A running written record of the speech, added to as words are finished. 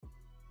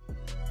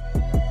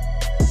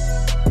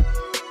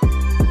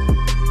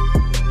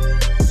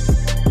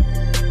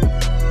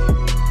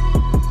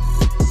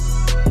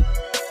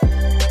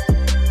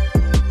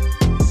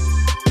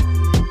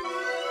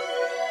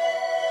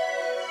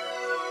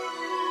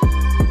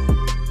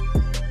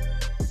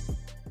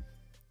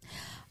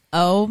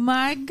Oh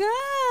my God.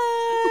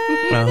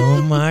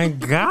 Oh my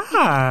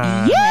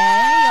God. Hey,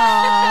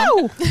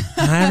 y'all.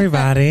 Hi,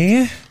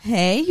 everybody.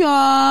 Hey,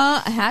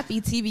 y'all.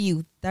 Happy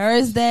TVU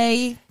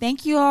Thursday.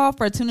 Thank you all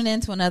for tuning in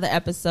to another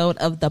episode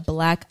of The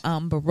Black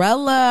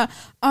Umbrella.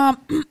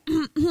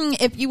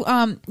 If you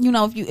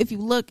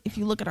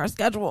look at our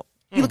schedule,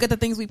 you look at the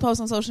things we post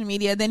on social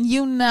media, then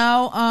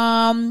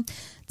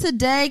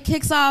today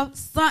kicks off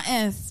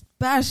something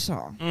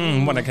special.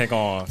 Want to kick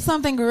off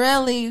something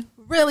really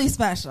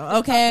special.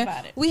 Okay,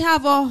 we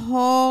have a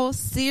whole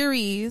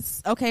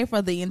series, okay,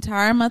 for the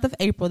entire month of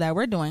April that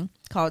we're doing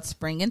called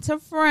Spring Into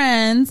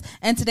Friends,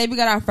 and today we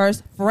got our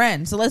first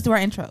friend. So let's do our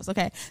intros.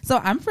 Okay, so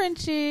I'm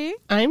Frenchie.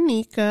 I'm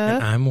Nika.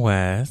 And I'm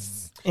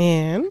Wes.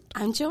 And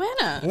I'm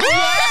Joanna.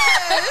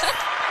 Yes.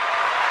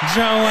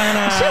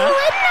 Joanna,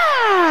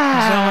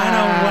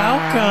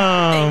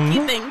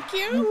 welcome. Thank you.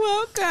 You're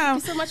welcome.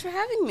 Thank you so much for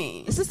having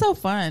me. This is so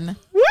fun.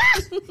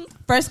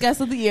 First guest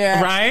of the year,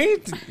 Right?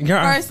 You're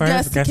our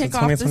First guest to kick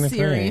off the 2023.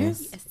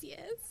 series. Yes.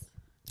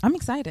 I'm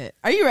excited.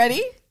 Are you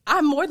ready?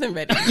 I'm more than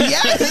ready.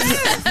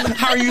 Yes.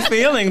 How are you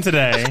feeling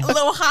today? A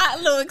little hot,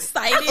 a little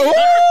excited. Oh,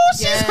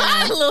 She's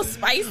hot, a little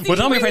spicy. Well,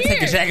 don't be afraid to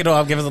take your jacket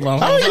off. Give us a little,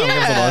 give us a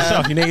little show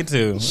if you need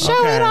to.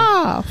 show it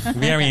off.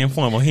 Very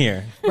informal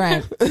here.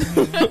 Right.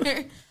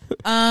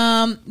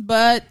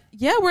 But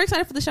yeah, we're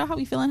excited for the show. How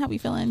we feeling?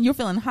 You're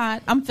feeling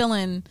hot. I'm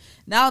feeling,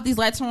 now that these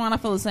lights are on, I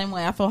feel the same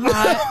way. I feel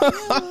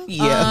hot.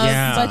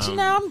 Yeah. But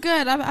I'm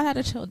good. I had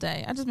a chill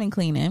day. I just been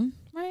cleaning.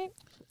 Right.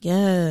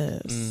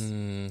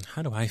 Yes.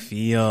 How do I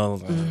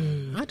feel?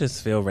 I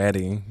just feel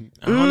ready.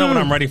 I don't know what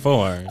I'm ready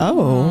for.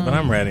 Oh. But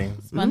I'm ready.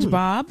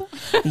 SpongeBob.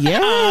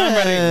 Yeah.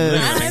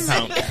 I'm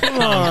ready.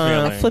 Come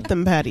on. Flip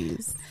them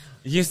patties.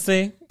 You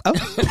see? Oh.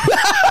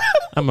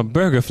 I'm a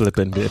burger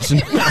flipping bitch.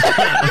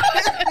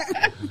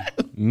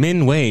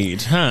 Min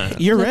wage, huh?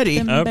 You're Flip ready.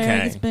 them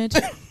Okay. burgers,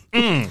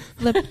 bitch.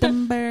 Flip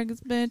them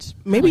burgers, bitch.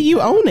 Maybe you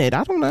own it.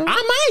 I don't know.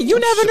 I might. You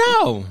never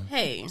know.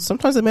 Hey.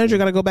 Sometimes the manager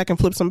got to go back and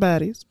flip some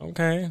patties.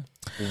 Okay.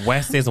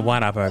 West is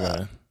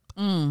Whataburger.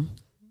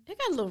 It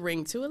got a little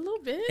ring to it, a little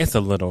bit. It's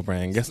a little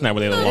ring. It's not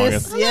really the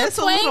longest. Yeah, it's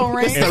a little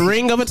ring. It's the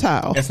ring of a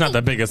towel. It's not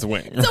the biggest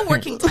wing. It's a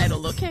working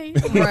title, okay?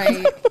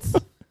 Right.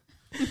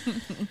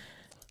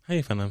 How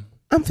you feeling?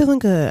 I'm feeling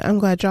good. I'm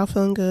glad y'all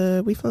feeling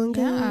good. We feeling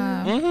good.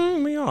 Yeah.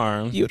 We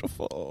are.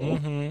 Beautiful.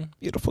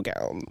 Beautiful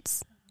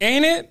gowns.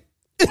 Ain't it?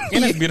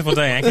 Ain't it a beautiful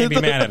day? I can't be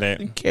mad at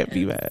You it. can't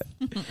be mad.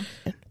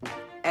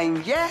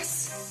 And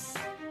yes,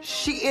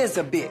 she is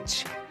a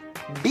bitch.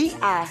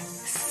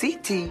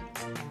 BICTH.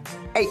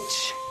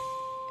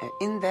 And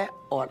in that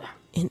order.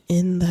 And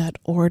in that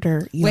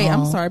order, y'all. Wait,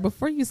 I'm sorry.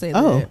 Before you say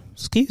that. Oh,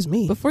 excuse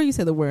me. Before you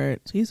say the word,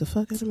 Excuse the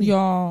fuck out of me.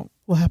 y'all,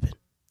 What happened?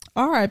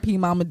 R.I.P.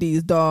 Mama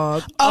D's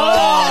dog.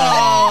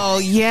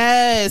 Oh,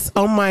 yes.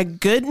 Oh, my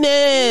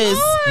goodness.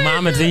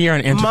 Mama D, you're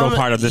an integral Mama-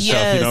 part of this show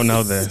if you don't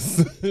know yes.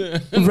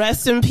 this.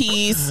 Rest in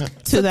peace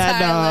to that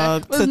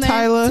dog. What's his name?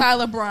 Tyler.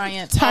 Tyler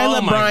Bryant. Tyler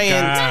Oh my Bryant.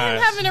 God. I'm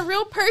having a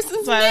real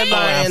person's Tyler name.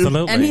 Bryant.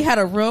 Absolutely. And he had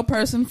a real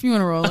person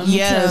funeral. Let me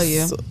tell you.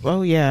 Yes.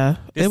 Oh, yeah.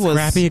 Did it was.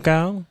 Scrappy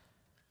go?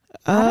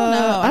 I don't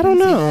know. I don't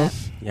didn't know.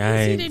 see He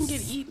Yikes. didn't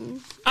get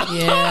eaten. that.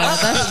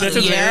 Yeah, This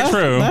is Yeah,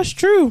 very true. That's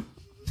true.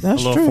 A That's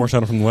little true.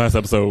 foreshadow from the last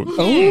episode.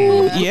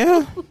 Oh,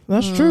 yeah.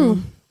 That's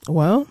true.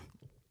 Well,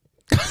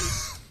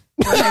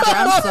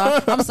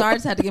 I'm sorry. I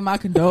just had to give my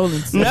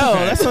condolences. no,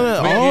 that's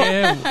not all.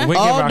 Yeah, we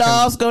give All our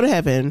dogs go to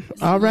heaven.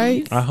 All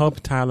right. I hope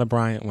Tyler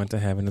Bryant went to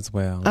heaven as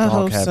well. I Dog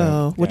hope heaven.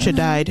 so. With your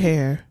dyed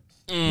hair.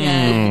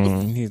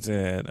 He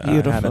did. I had a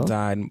Beautiful.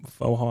 dyed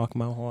faux hawk,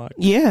 mohawk.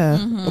 Yeah.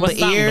 There was The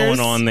something ears. going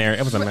on there.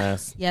 It was a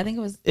mess. Yeah, I think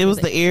it was. It was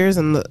the ears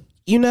and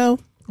the,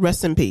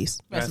 rest in peace.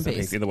 Rest in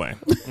peace. Either way.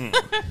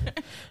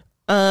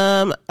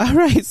 All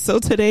right. So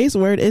today's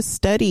word is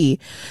study.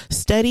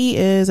 Study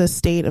is a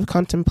state of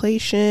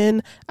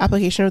contemplation,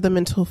 application of the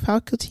mental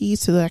faculties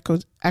to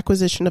the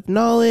acquisition of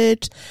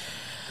knowledge,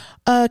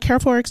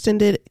 careful or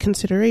extended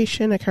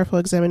consideration, a careful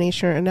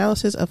examination or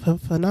analysis of a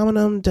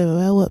phenomenon,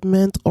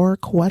 development, or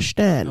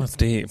question. That was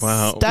deep.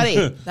 Wow. Study.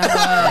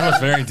 That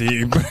was very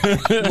deep.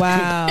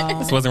 Wow.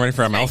 This wasn't ready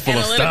for a mouthful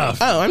of stuff.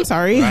 Oh, I'm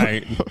sorry.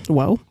 Right.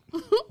 Well,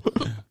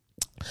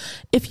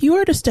 if you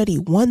were to study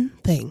one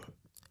thing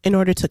in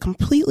order to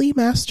completely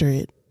master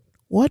it,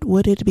 what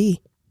would it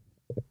be?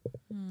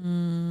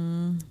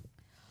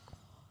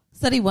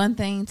 Study one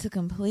thing to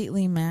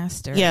completely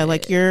master. Yeah, it.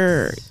 like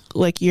you're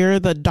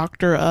the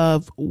doctor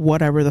of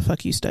whatever the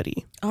fuck you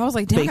study. I was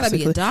like, damn, I gotta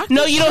be a Basically. doctor.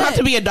 No, you don't have to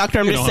Shit. be a doctor.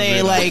 I'm You just don't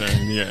have to saying, be a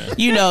like,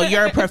 doctor. Yeah.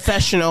 you're a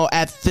professional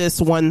at this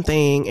one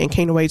thing and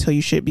can't nobody tell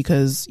you shit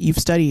because you've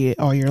studied it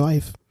all your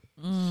life.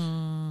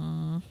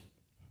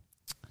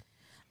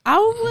 I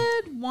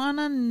would want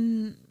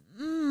to.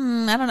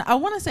 I don't know. I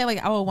want to say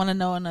like I would want to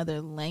know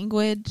another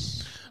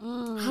language.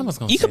 I was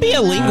gonna You could say be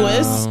a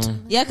that.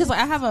 Yeah, because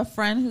I have a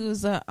friend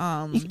who's a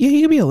Yeah,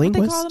 you could be a what they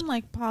linguist. call them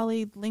like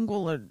polylingual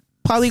or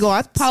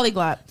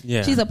Polyglot.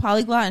 Yeah. She's a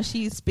polyglot and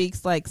she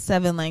speaks like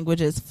 7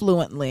 languages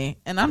fluently.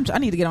 And I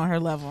need to get on her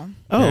level.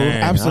 Oh, Dang,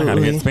 I absolutely.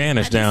 gotta get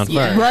Spanish down first.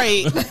 yeah.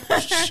 Right.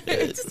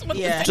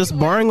 Yeah. Just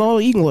barring all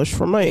English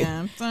for me. Yeah,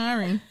 I'm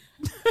sorry.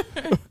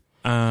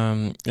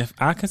 If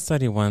I could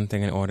study one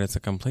thing in order to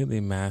completely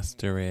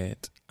master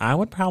it, I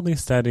would probably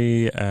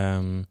study.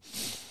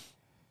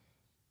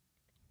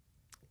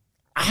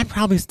 I'd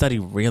probably study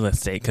real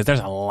estate because there's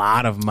a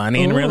lot of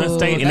money in real Ooh,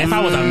 estate, and if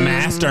I was a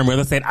master in real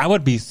estate, I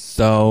would be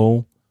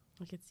so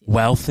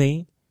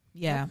wealthy.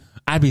 Yeah.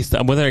 I'd be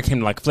so, whether it came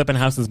to like flipping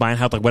houses, buying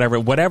houses, like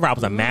whatever I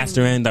was a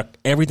master in.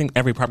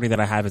 Every property that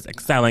I have is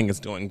excelling, is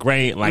doing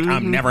great. Like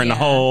I'm never in the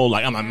hole.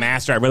 Like I'm a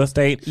master at real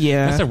estate.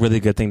 Yeah. That's a really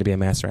good thing to be a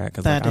master at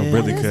because like, That I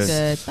really is. could.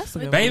 Good. That's a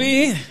good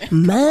Baby,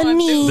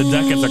 Money. the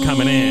ducats are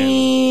coming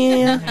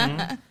in. one.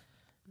 Come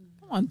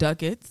on,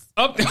 ducats.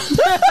 Oh.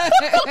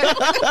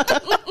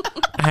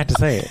 I had to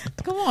say it.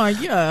 Come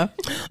on, yeah.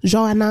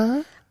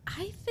 Joanna.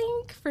 I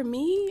think for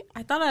me,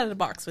 I thought out of the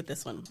box with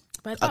this one.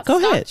 But I thought Go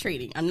stock ahead.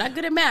 trading. I'm not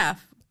good at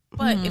math.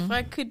 But if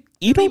I could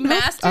You really don't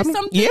have- master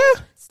something, yeah.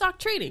 stock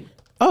trading.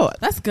 Oh,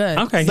 That's good.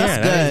 Okay, That's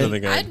yeah, that is good. really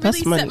good. I'd That's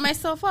really money. set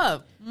myself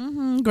up.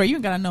 Girl, you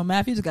ain't gotta know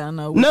math. You just gotta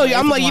know. no, which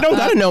I'm way like, you it's don't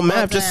going gotta know up,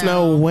 math. up, Just down.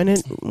 know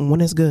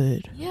when it's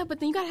good. Yeah, but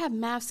then you gotta have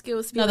math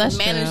skills to be No, able that's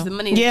to manage true. the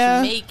money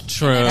Yeah. that you make.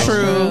 True.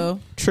 True.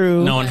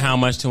 True. Knowing how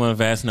much to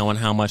invest, knowing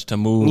how much to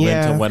move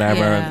Yeah. into whatever.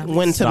 Yeah.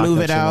 When to stock move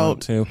that it you out.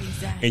 want to.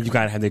 And you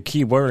got to have the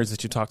key words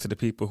that you talk to the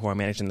people who are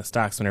managing the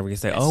stocks whenever you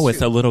say, oh,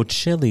 it's a little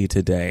chilly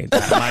today.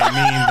 That might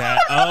mean that,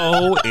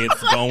 oh,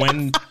 it's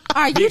going.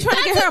 Are you trying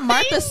to get her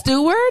Martha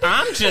Stewart?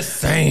 I'm just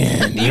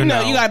saying. You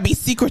know, you gotta be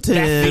secretive.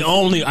 That's the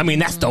only,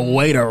 that's the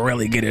way to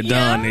really get it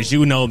done is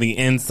you know the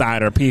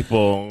insider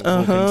people who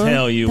can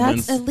tell you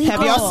That's when. illegal.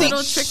 Have y'all seen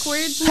Little trick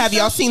words. Have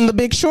y'all seen The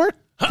Big Short?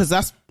 Because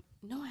that's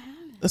No, I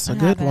haven't. a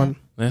good haven't. one.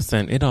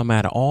 Listen, it don't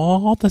matter.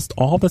 All the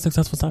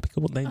successful stock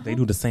people, they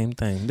do the same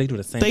thing. They do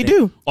the same They thing.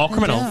 do. All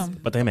criminals, do.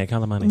 but they make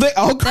hella money. They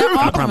all They're all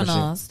I promise you.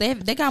 criminals.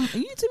 They got.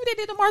 You see what they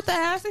did to Martha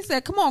ass? They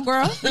said, "Come on,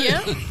 girl, Yeah.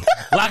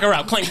 Lock her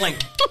up. Clink, clink.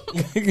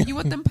 you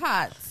with them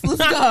pots? Let's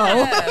go."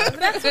 Yeah, but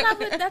that's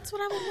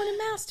what I would want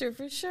to master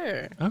for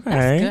sure.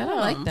 Okay. Good. I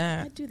like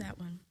that. I'd do that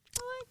one.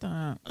 I like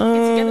that.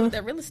 Get together with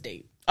that real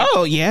estate.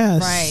 Oh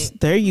yes, Right.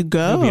 There you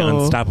go. You'll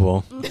be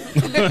unstoppable.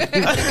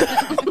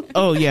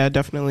 Oh yeah,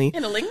 definitely.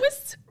 And a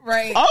linguist?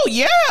 Right. Oh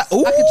yeah.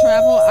 Ooh. I can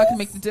travel. I can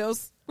make the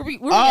deals. Where we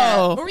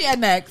Oh. at? Where we at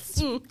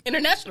next?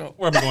 International.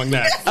 Where are we going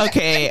next?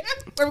 Okay.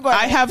 Where we going?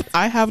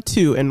 I have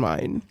 2 in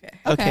mind.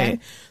 Okay.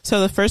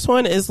 So the first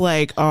one is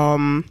like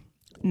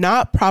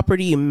not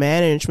property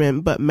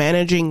management, but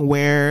managing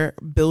where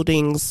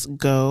buildings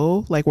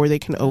go, like where they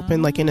can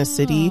open, like in a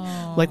city,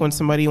 like when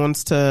somebody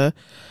wants to,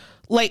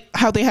 like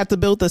how they have to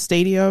build the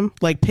stadium,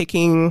 like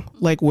picking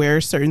like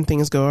where certain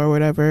things go or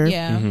whatever.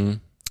 Yeah.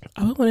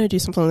 I would want to do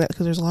something like that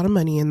because there's a lot of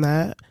money in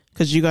that.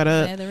 Because you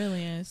gotta Yeah, there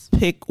really is.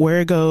 pick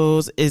where it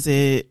goes. Is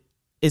it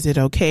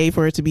okay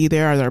for it to be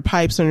there? Are there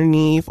pipes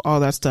underneath? All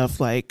that stuff.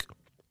 Like,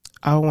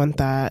 I want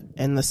that.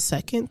 And the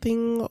second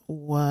thing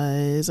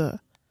was,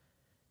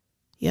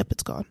 yep,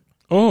 it's gone.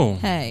 Oh.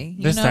 Hey,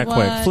 you Just know that what?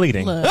 quick.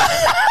 Fleeting. Look,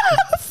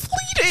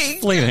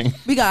 Fleeting.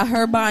 we got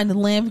her buying the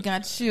land. We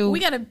got you. We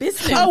got a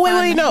business. Oh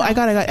wait, no,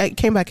 I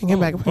came back.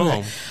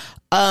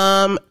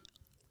 Boom.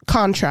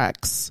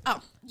 Contracts.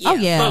 Oh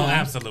yeah. Oh,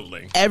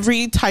 absolutely.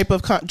 Every type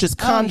of contracts.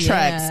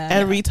 yeah.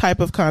 Every type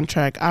of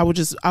contract. I would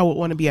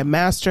want to be a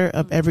master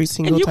of every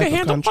single And you type can of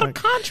handle contract.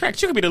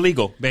 contracts. You can be the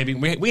legal, baby.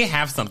 We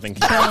have something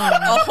here.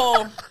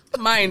 Oh,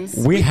 mine's.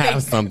 We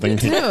have something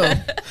here.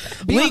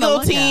 Dude, be on the Legal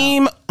lookout.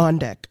 team on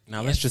deck.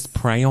 Now let's just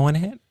pray on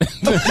it.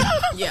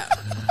 Yeah.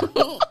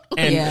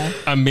 And Yeah.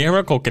 a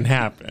miracle can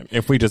happen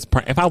if we just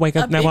pray. If I wake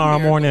up big tomorrow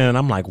miracle. morning and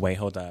I'm like, wait,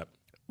 hold up.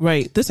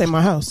 Right. This ain't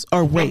my house.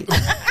 Or wait.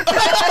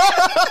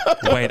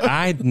 Wait,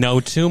 I know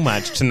too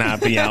much to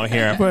not be out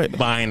here Right.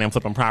 buying and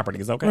flipping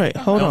properties. Okay, Right,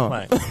 hold Don't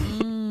on.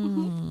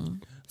 play.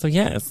 So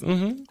yes,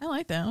 I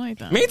like that. I like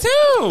that. me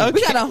too.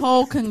 We got a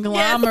whole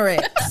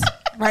conglomerate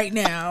right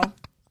now.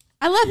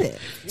 I love it.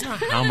 You know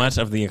how much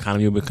of the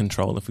economy we would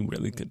control if we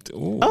really could do?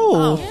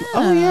 Oh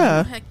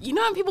yeah. Heck, you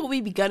know how people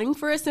will be gunning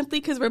for us simply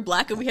because we're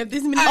black and we have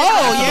this many.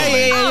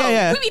 Oh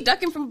yeah. We be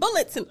ducking from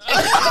bullets and.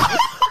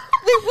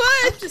 We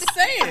would. I'm just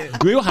saying.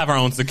 We will have our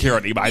own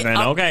security by then.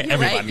 Okay, you're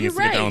everybody right, needs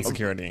to you're get their own right.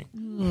 security.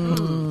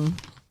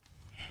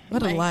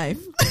 What a life.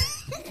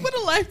 What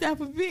a life that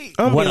would be.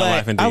 I would What be a like,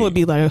 life indeed. I would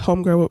be like a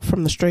homegirl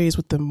from the Strays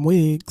with them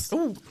wigs.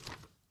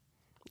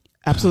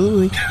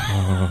 Absolutely.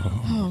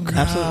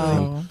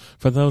 Absolutely.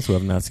 For those who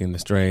have not seen The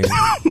Strays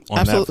on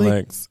Absolutely.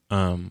 Netflix,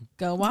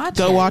 Go watch it.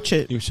 Go watch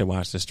it. you should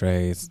watch The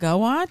Strays. Go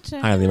watch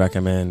it. Highly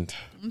recommend.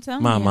 I'm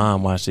telling My you.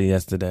 mom watched it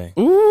yesterday.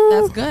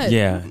 That's good.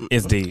 Yeah,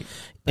 it's deep.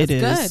 It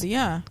is. Good.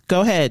 Yeah. Go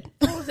ahead.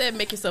 Who said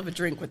make yourself a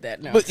drink with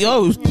that now? But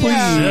please.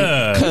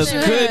 Yeah. Because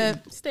Good.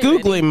 good Stay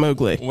googly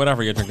moogly.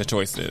 Whatever your drink of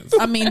choice is.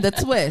 I mean the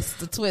twist.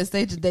 The twist.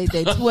 They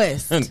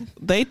twist.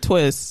 They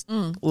twist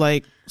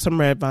like some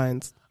red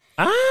vines.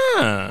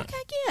 Ah,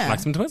 Heck yeah. like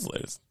some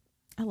Twizzlers.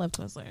 I love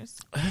Twizzlers.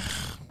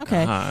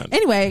 Okay. God.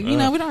 Anyway, we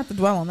don't have to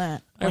dwell on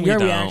that. On We your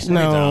don't. reaction.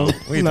 No.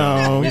 We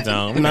No.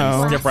 don't. We No.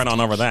 can skip right on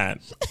over that.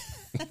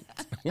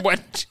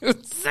 What you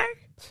say?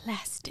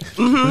 Plastic.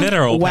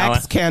 Literal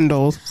Wax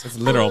candles. It's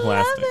literal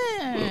plastic.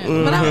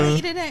 But I would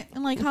eat it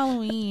in like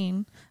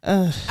Halloween.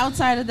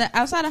 Outside of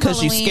 'Cause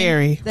Halloween, you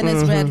scary. Then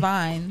it's red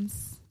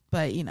vines.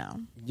 But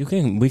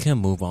We can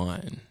move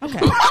on. okay.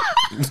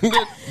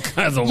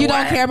 Because You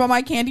don't care about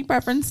my candy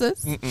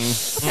preferences.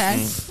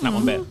 Okay, Not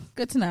one bit.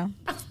 good to know.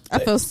 I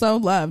feel so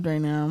loved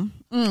right now.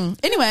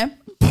 Anyway,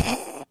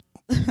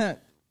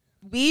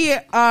 we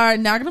are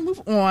now going to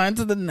move on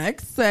to the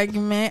next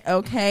segment.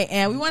 Okay,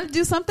 and we want to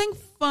do something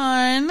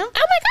fun. Oh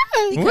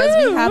my god!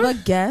 Because we have a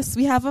guest,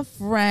 we have a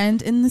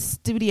friend in the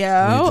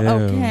studio. We do.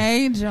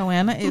 Okay,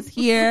 Joanna is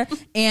here,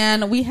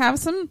 and we have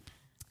some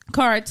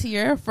cards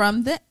here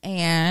from the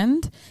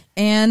and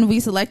we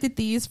selected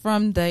these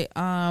from the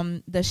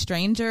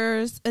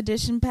strangers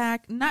edition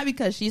pack, not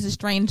because she's a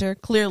stranger,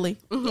 clearly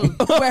we're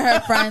her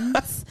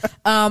friends,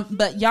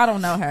 but y'all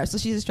don't know her, so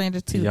she's a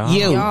stranger to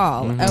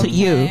y'all. To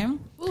you.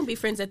 We'll be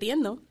friends at the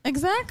end, though.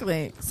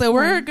 Exactly. So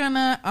we're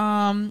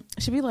gonna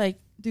should we like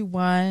do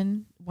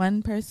one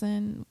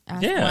person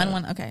ask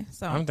one? Okay,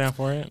 so I'm down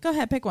for it. go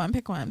ahead, pick one,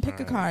 pick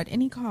a card,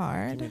 any Give me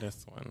card,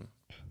 this one.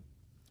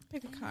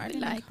 pick a card,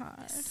 any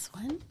card. This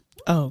one?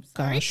 Oh,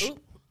 gosh. Ooh.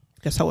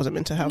 Guess I wasn't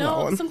meant to have that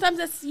No, one.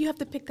 sometimes you have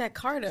to pick that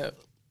card up.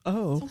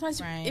 Oh.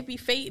 Sometimes Right. it'd be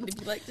fate and it'd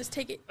be like, just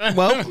take it.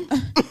 Well,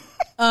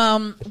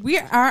 We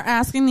are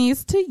asking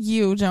these to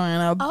you,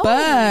 Joanna, Oh,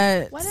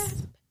 but what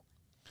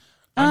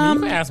I mean, you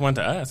can ask one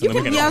to us. you and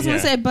then can. we Yeah, I was gonna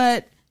yeah. say,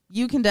 but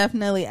you can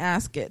definitely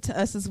ask it to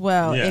us as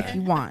well Yeah. if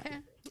you want.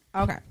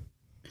 Okay.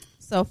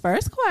 So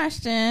first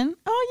question.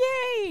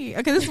 Oh yay!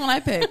 Okay, this one I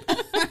picked.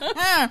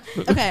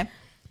 Okay.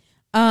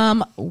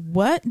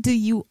 What do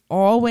you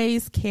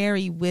always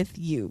carry with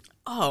you?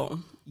 Oh,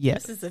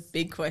 yes. this is a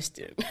big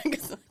question.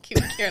 Because I keep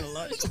carrying a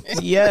lot of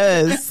shit.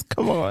 Yes.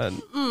 Come on.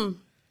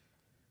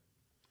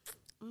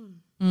 What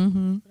I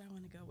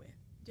want to go with.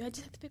 Do I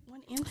just have to pick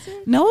one answer?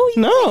 No, you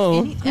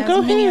No. can pick Go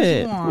as many as you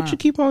ahead. want. What you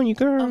keep on you,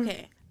 girl?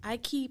 Okay. I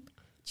keep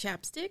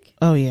chapstick.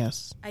 Oh,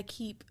 yes. I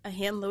keep a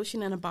hand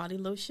lotion and a body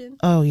lotion.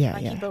 Oh, yeah,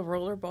 I keep yeah. a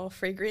rollerball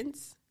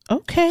fragrance.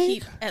 Okay.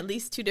 Keep at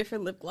least 2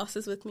 different lip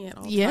glosses with me at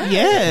all Yeah. times.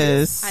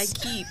 Yes. I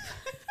keep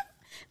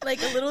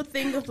like a little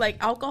thing of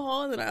like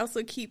alcohol, and I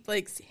also keep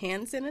like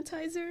hand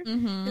sanitizer.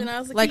 And I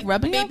also Like keep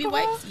rubbing baby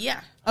alcohol? wipes. Yeah.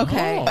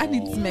 Okay, Oh. I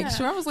need to make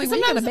sure. I was like, we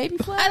got a Sometimes baby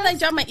flash. I like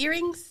drop my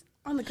earrings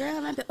on the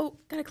ground. I be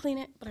gotta clean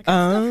it, but I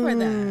got stuff for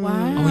that.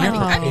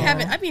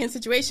 Wow. I be in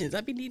situations.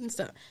 I be needing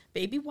stuff.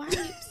 Baby wipes,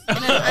 and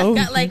then I've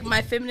got like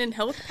my feminine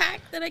health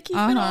pack that I keep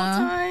at all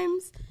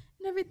times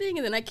and everything.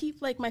 And then I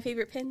keep like my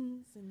favorite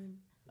pens. And then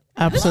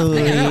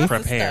Absolutely.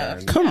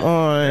 Prepared. Come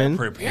on.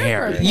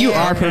 Prepared. You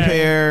are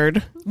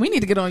prepared. We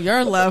need to get on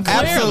your level.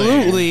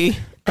 Absolutely.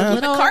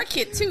 the car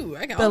kit too.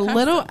 I got The all kinds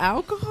little of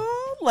alcohol?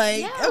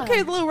 Like, Yeah.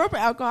 okay, the little rubber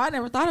alcohol. I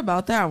never thought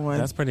about that one.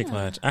 That's pretty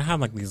clutch. I have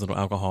like these little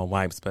alcohol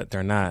wipes, but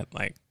they're not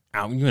like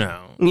out.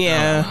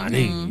 Yeah. I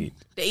need.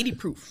 the 80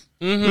 proof.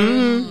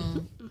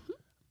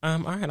 All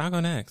right, I'll go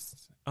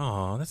next.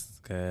 Oh, this is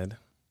good.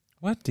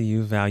 What do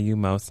you value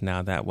most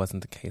now that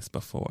wasn't the case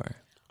before?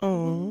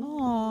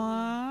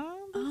 Aww.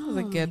 This is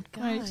a good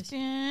gosh.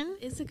 question.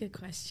 It's a good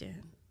question.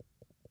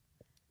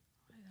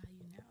 What I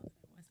value now that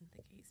wasn't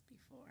the case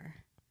before?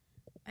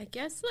 I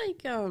guess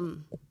like how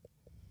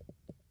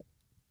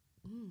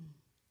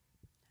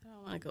do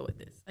I want to go with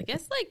this? I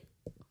guess like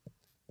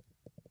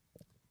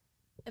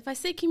if I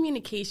say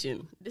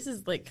communication, this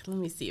is like, let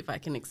me see if I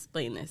can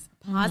explain this.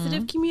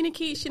 Positive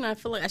communication, I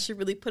feel like I should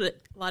really put a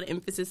lot of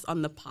emphasis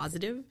on the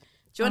positive.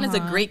 Joanna's a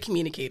great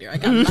communicator. I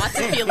got lots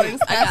of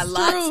feelings. I got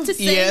lots to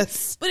say.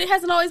 Yes. But it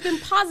hasn't always been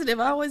positive.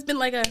 I've always been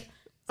like a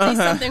say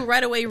something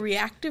right away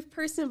reactive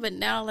person. But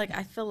now like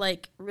I feel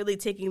like really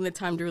taking the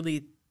time to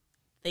really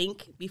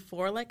think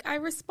before like I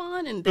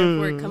respond, and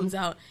therefore it comes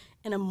out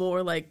in a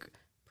more like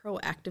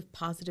proactive,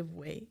 positive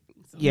way.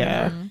 So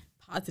Yeah.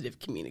 positive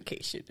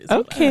communication is Okay.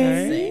 what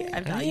I would say. I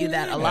value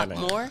that a lot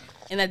more,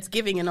 and that's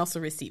giving and also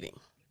receiving.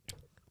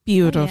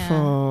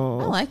 Beautiful.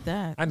 I like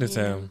that. I do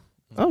too.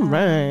 All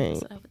right.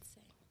 That's what I would say.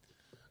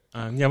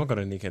 Yeah, we'll go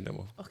to Nika, then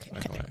we'll. Okay. go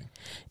away.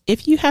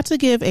 If you had to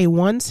give a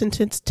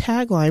 1-sentence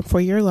tagline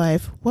for your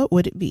life, what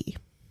would it be?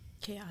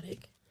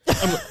 Chaotic.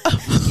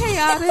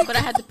 Chaotic. But I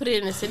had to put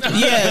it in a sentence.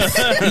 Yes.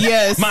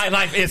 Yes. My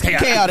life is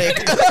chaotic.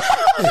 chaotic.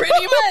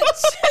 Pretty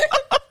much.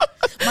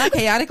 My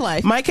chaotic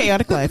life. My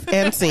chaotic life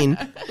and scene.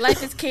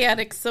 Life is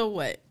chaotic, so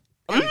what?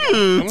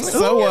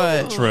 So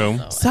what? True.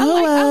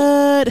 So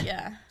what?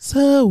 Yeah.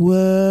 So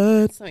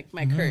what? It's like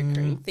my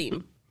current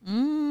theme.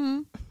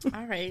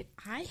 All right.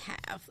 I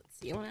have. Let's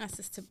see. I want to ask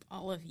this to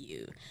all of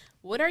you.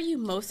 What are you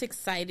most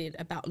excited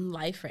about in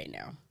life right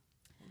now?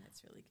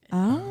 That's really good.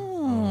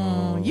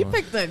 Oh, you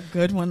picked a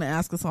good one to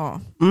ask us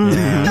all. Who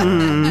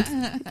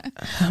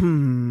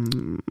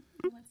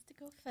wants to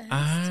go first?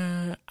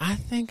 I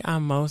think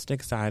I'm most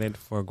excited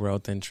for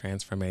growth and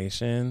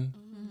transformation.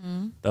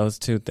 Those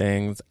two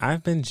things.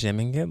 I've been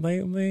gymming it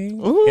lately.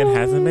 Ooh. It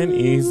hasn't been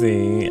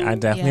easy. I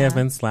definitely have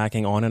been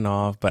slacking on and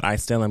off, but I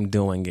still am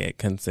doing it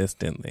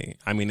consistently.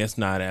 I mean, it's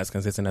not as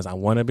consistent as I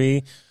want to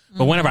be,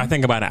 but whenever I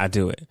think about it, I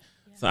do it.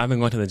 So I've been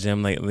going to the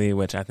gym lately,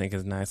 which I think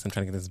is nice. I'm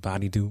trying to get this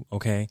body do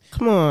okay.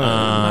 Come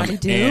on, body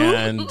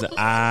do.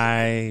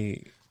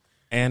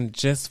 And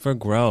just for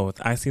growth,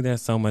 I see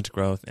there's so much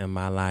growth in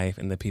my life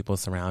and the people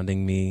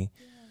surrounding me.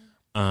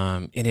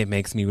 And it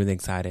makes me really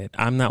excited.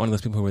 I'm not one of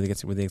those people who really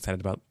gets really excited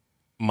about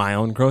my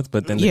own growth,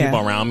 but then the people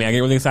around me, I get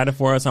really excited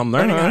for. So I'm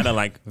learning how to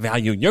like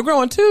value. You're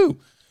growing too,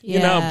 you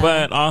know,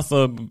 but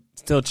also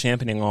still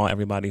championing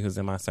everybody who's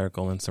in my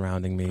circle and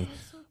surrounding me.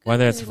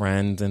 Whether it's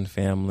friends and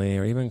family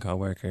or even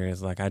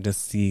coworkers, like I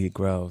just see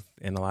growth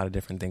in a lot of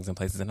different things and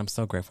places, and I'm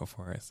so grateful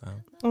for it. So,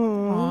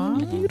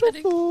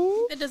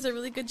 beautiful. It does a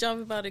really good job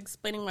about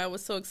explaining why I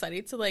was so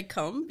excited to like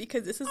come,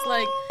 because this is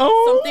like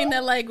something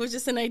that like was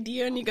just an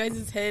idea in you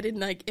guys' head, and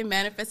like it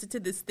manifested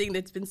to this thing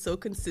that's been so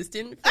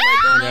consistent for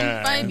like going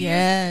on 5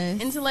 years,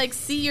 and to like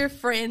see your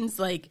friends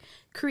like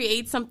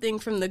create something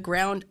from the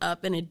ground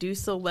up and it do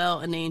so well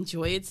and they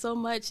enjoy it so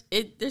much.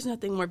 There's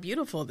nothing more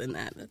beautiful than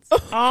that. That's girl,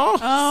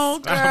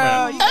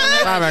 you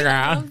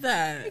love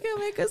that. You can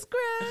make us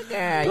cry,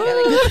 girl. You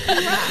gotta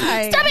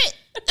get Stop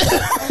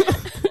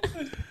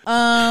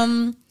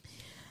it.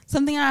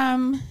 Something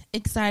I'm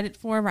excited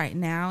for right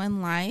now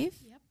in life.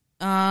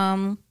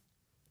 Well,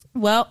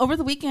 over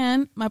the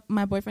weekend,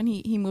 my boyfriend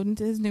he moved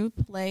into his new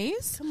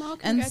place. Come on,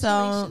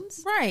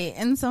 congratulations.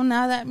 And so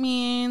now that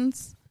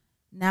means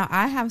now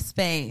I have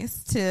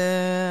space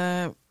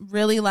to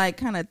really like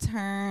kind of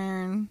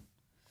turn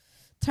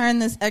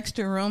this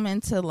extra room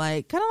into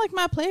like kind of like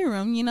my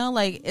playroom, you know,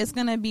 like it's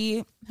going to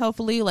be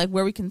hopefully like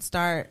where we can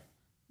start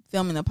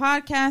filming the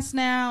podcast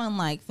now and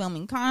like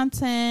filming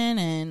content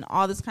and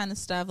all this kind of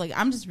stuff. Like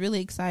I'm just really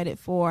excited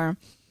for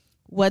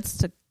what's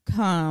to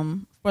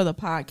come for the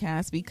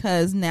podcast,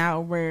 because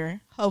now we're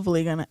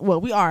hopefully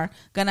we are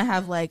going to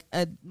have like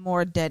a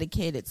more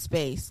dedicated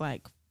space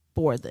like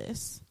for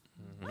this.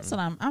 That's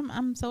what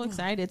I'm so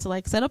excited to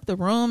like set up the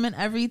room and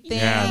everything.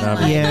 Yeah,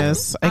 like,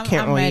 yes, I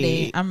can't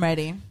wait. I'm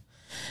ready.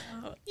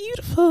 Oh,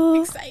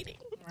 Beautiful, exciting.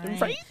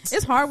 Right.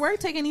 It's hard work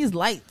taking these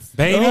lights,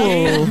 baby.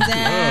 down.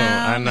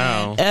 I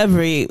know.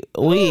 Every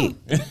week.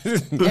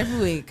 Every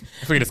week.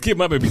 If we could just keep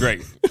them up, it'd be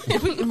great.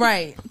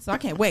 Right. So I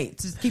can't wait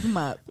to just keep them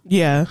up.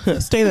 Yeah,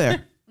 stay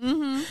there.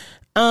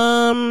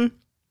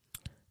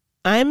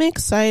 I'm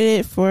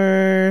excited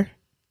for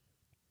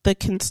the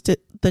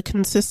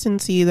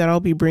consistency that I'll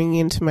be bringing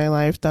into my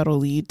life that'll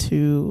lead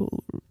to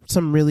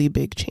some really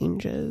big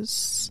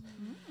changes.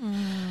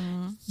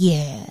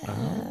 Yeah.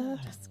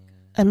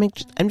 I'm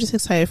just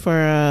excited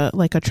for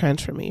like a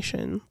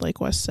transformation, like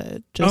Wes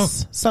said.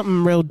 Just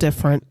something real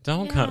different.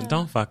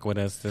 Don't fuck with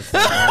us this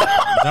summer.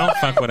 Don't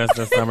fuck with us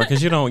this summer,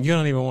 because you don't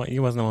even want,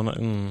 you wasn't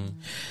on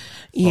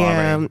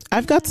Yeah, sorry.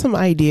 I've got some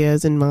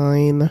ideas in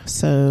mind,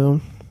 so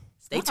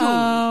Stay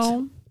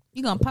tuned.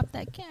 You gonna pop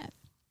that cat?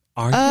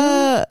 Are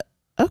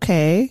you?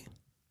 Okay.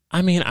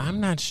 I mean,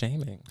 I'm not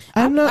shaming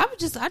I'm not. I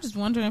just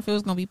wondering if it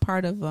was gonna be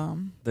part of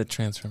the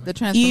transformation. the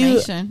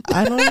transformation.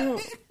 I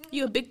don't.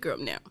 You a big girl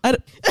now.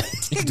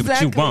 You can do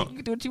what you want. You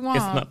can do what you want.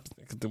 It's not.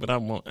 I can do what I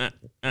want.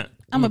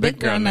 I'm a big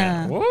girl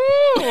now.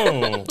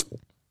 Whoa.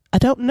 I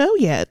don't know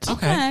yet.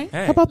 Okay.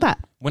 Hey. How about that?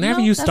 Whenever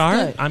No, you that's start,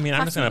 good. I mean,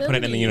 I'm just gonna put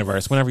it in the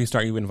universe. Whenever you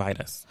start, you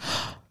invite us.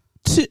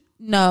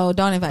 No,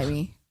 don't invite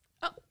me.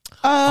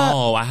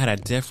 I had a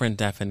different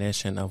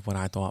definition of what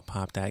I thought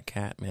Pop That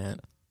Cat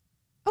meant.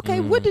 Okay,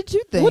 what did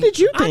you think? What did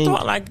you I think?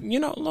 thought, like, you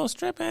know, a little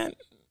stripping,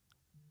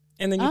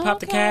 and then you pop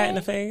the cat in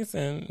the face,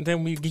 and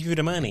then we give you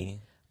the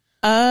money.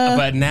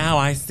 But now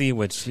I see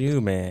what you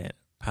meant.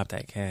 Pop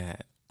that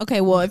cat. Okay,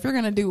 well, if you're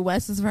gonna do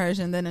Wes's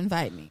version, then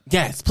invite me.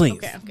 Yes, please.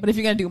 Okay. But if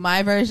you're gonna do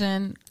my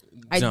version,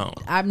 Don't.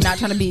 I'm not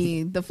trying to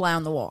be the fly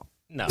on the wall.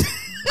 No.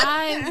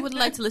 I would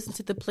like to listen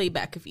to the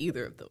playback of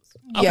either of those.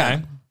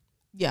 Okay.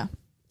 Yeah.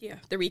 Yeah,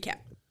 the recap.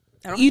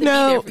 I don't have You to be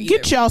know, there for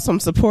get either. y'all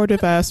some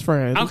supportive ass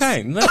friends.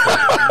 Okay. Listen,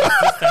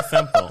 it's just that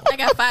simple. I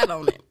got 5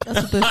 on it.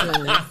 That's what this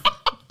is.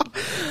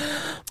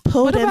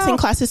 Pole What dancing about-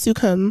 classes to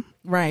come.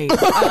 Right.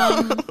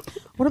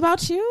 What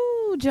about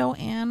you,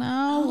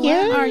 Joanna?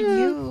 Yeah. What are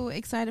you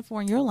excited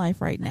for in your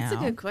life right now?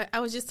 That's a good question. I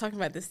was just talking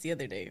about this the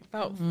other day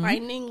about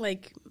finding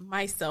like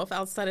myself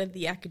outside of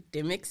the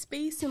academic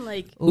space and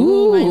like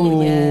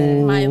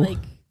Ooh. my like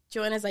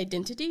Joanna's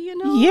identity, you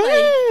know?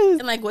 Yes. Like,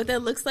 and like what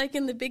that looks like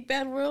in the big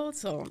bad world.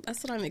 So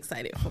that's what I'm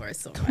excited for.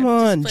 So Come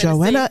on,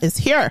 Joanna is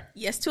here.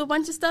 yes to a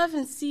bunch of stuff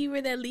and see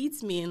where that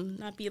leads me and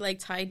not be like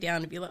tied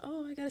down and be like,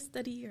 oh, I gotta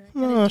study or I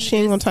gotta Oh, do she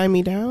ain't gonna this. tie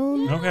me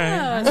down. Okay.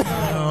 Yeah, so-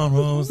 Oh, oh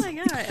Rose. my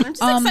god. And I'm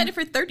just excited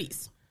for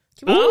 30s.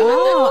 Can we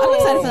Oh, I'm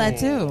excited for that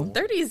too.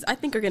 30s I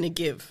think are gonna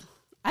give.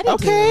 I do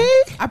Okay.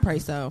 too. I pray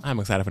so. I'm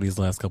excited for these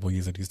last couple of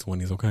years of these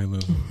 20s. Okay, Lou.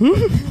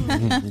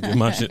 Get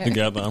my shit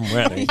together. I'm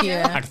ready.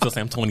 Yeah. I can still say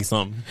I'm 20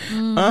 something.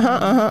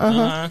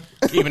 Uh-huh.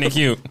 Keeping it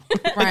cute.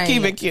 Right.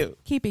 Keep it cute.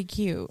 Keep it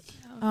cute.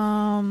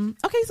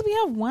 Okay, so we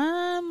have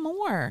one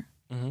more.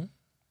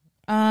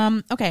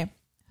 Okay.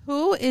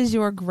 Who is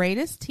your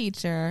greatest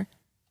teacher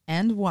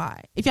and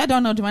why? If y'all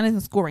don't know, Joanna's in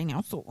school right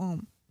now, so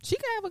she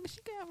can have a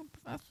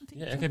professor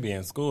teacher. Yeah, it could be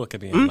in school, it could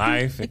be in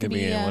life, it could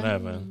be in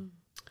whatever.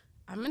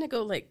 I'm gonna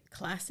go like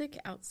classic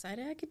outside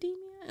of academia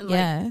and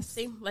Yes.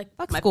 same like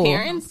Fuck my school.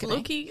 parents.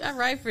 Low key, I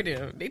ride for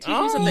them. They teach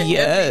me something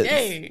every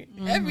day,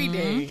 every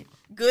day,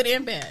 good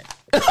and bad.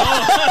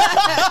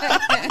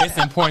 It's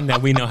important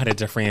that we know how to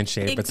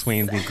differentiate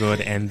between the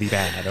good and the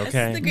bad, okay?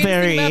 That's the great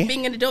thing about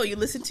being an adult. You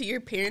listen to your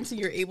parents and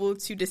you're able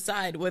to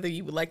decide whether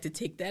you would like to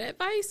take that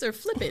advice or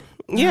flip it.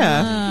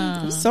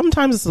 Yeah.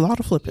 Sometimes it's a lot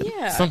of flipping.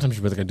 Yeah. Sometimes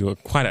you really can do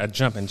quite a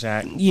jump and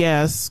jack,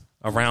 Yes.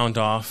 a round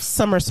off,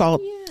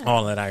 Somersault.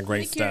 all of that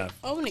great Make your stuff.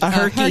 own A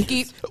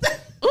herky.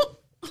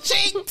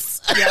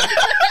 Jinx.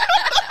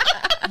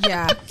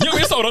 Yeah. Give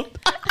me a soda.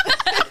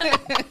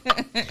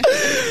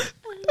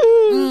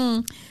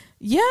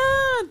 Yeah,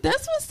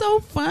 this was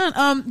so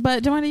fun.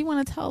 But Joanna, you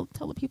want to tell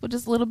the people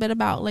just a little bit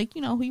about, like,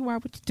 you know, who you are,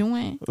 what you're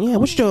doing? Yeah,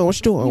 what you doing? What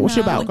you doing? What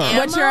you about? Girl?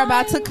 What you're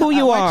about to Who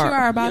you what are. you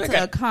are about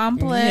to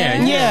accomplish.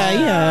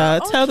 Yeah.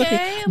 Tell the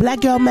people.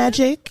 Black girl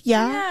magic.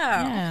 Yeah.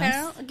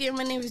 Yes. Okay. Again,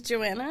 my name is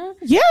Joanna.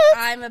 Yeah.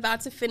 I'm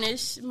about to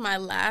finish my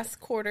last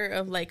quarter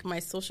of like my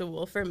social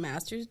welfare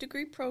master's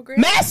degree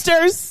program.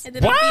 Masters. And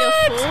then I'll be a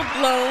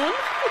full-blown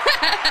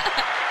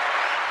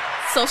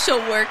social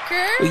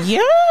worker. Yeah.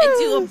 I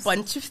do a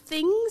bunch of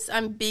things.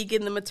 I'm big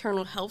in the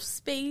maternal health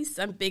space.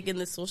 I'm big in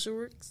the social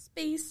work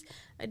space.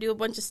 I do a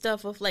bunch of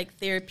stuff of like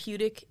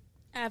therapeutic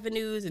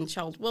avenues and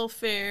child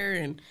welfare,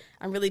 and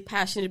I'm really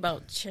passionate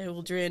about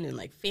children and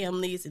like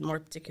families, and more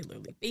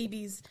particularly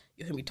babies.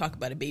 You'll hear me talk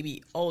about a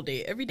baby all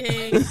day, every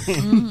day.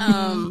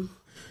 I'm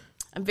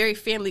very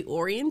family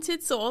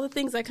oriented, so all the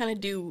things I kind of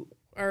do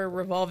are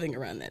revolving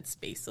around that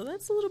space. So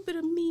that's a little bit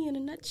of me in a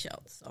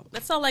nutshell. So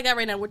that's all I got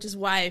right now, which is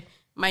why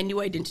my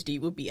new identity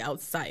will be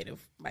outside of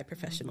my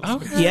professional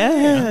space.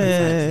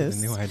 Yes.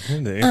 The new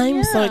identity.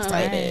 I'm so You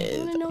excited.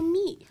 want to know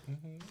me?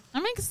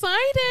 I'm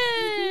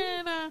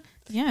excited.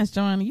 Yes,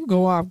 Joanna, you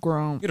go off,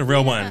 girl. You're the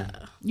real one.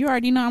 You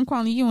already know I'm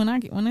calling you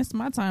when it's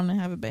my time to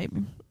have a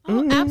baby.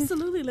 Oh,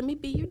 absolutely. Let me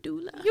be your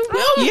doula. You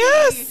will be.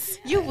 Yes.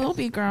 You will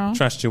be, girl.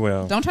 Trust you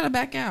will. Don't try to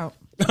back out.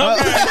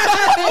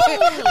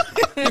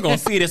 You're going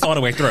to see this all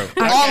the way through.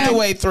 All the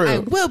way I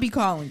through. will be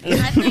calling you.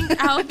 I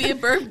think I'll be a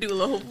birth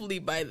doula hopefully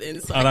by then.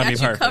 So I that'd got be you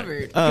perfect.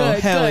 covered. Oh,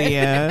 Good, hell good.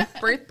 yeah.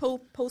 Birth,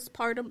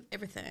 postpartum,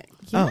 everything.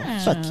 Oh,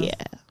 fuck yeah.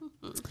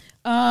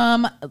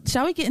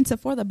 Shall we get into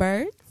For the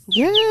Birds?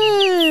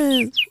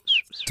 Yes.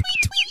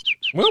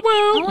 Woo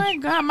Oh woo. my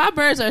God, my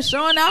birds are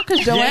showing out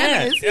because Joanna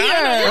Yes. is here.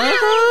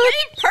 They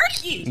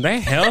perky. They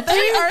healthy?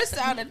 They are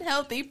sounding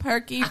healthy,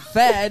 perky,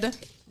 fed.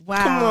 Wow.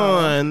 Come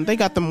on. They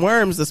got them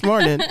worms this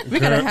morning. We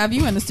gotta have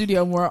you in the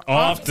studio more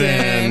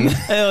Often.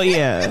 Hell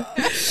yeah.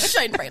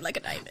 Shine bright like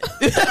a diamond.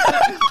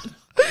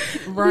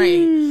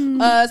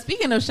 Right.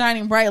 Speaking of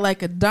shining bright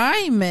like a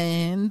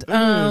diamond,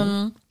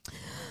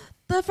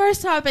 the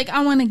first topic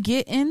I want to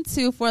get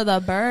into for the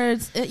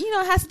birds, it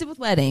has to do with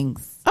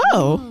weddings.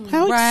 Oh,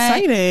 how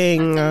Right.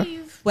 exciting.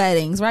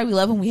 Weddings, right? We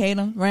love them, we hate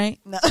them, right?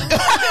 No.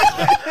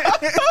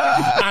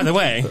 Either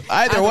way.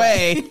 Either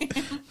way.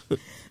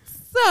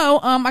 So,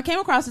 I came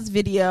across this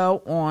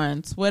video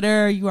on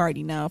Twitter. You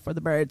already know, For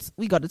the Birds,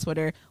 we go to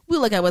Twitter, we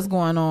look at what's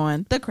going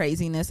on, the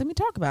craziness, and we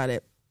talk about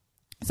it.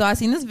 So I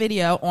seen this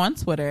video on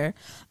Twitter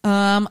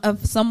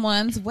of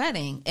someone's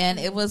wedding, and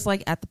it was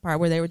like at the part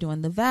where they were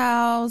doing the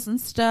vows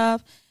and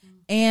stuff.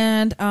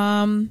 And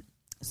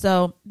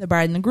so the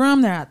bride and the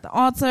groom, they're at the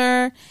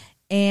altar,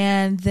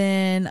 and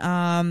then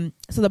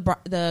so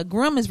the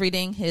groom is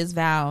reading his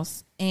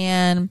vows.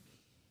 And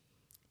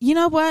you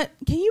know what?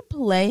 Can you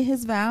play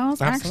his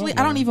vows? Absolutely.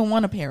 Actually, I don't even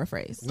want to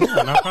paraphrase. Yeah,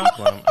 no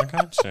problem. I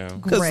got you.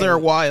 Because Great. they're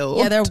wild.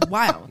 Yeah, they're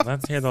wild.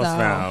 Let's hear those So,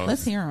 vows.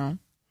 let's hear them.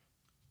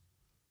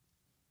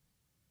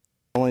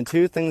 Only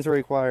two things are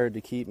required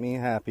to keep me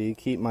happy: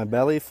 keep my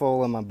belly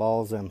full and my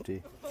balls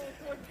empty.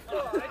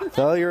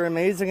 Though you're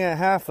amazing at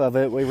half of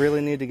it, we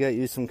really need to get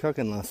you some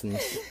cooking lessons.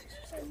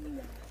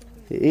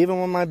 Even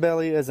when my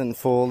belly isn't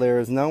full, there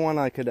is no one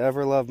I could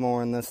ever love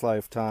more in this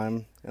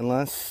lifetime,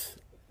 unless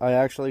I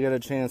actually get a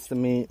chance to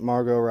meet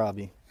Margot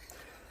Robbie.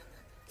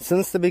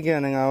 Since the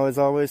beginning, I was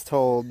always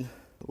told,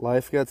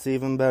 life gets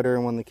even better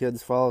when the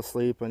kids fall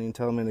asleep and you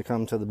tell me to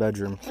come to the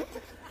bedroom.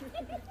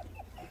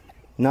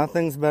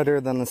 Nothing's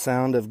better than the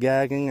sound of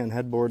gagging and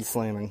headboard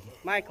slamming.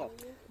 Michael.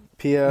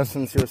 P.S.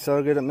 Since you're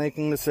so good at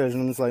making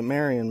decisions like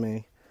marrying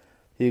me,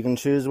 you can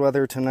choose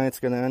whether tonight's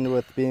going to end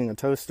with being a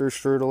toaster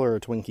strudel or a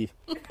Twinkie.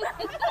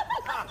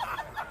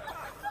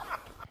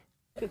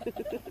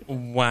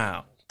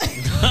 Wow.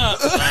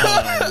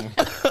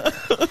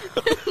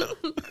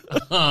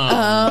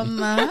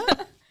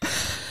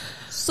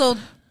 So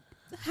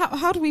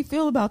how do we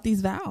feel about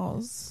these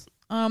vows?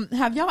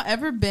 Have y'all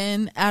ever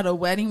been at a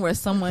wedding where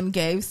someone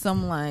gave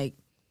some like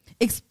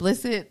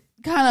explicit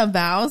kind of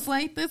vows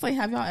like this? Like,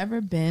 have y'all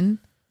ever been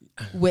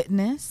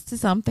witness to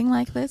something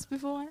like this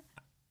before?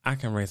 I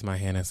can raise my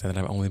hand and say that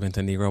I've only been to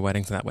Negro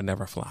weddings, and that would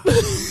never fly.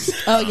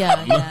 Oh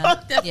yeah.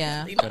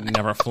 Would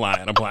never fly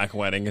at a black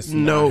wedding. It's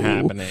not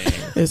happening.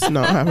 It's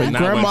not happening.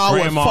 Not Grandma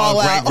would fall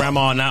out.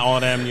 Grandma, not all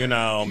them. You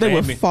know, They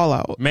would fall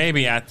out.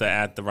 Maybe at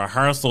the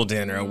rehearsal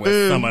dinner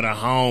with some of the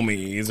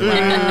homies,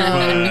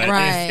 right?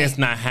 But it's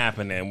not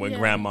happening with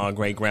grandma,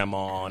 great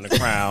grandma, in the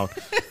crowd.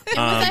 Was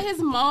that his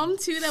mom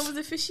too that was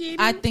officiating?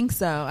 I think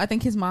so. I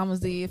think his mom was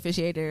the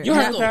officiator. You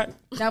heard that?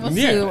 That was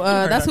who.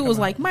 That's who was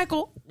like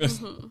Michael.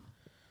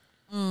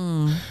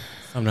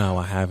 Oh no,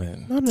 I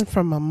haven't. Nothing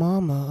from my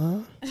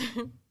mama.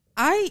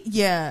 I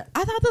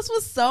thought this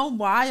was so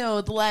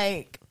wild.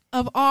 Like,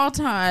 of all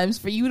times,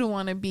 for you to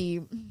want to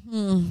be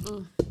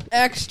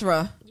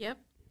extra. Yep.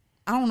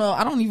 I don't know.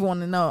 I don't even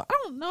want to know. I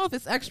don't know if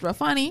it's extra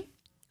funny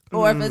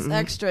or if it's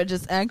extra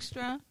just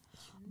extra.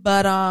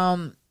 But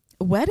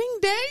wedding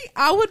day,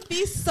 I would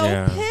be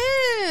so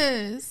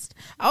pissed.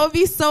 I would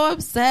be so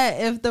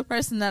upset if the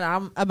person that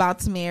I'm about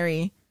to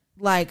marry,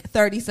 like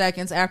 30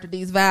 seconds after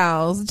these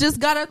vows, just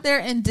got up there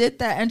and did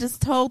that and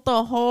just told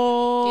the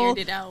whole Aired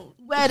it out.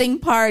 wedding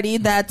party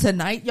that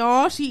tonight,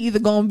 y'all, she either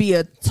gonna be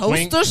a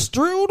toaster,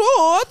 strudel,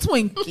 or a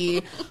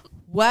Twinkie.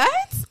 What?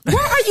 Why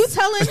are you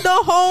telling the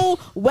whole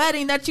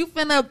wedding that you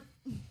finna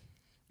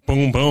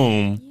boom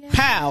boom? Yeah.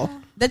 How?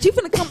 That you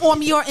finna come on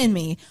me or in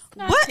me?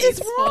 What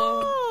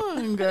tasteful.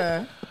 is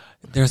wrong?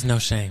 There's no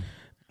shame.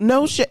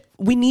 No shit.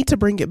 We need to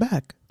bring it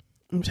back.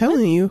 I'm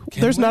telling you,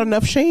 there's not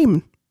enough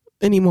shame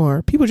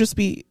anymore. People just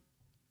be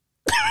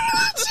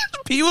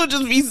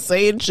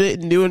saying shit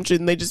and doing shit,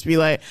 and they just be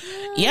like,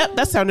 "Yep,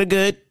 that sounded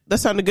good. That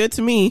sounded good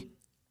to me."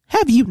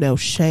 Have you no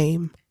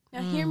shame?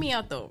 Now hear me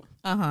out though.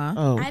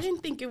 Oh, I didn't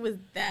think it was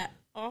that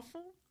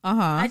awful. Uh-huh.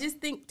 I just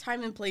think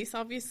time and place,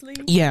 obviously.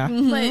 yeah.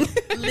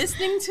 But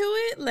listening to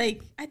it,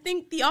 like, I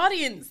think the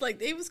audience, like,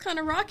 they was kind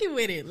of rocking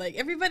with it. Like,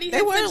 everybody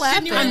had were such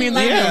laughing. genuine I mean,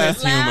 they knew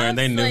his laughs. humor.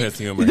 They knew Like, his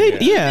humor.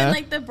 And,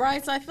 like, the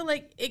bride, so I feel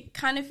like it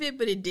kind of fit,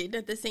 but it did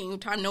at the same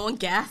time. No one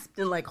gasped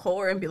in, like,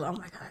 horror and be like, oh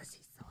my gosh,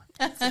 she's so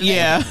impressive.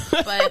 Yeah.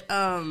 But,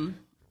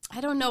 I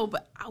don't know,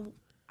 but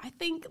I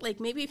think,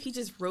 like, maybe if he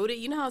just wrote it,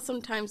 you know how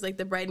sometimes, like,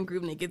 the bride and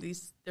groom, they give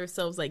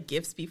themselves, like,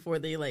 gifts before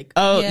they, like,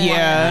 Oh, Yeah.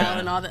 yeah.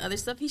 and all the other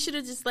stuff. He should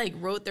have just, like,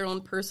 wrote their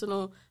own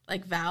personal,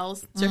 like,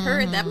 vows to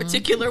her in that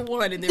particular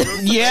one, and then wrote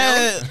something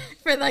else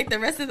for, like, the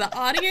rest of the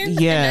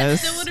audience. Yes. And that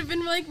still would have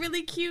been, like,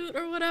 really cute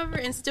or whatever,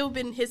 and still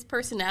been his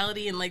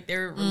personality and, like,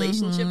 their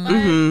relationship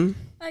vibe,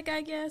 like,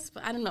 I guess.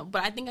 But I don't know.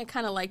 But I think I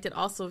kind of liked it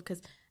also because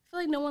I feel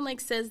like no one,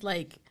 like, says,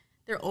 like,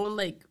 their own,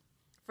 like,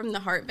 from the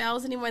heart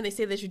vows anymore. They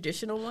say the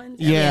traditional ones.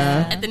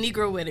 Yeah. At the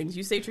Negro weddings,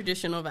 you say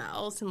traditional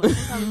vows. And like,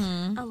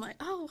 I'm like,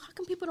 oh, how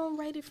come people don't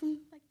write it from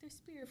like their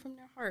spirit, from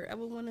their heart? I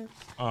would want to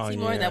see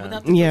more of that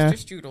without the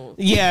toaster strudel.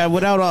 Yeah,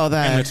 without all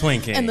that. And the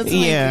Twinkie. And the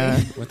Twinkie. Yeah.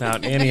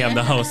 Without any of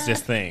the hostess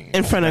things.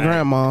 In front of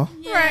grandma.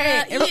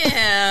 Yeah,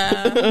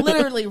 yeah.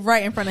 Literally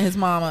right in front of his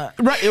mama.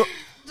 Right.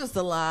 Just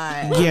a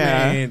lie.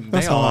 Yeah. They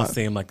That's a all lot.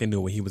 seemed like they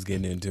knew what he was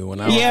getting into.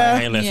 And I was Yeah.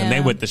 like, hey, listen, Yeah.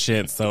 they with the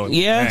shit. So,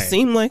 Yeah, hey.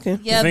 seemed like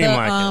it. Yeah, Seemed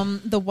like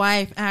the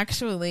wife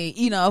actually,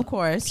 you know, of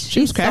course,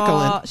 She was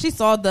cackling. She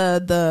saw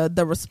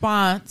the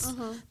response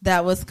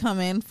that was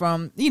coming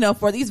from, you know,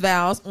 for these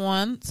vows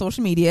on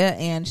social media,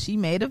 and she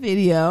made a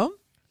video,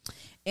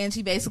 and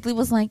she basically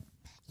was like,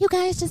 "You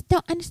guys just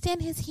don't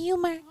understand his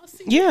humor.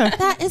 Yeah.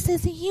 That is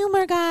his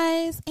humor,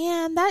 guys,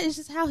 and that is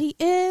just how he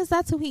is.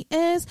 That's who he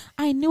is.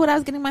 I knew what I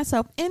was getting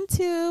myself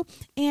into,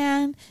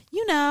 and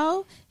you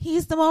know,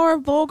 he's the more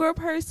vulgar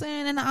person,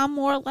 and I'm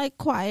more like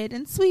quiet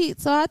and sweet.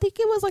 So I think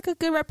it was like a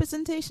good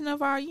representation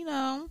of our, you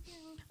know,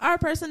 our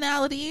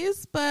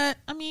personalities. But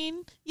I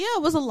mean, yeah,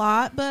 it was a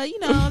lot, but you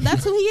know,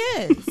 that's who he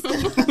is.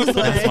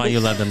 That's why you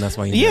love them. That's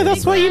why you Yeah, married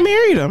that's them. why you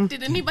married him.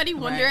 Did anybody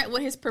wonder at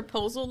what his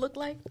proposal looked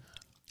like?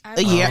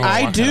 Yeah, Oh,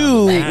 I I do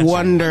can imagine.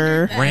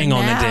 wonder. Ring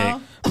on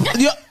Now- the dick.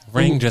 Yeah.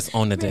 Ring just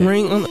on the dick.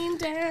 Ring on the- Came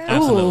down.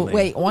 Absolutely. Ooh,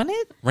 wait, on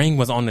it? Ring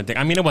was on the dick.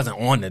 I mean, it wasn't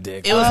on the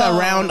dick. It was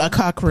around a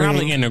cock ring.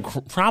 Probably in the,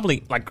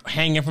 probably like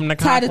hanging from the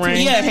Tied cock it to-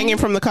 ring. Yeah, hanging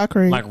from the cock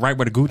ring. Like right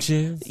where the gooch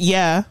is.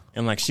 Yeah.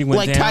 And like she went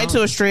Like down. tied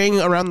to a string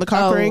around the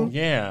cock Oh. ring.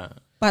 Yeah.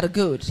 By the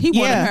gooch. He wanted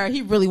Yeah. her.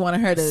 He really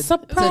wanted her to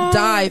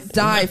Surprise.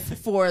 dive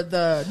for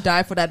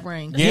that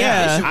ring.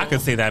 Yeah. Yeah. I could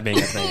see that being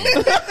a thing.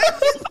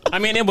 I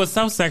mean, it was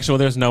so sexual.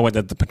 There's no way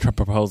that the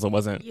proposal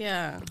wasn't.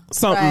 Yeah.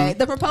 Something. Right.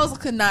 The proposal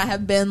could not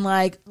have been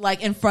like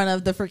in front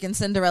of the freaking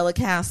Cinderella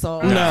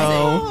castle.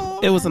 No.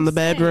 It was in the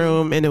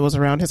bedroom and it was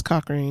around his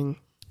cock ring.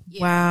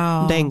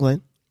 Wow.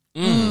 Dangling.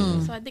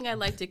 So I think I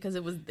liked it because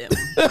it was them.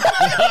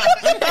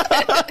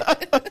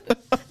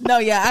 No,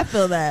 yeah, I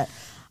feel that.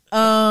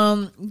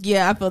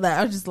 Yeah, I feel that.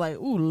 I was just like,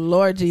 ooh,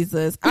 Lord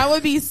Jesus. I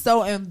would be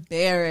so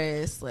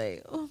embarrassed.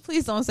 Like, oh,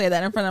 please don't say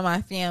that in front of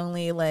my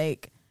family.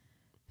 Like,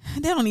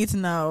 they don't need to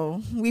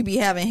know. We be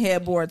having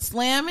headboard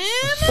slamming.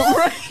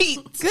 Right.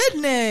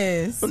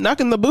 Goodness.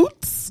 Knocking the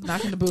boots.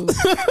 Knocking the boots.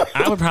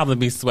 I would probably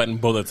be sweating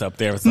bullets up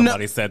there if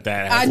somebody said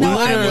that. I know,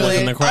 I was would.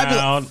 in the crowd.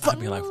 I'd I'd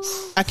be like,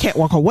 I can't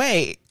walk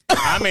away.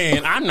 I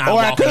mean, I'm not Or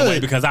I walking away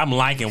could. because I'm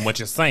liking what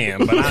you're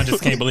saying, but I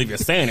just can't believe you're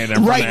saying it in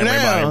front Right of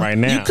everybody now. right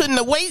now. You couldn't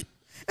have waited.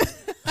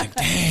 Like,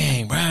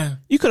 dang, bro.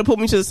 You could have pulled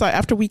me to the side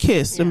after we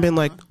kissed and been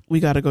like, we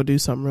got to go do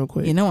something real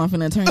quick. You know I'm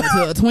finna turn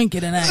into a Twinkie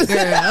tonight,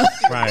 girl.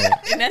 Right.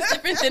 And that's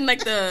different than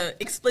like the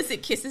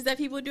explicit kisses that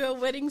people do at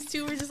weddings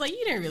too. We're just like,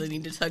 you didn't really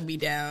need to tug me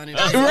down and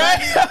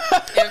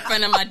in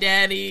front of my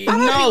daddy.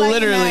 No,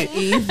 literally.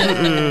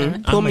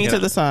 Pull me to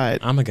the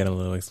side. I'm gonna get a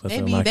little explicit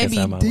They with my kiss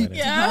at my wedding.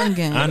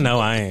 tonguing. I know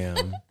I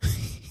am.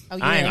 Oh,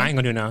 yeah. I ain't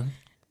gonna do nothing.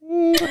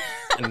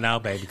 No,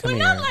 baby, come here.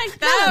 Not like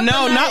that.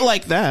 No, but, not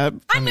like, like that.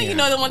 I know you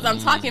know the ones I'm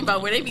talking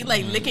about where they be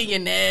like licking your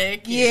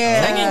neck,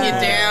 Yeah. tugging you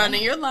down,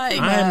 and you're like,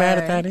 I ain't mad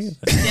at that either.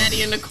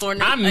 daddy in the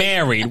corner. I'm like,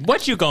 married.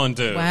 What you gonna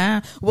do?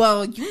 Wow.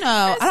 Well,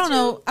 I don't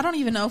know. I don't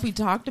even know if we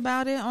talked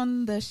about it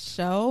on the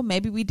show.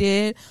 Maybe we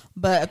did.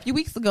 But a few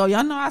weeks ago,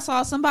 y'all know I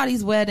saw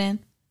somebody's wedding.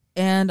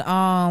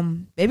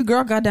 And baby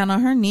girl got down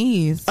on her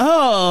knees.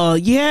 Oh,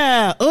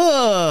 yeah.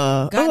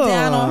 Got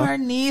down on her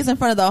knees in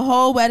front of the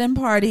whole wedding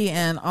party,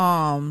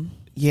 and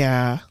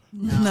Yeah.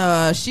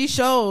 she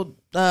showed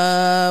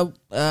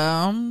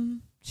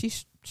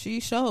she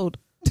showed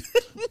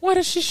What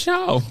did she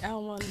show? I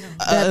don't want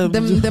to know.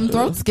 them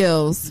throat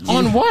skills.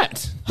 On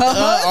what?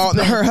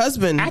 Her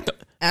husband At the-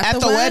 at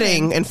the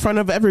wedding in front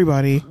of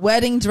everybody.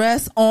 Wedding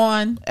dress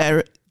on.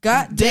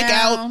 Got Dick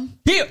down.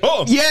 Here.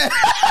 Oh. Yeah.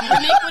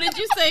 Nick, what did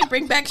you say?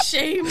 Bring back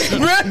shame.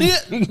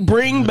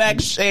 Bring back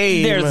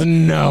shame. There's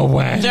no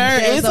way. There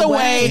is a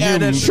way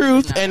and a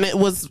truth, and it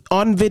was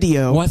on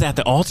video. Was at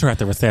the altar at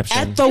the reception?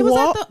 At the It was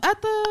wall.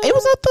 at the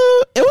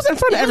It was in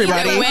front of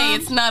everybody. Either way,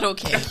 it's not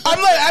okay.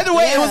 I'm like, either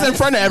way, it was in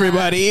front of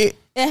everybody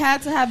it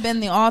had to have been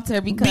the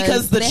altar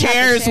because the they had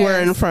chairs were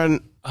in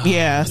front.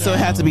 Yeah, so it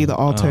had to be the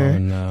altar. Oh,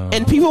 no.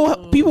 And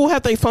people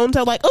have their phones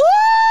out like, oh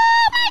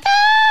my god.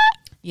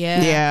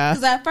 Yeah.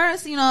 Because at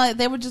first,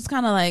 they were just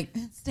kind of like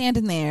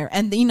standing there,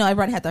 and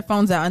everybody had their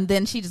phones out, and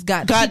then she just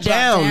got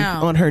down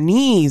on her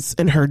knees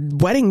in her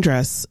wedding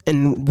dress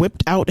and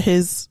whipped out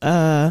his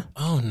Oh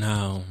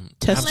no.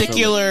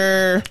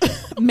 testicular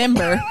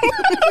member.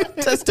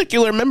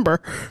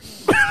 member.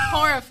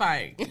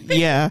 Horrifying.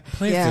 Yeah.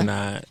 Please Yeah. do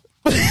not.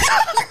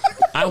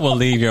 I will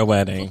leave your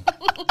wedding.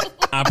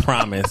 I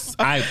promise.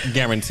 I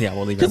guarantee I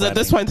will leave your Because wedding. at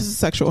this point, this is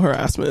sexual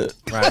harassment.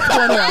 Right.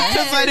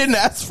 Because I didn't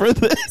ask for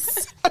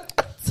this.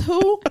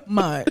 Too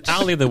much.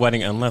 I'll leave the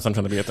wedding unless I'm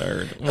trying to be a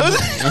third.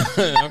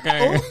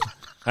 Okay.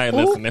 Hey,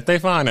 listen, if they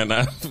fine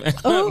enough.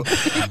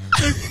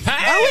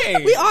 Hey!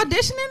 We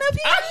auditioning up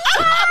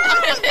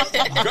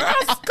here? Girl,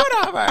 scoot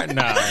over.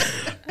 No.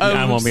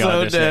 I won't be so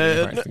auditioning.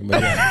 dead. Person,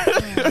 but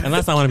yeah.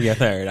 Unless I want to be a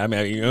third. I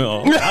mean,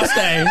 I'll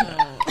stay.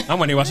 I'm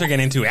wondering what you're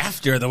getting into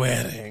after the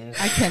wedding.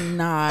 I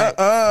cannot.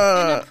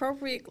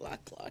 Inappropriate Glock.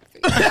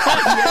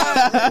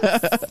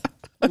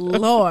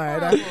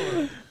 Lord.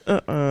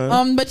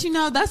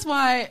 But that's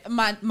why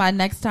my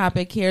next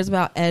topic here is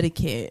about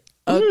etiquette.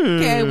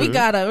 Okay, we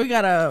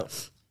gotta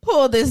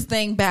pull this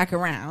thing back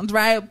around,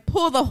 right?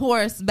 Pull the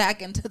horse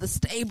back into the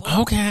stable.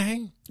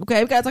 Okay.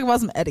 Okay, we gotta talk about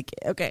some etiquette.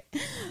 Okay,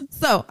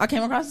 so I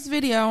came across this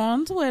video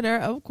on Twitter,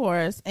 of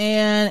course,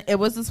 and it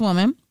was this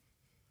woman,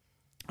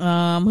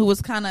 who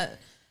was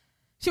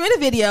she made a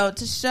video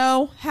to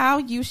show how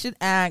you should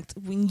act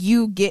when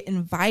you get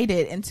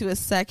invited into a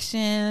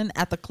section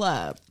at the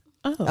club.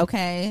 Oh.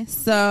 Okay,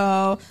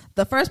 so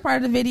the first part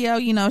of the video,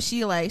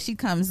 she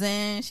comes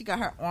in, she got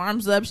her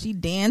arms up, she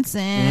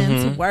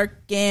dancing,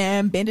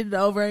 working, bending it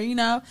over,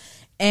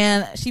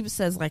 and she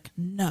says like,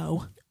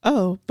 no.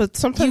 Oh, but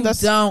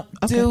sometimes You don't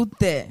do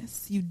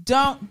this. You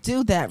don't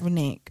do that,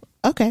 Renique.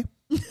 Okay.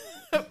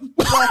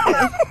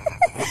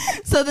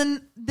 So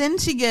then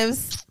she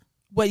gives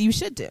what you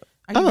should do.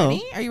 Are you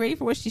ready? Are you ready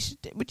for what you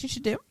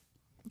should do?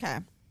 Okay.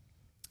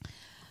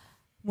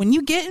 When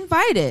you get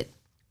invited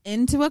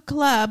into a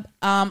club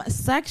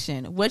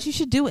section, what you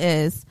should do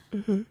is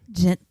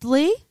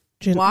gently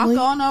walk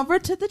on over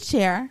to the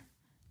chair,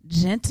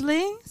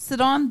 gently sit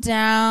on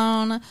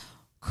down,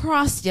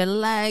 cross your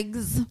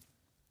legs,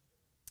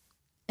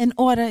 and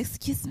order,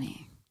 excuse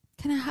me,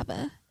 can I have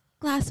a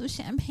glass of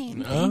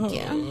champagne? Thank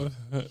you.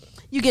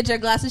 You get your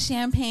glass of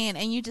champagne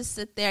and you just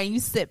sit there and you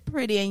sit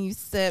pretty and you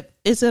sip.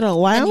 Is it a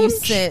lounge? And you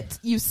sit.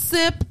 You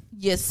sip,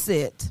 you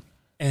sit.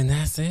 And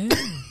that's it?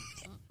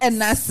 And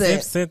that's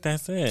it. Sit,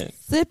 that's it.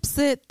 Sip,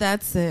 sit,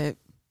 that's it.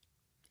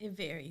 It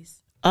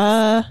varies.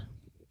 I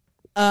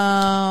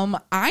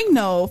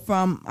know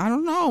from,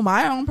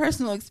 my own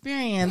personal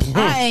experience,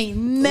 I ain't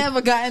never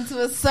got into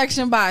a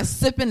section by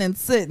sipping and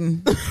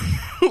sitting.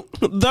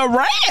 The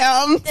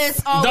Rams.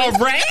 It's always The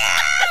Rams!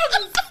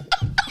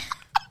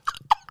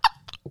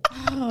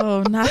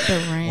 Oh, not the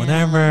Rams.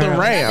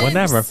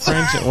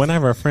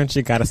 Whenever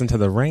Frenchie got us into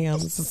the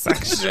Rams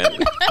section,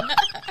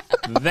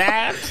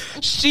 that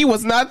She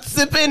was not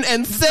sipping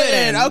and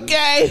sitting,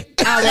 okay?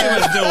 I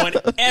was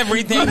doing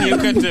everything you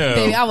could do.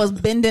 Baby, I was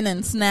bending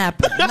and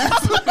snapping.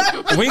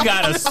 We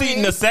got a seat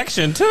in the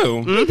section too.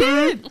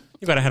 Mm-hmm.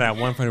 You better have that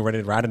one friend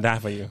ready to ride and die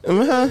for you.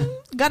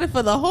 Got it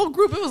for the whole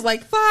group. It was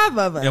like 5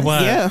 of us. It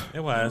was. Yeah.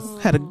 It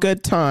was. Had a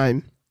good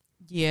time.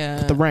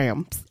 Yeah. The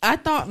Rams. I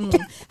thought,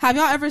 have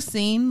y'all ever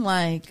seen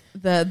like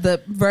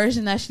the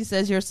version that she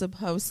says you're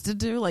supposed to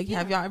do? Like,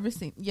 have y'all ever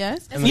seen?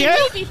 Yes. That's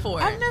what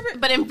before. I've never,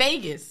 but in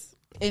Vegas.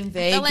 In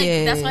Vegas. Like,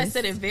 that's why I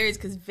said it varies,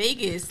 because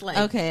Vegas, like,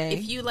 okay,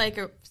 if you like,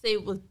 say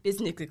with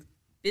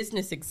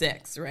business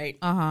execs, right?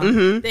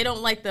 They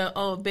don't like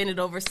the bend it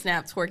over,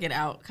 snap, twerk it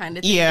out kind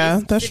of thing.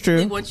 Yeah, that's true.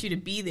 They want you to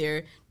be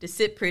there to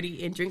sit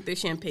pretty and drink their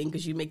champagne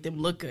because you make them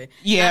look good.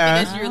 Yeah, not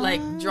because you're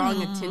like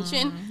drawing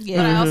attention. Yeah.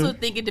 But I also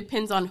think it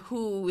depends on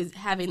who is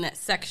having that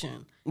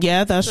section.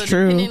 Yeah, that's so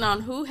true. Depending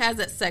on who has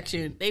that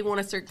section, they want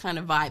a certain kind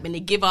of vibe, and they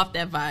give off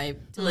that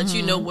vibe to let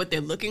you know what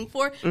they're looking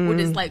for. What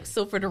is like,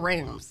 so for the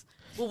Rams,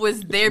 what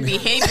was their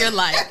behavior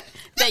like?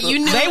 That you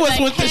knew they was like,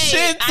 with hey, the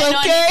shits, I know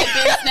okay? I need to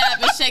bend,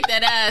 snap, and shake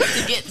that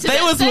ass to get to They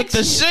that was section. with the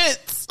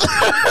shits.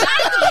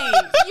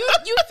 Exactly.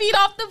 You feed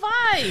off the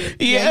vibe.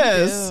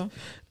 Yes.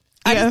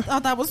 I just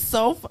thought that was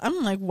so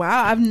I'm like,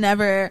 wow,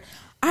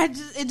 it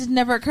just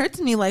never occurred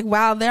to me, like,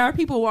 wow, there are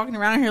people walking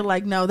around here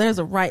like, no, there's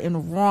a right and a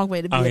wrong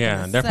way to be. Oh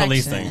yeah, they're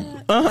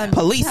policing.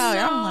 Police.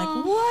 I'm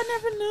like, well,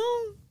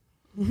 I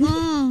never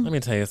knew. Let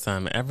me tell you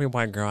something. Every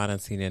white girl I done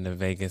seen in the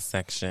Vegas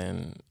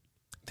section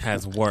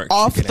has worked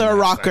Off to get in the that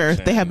rocker.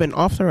 section. They have been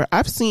off the rocker.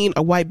 I've seen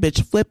a white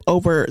bitch flip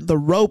over the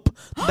rope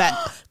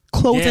that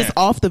closes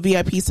off the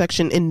VIP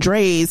section in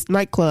Dre's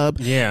nightclub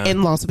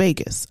in Las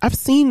Vegas. I've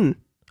seen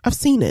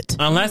it.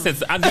 Unless it's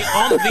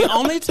the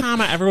only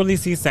time I ever really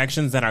see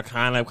sections that are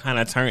kind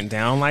of turned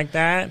down like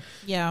that.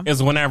 Yeah,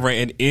 is whenever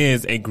it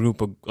is a group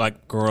of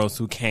like girls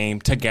who came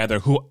together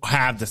who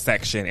have the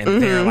section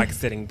and they're like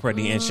sitting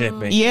pretty and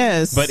shipping.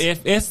 Yes, but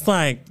if it's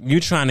like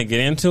you trying to get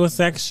into a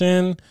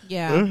section,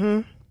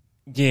 yeah.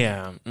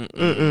 Yeah.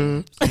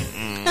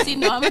 See,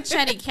 no, I'm a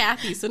chatty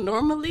Cathy. So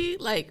normally,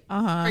 like,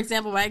 for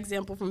example, my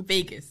example from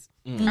Vegas,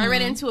 I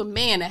ran into a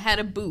man that had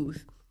a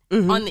booth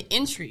on the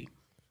entry.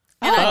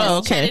 And I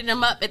just chatted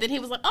him up, and then he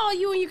was like, "Oh,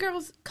 you and your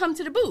girls come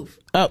to the booth."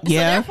 Oh, so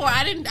yeah. therefore,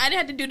 I didn't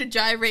have to do the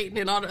gyrating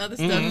and all the other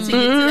stuff to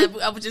get to that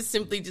booth. I was just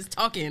simply just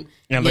talking.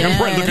 Yeah,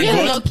 looking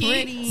good. Low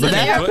key. So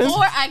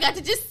therefore, I got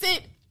to just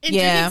sit and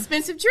drink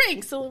expensive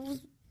drinks. So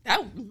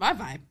that was my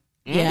vibe.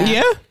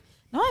 Yeah.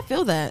 No, I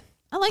feel that.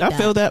 I like I that.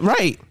 feel that.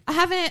 Right. I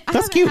haven't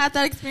cute. had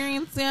that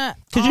experience yet.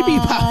 Could you be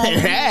popping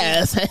her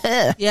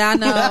ass? Yeah, I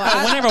know.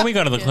 Whenever we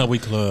go to the club, we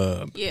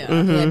club. Yeah.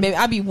 Yeah, baby,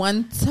 I'll be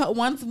once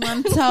one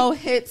toe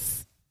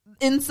hits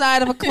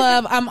inside of a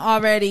club, I'm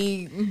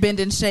already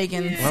bending,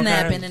 shaking,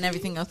 snapping, and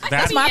everything else.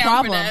 That's my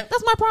problem.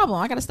 That's my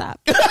problem. I gotta stop.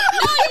 No,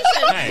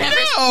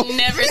 you should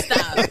never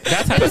stop.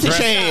 That's how It's a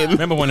shame.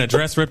 Remember when the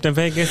dress ripped in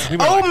Vegas? We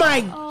were Oh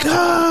like, my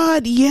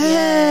God!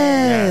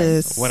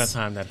 Yes. What a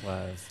time that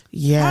was.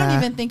 Yeah. I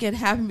don't even think it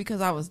happened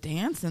because I was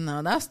dancing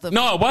though. That's the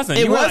No, it wasn't.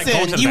 It You were like wasn't.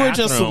 going to the You were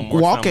just bathroom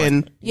or walking.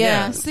 something.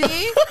 Yeah.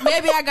 See,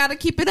 maybe I gotta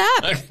keep it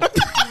up.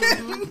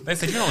 They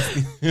said you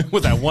don't.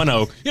 Was that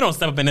 1-0? You don't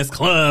step up in this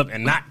club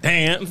and not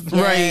dance.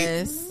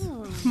 Yes.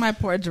 My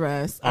poor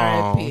dress.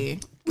 R.I.P.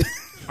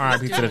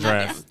 R.I.P. to the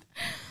dress.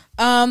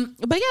 But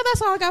yeah,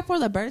 that's all I got for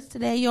the birds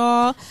today,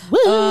 y'all.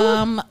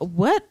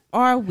 What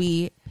are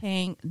we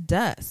paying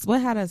dust?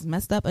 What had us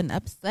messed up and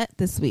upset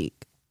this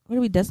week? What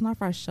are we dusting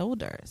off our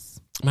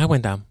shoulders? My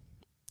window.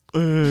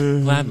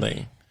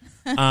 Gladly.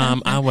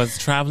 I was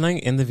traveling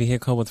in the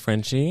vehicle with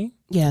Frenchie.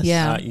 Yes.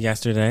 Yeah.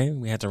 Yesterday,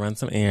 we had to run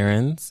some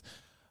errands.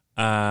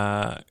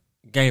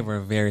 Gave her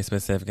very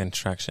specific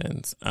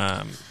instructions.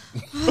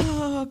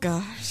 Oh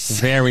gosh.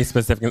 Very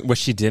specific, which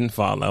she didn't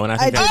follow, and I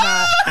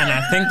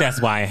think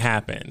that's why it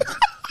happened.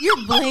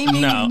 You're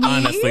blaming No, me?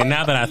 honestly,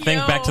 now that I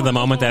think back to the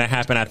moment that it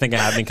happened, I think it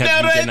happened because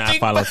you did not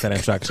follow said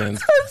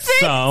instructions.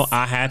 So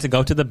I had to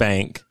go to the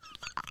bank,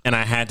 and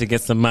I had to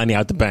get some money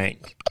out the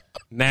bank.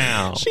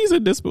 Now She's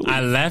in disbelief.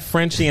 I left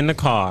Frenchie in the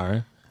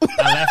car.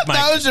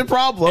 That was your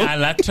problem. I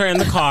left her in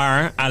the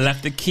car. I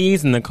left the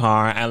keys in the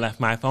car. I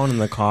left my phone in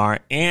the car,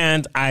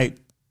 and I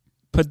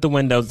put the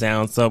windows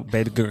down so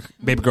baby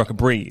girl could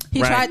breathe.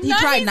 He right?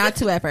 tried not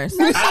to at first.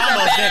 I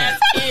almost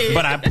didn't.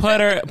 But I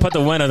put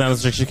the window down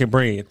so she could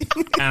breathe.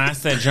 And I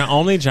said, your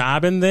only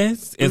job in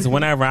this is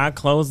whenever I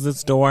close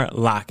this door,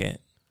 lock it.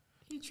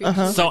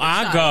 So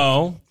I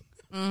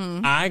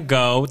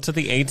go to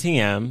the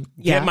ATM,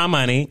 get my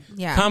money,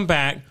 come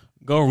back,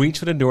 go reach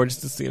for the door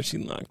just to see if she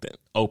locked it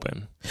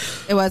open.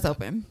 It was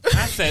open.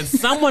 I said,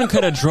 someone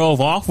could have drove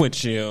off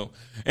with you.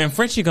 And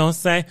Frenchie gonna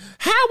say,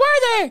 how were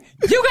they?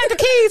 You got the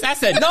keys. I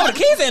said, no, the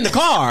keys are in the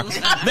car.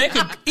 They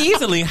could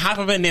easily hop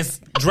up in this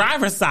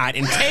driver's side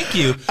and take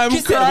you. I'm She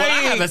said, well, I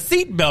crying. have a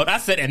seatbelt. I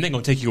said, and they're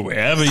gonna take you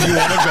wherever you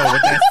want to go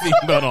with that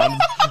seatbelt on,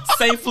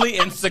 safely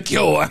and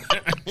secure.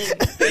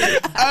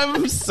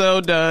 I'm so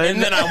done.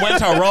 And then I went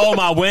to roll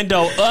my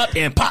window up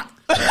and pop.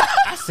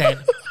 I said,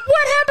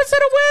 what happened to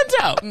the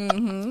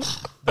window?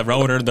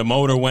 The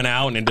motor went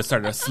out and it just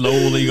started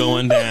slowly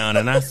going down.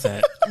 And I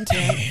said,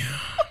 damn.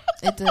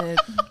 It did.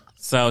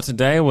 So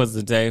today was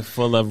the day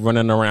full of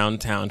running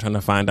around town trying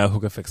to find out who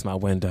could fix my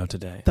window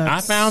today.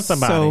 That's I found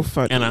somebody. so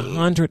funny. And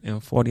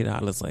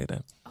 $140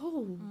 later,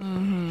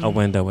 a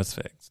window was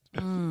fixed.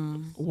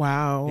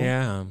 Wow.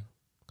 Yeah.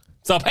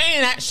 So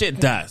paying that shit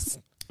dust.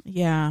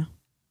 Yeah.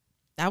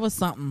 That was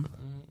something.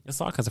 It's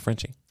all because of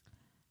Frenchie.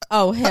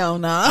 Oh, hell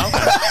no.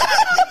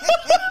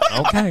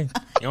 Okay.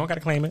 You don't got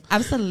to claim it.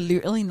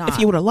 Absolutely not. If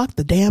you would have locked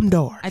the damn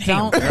door. I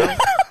don't.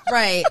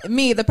 Right.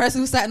 Me, the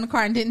person who sat in the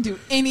car and didn't do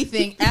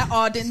anything at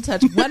all, didn't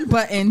touch one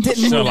button,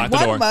 didn't move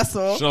one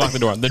muscle. Should have locked the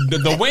door.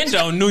 The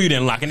window knew you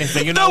didn't lock it. And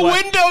said, you know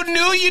what? Window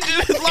knew you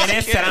didn't lock it. And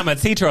it said, I'm going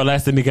to teach her a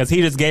lesson because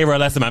he just gave her a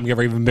lesson. I'm going to give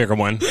her an even bigger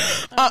one. What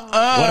if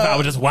I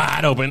was just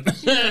wide open?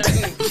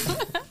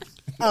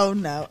 Oh,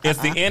 no. It's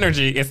the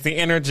energy. It's the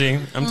energy.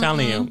 I'm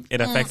telling you.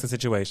 It affects the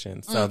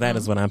situation. So that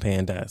is what I'm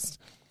paying dust.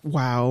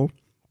 Wow.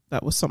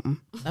 That was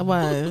something. That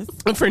was.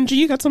 Frenchie,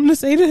 you got something to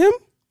say to him?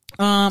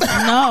 No,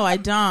 I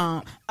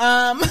don't.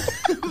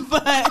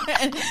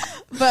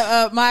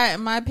 But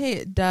my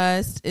pay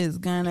dust is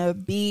gonna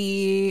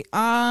be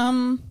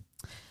I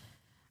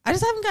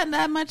just haven't gotten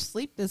that much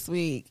sleep this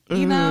week.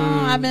 You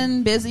know, I've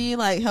been busy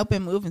like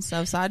helping move and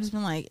stuff, so I just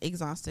been like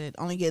exhausted.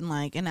 Only getting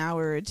like an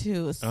hour or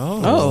two of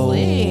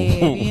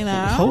sleep. You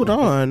know, hold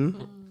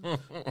on.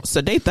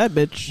 Sedate that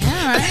bitch.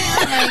 Yeah,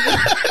 right?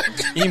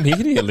 Like,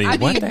 immediately. I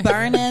be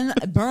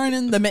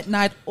burning the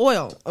midnight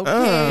oil.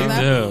 Okay,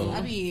 do.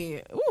 I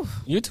be.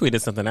 You tweeted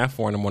something at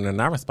 4 a.m.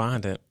 and I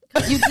responded.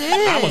 You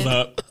did. I was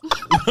up.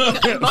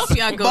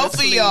 Both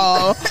of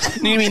y'all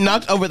need to be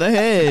knocked over the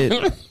head.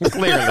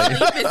 Clearly,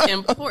 sleep is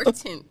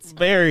important.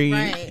 Very.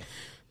 Right.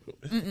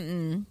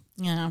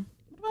 Yeah.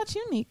 What about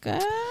you,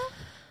 Nika?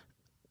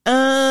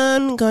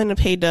 I'm going to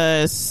pay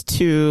dust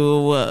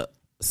to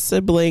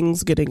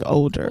siblings getting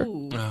older.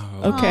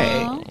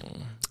 Okay.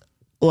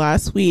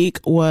 Last week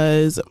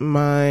was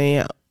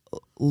my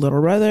little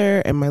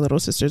brother and my little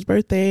sister's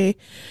birthday.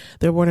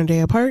 They're born a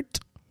day apart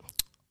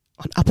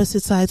on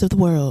opposite sides of the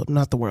world.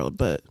 Not the world,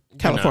 but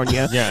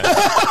California.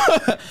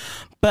 Yeah.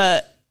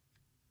 But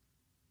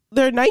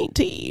they're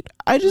 19.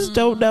 I just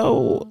don't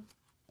know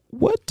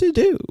what to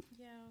do.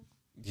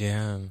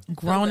 Yeah.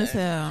 Grown as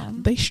hell.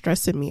 They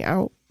stressing me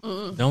out.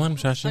 Don't let them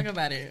trust you. Talk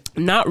about it.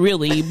 Not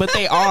really, but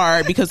they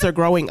are because they're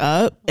growing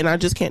up and I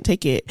just can't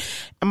take it.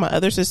 And my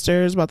other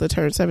sister is about to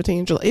turn 17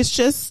 in July. It's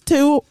just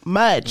too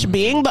much.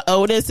 Being the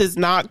oldest is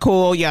not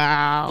cool,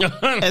 y'all.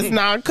 It's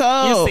not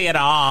cool. You see it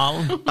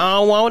all. I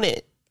don't want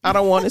it. I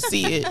don't want to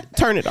see it.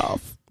 Turn it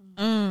off.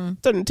 Turn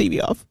the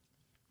TV off.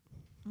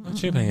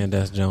 What you paying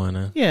dust,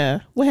 Joanna? Yeah.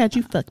 What had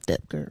you fucked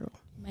up, girl?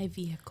 My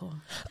vehicle.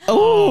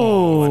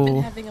 Oh. I've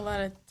been having a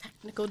lot of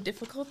technical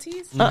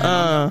difficulties.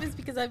 It's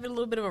because I've been a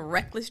little bit of a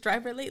reckless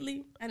driver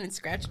lately. I done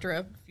scratched her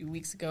up a few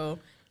weeks ago.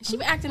 And she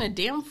been acting a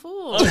damn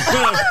fool.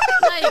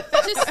 Like,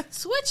 just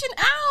switching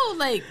out.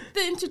 Like,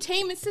 the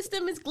entertainment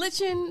system is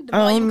glitching. The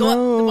volume go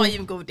up, the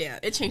volume go down.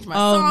 It changed my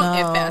song.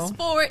 It fast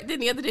forward. Then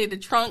the other day, the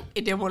trunk,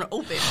 it didn't want to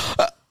open.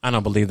 I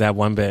don't believe that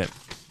one bit.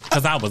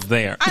 Because I was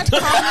there.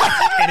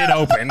 And it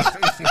opened.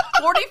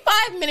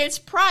 45 minutes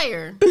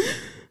prior,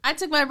 I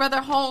took my brother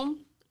home.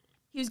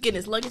 He was getting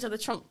his luggage out of the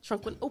trunk.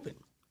 Trunk wouldn't open.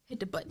 Hit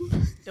the button.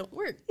 Don't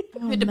work.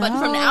 Hit the button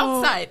from the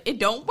outside. It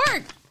don't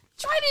work.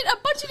 Tried it a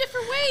bunch of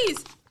different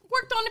ways.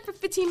 Worked on it for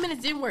 15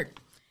 minutes. Didn't work.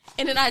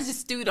 And then I just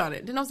stewed on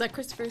it. Then I was at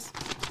Christopher's.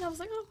 And I was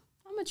like, oh,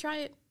 I'm going to try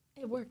it.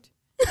 It worked.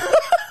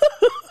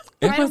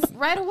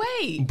 Right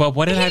away. But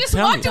what did I tell you? He just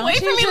walked away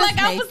from me like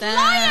I was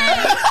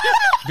lying.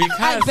 Because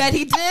I bet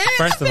he did.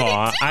 First of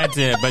all, I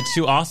did. But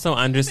you also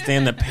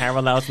understand the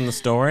parallels in the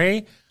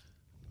story.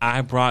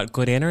 I brought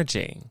good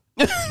energy.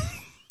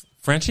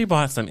 Frenchie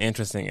brought some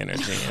interesting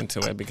energy into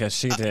it because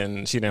she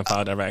didn't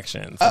follow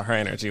directions. So her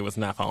energy was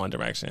not following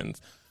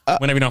directions.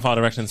 Whenever you don't follow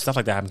directions, stuff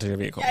like that happens to your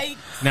vehicle.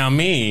 Yikes. Now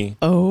me,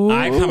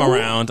 I come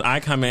around, I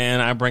come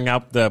in, I bring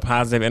out the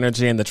positive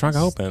energy and the trunk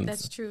opens.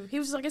 That's true. He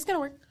was just like, it's going to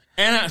work.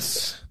 And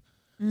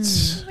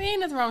There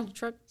ain't nothing wrong with the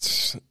truck.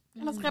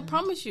 And I was like, I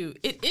promise you,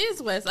 it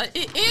is, Wes.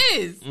 It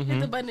is. Hit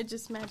the button, it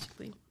just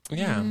magically.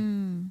 Yeah.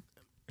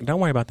 Don't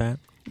worry about that.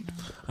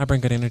 I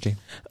bring good energy.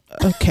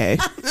 Okay.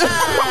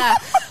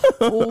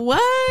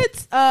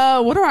 What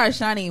are our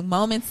shining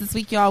moments this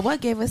week, y'all? What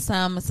gave us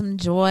some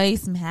joy,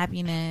 some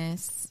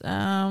happiness?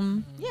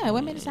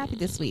 What made us happy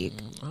this week?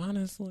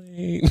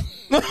 Honestly.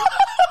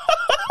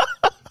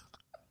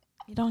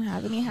 You don't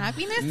have any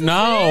happiness?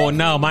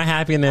 No, my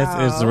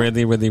happiness is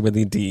really, really,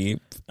 really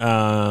deep.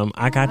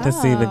 I got to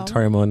see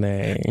Victoria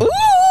Monet. Ooh!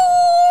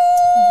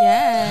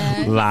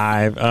 Yes.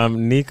 Live.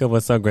 Nika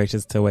was so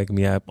gracious to wake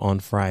me up on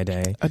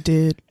Friday. I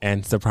did.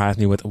 And surprised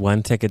me with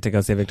one ticket to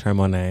go see Victoria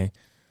Monet.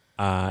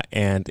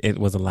 And it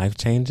was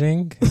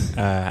life-changing.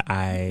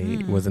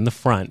 I was in the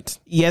front.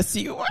 Yes,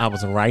 you were. I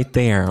was right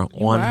there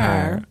on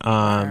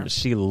her.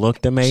 She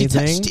looked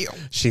amazing. She touched you.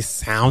 She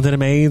sounded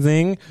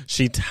amazing.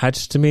 She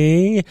touched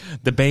me.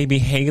 The baby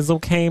Hazel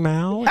came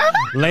out.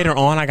 Later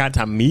on, I got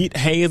to meet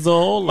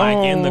Hazel,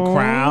 in the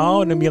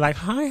crowd, and be like,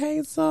 "Hi,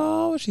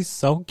 Hazel." She's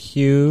so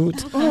cute.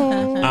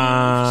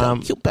 So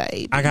cute,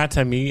 babe. I got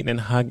to meet and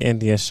hug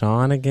India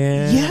Shawn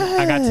again. Yes.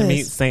 I got to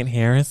meet St.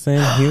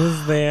 Harrison. He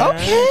was there.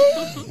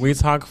 Okay. We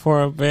talked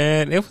for a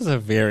bit. It was a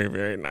very,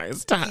 very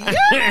nice time.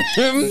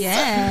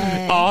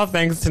 Yes. All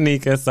thanks to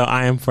Nika. So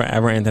I am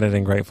forever indebted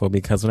and grateful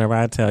because whenever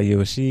I tell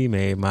you, she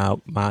made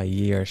my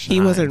year shine.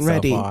 He wasn't so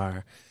ready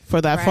far.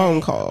 for that phone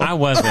call. I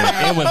wasn't.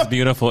 It was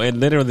beautiful. It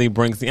literally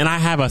brings me, and I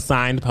have a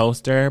signed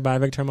poster by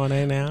Victor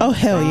Monet now. Oh,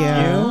 hell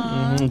yeah.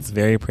 Mm-hmm. It's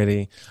very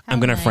pretty. I'm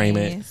going to frame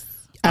it.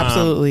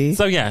 Absolutely.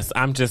 So yes,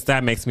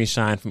 that makes me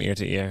shine from ear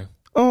to ear.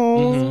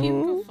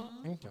 Oh.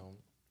 Thank you.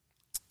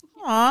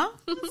 Aw,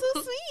 that's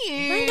so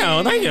sweet. Thank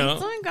you. Oh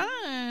my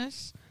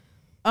gosh.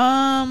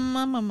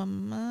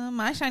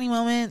 My shiny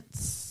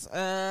moments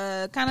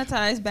kind of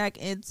ties back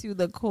into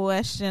the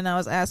question I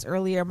was asked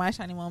earlier. My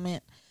shiny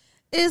moment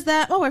is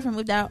that my boyfriend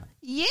moved out.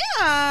 Yeah.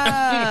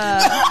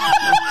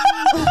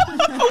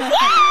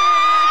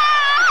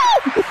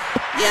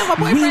 Yeah, my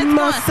boyfriend's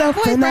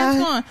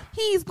gone.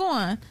 He's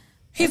gone.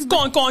 He's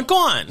gone. Gone.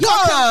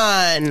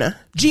 Gone.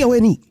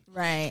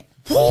 Right.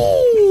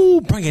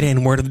 Ooh, bring it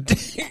in. Where did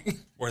they?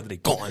 Where are they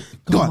gone?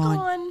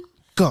 Gone.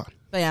 But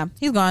yeah,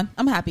 he's gone.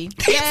 I'm happy.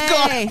 He's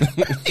gone.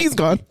 He's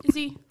gone. Is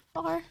he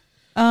far?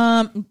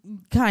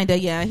 Kinda.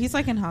 Yeah, he's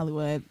like in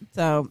Hollywood.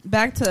 So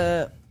back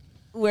to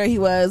where he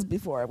was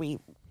before we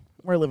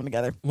were living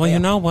together. Well, you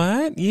know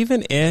what?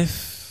 Even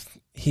if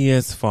he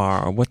is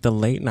far with the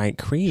late night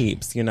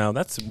creeps,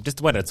 that's just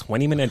what, a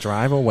 20-minute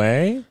drive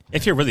away?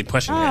 If you're really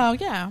pushing it. Oh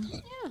yeah.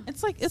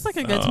 It's like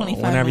a good 25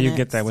 whenever minutes. you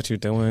get that, what you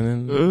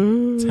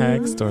doing?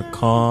 Text or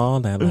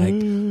call at like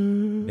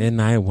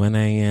midnight, 1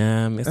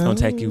 a.m. It's gonna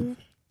take you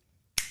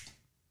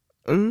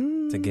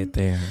to get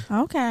there.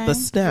 Okay. The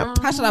snap.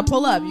 How should I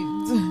pull up?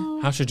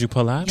 How should you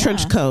pull up?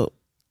 Trench coat.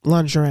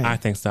 Lingerie. I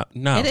think so.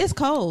 No. It is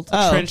cold.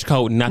 Trench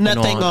coat, nothing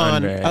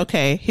on under.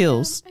 Okay.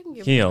 Heels.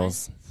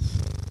 Heels.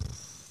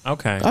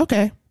 Okay.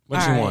 Okay. What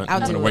All you right, want? I'll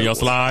You do wanna wear it. your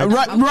slides?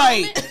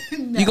 Right.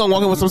 You gonna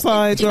walk in with some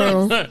slides,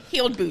 girl?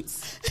 Heeled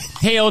boots.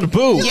 Heeled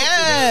boot.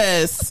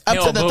 Yes. Up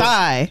to Heeled the boot.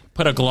 thigh.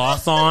 Put a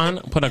gloss on.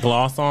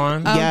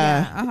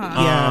 Yeah.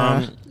 Uh-huh.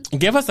 Yeah.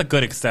 Give us a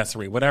good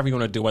accessory, whatever you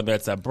want to do, whether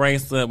it's a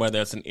bracelet,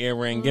 whether it's an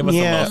earring. Give us a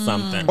little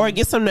something. Or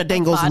get something that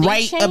dangles Body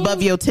right chain?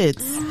 above your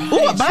tits.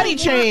 Ooh, a body I've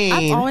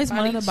chain. always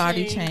wanted a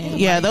body chain.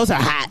 Yeah, those are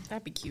hot.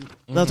 That'd be cute.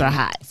 Those are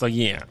hot. So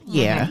yeah.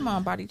 Yeah. Come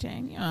on, body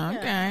chain. Yeah,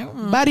 okay.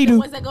 Body The do.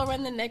 ones that go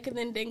around the neck and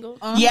then dangle.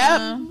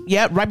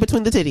 Yep. Right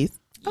between the titties.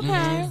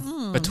 Okay.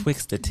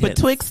 Betwixt the tits.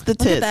 Betwixt the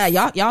Look at tits. that.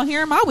 Y'all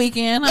hearing my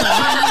weekend.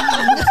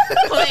 Huh?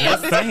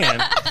 Just saying.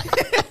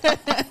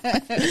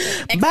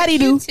 Body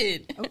do.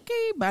 Executed.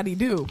 Okay, body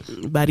do.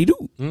 Body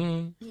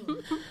do.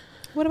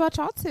 What about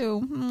y'all two?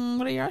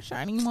 What are your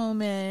shining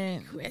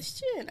moments?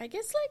 Question. I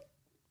guess like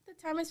the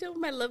time I spent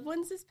with my loved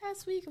ones this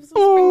past week. It was on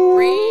spring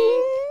break.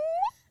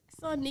 I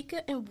saw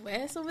Nika and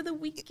Wes over the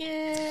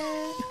weekend.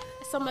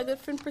 I saw my good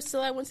friend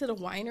Priscilla. I went to the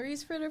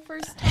wineries for the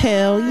first time.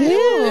 Hell yeah.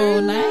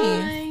 Ooh,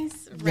 nice.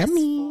 Nice.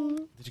 Restful.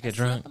 Did you get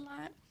drunk? A lot.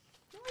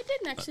 No, I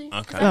didn't actually.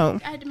 Okay.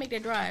 'Cause I had to make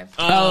that drive.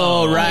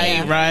 Oh,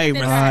 right.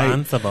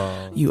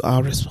 Responsible. You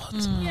are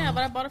responsible. Yeah,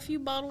 but I bought a few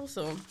bottles,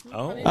 so.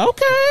 Oh.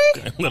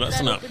 Okay. Let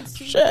us know.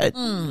 Shit.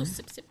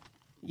 Sip, sip.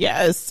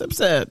 Yes.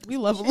 Sip. We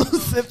love a little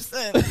sip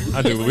sip.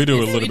 I do. We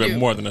do a little bit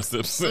more than a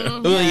sip sip.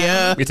 Oh,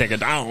 yeah. We take it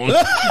down.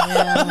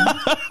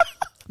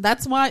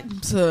 That's why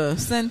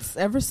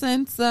ever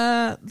since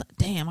damn,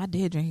 I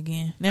did drink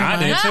again. Never I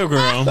mind. did too,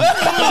 girl.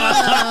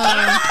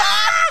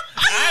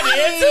 I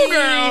did too,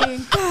 girl.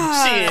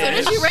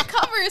 Shit. Did you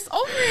recover? It's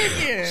over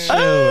again. Shoot,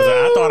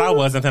 I thought I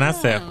wasn't, and I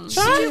said,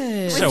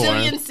 Shit. sure.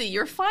 Resiliency.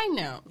 You're fine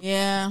now.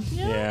 Yeah.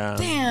 Yeah.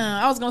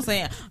 Damn. I was gonna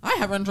say I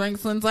haven't drank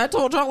since I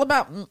told y'all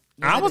about.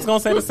 I was gonna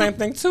say the same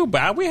thing too,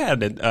 but we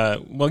had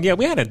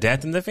we had a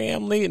death in the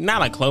family, not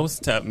like close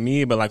to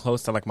me, but like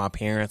close to like my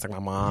parents, like my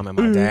mom and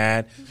my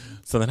dad.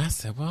 So then I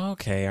said, well,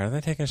 okay, are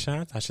they taking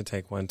shots? I should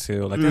take one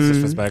too. Like that's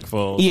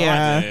disrespectful.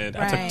 Yeah. So I did. I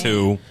Right. took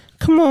 2.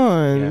 Come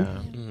on.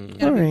 Yeah. You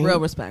gotta be Alright. real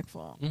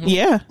respectful.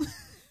 Yeah.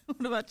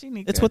 What about you,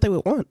 Nika? It's what they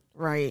would want.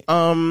 right.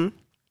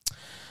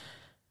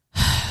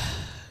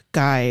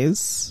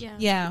 Guys,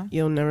 Yeah.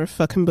 you'll never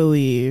fucking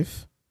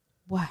believe.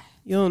 What?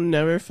 You'll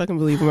never fucking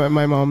believe what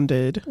my mom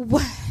did.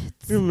 What?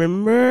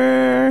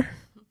 Remember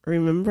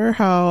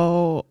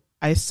how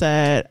I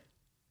said,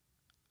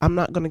 I'm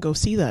not going to go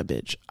see that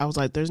bitch. I was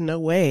like, there's no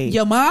way.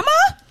 Your mama?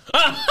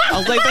 I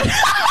was like,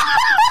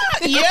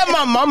 yeah,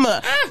 my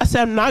mama. I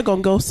said, I'm not going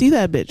to go see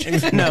that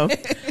bitch. No.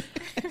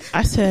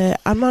 I said,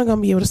 I'm not going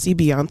to be able to see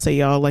Beyonce,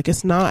 y'all. Like,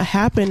 it's not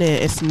happening.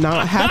 It's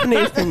not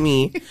happening for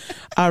me.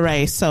 All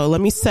right, so let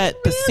me set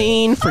the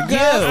scene for you.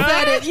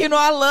 Said it. You know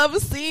I love a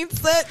scene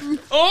setting.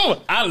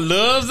 Oh, I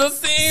love the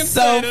scene.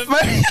 So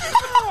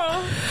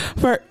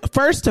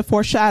first to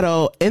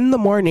foreshadow, in the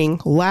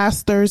morning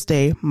last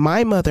Thursday,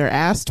 my mother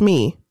asked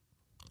me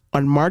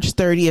on March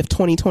 30th,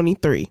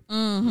 2023,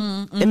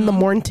 in the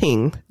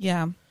morning,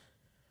 Yeah.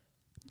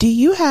 do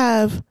you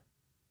have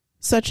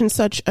such and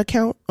such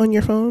account on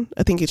your phone?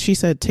 I think she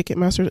said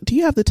Ticketmaster. Do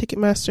you have the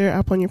Ticketmaster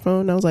app on your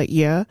phone? I was like,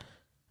 yeah.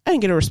 I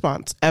didn't get a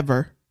response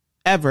ever.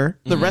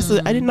 The rest of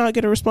it, I did not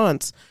get a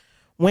response.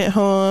 Went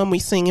home, we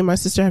singing my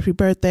sister happy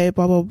birthday,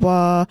 blah, blah,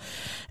 blah.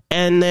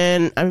 And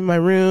then I'm in my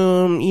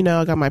room,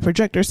 I got my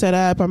projector set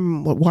up.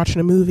 I'm watching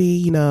a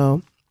movie,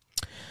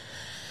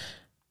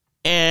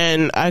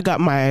 And I got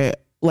my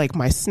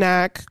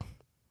snack.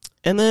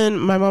 And then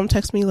my mom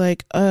texted me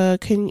like,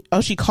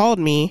 she called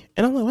me.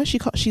 And I'm like, why is she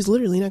call? She's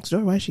literally next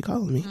door. Why is she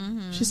calling me?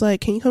 She's like,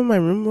 can you come in my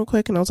room real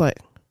quick? And I was like,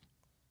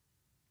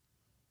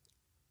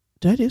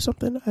 did I do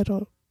something?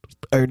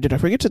 Or did I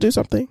forget to do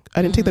something?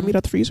 I didn't take the meat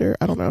out the freezer.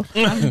 I don't know. What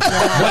did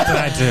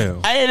I do?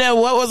 I didn't know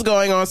what was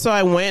going on. So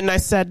I went and I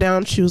sat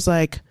down. She was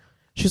like,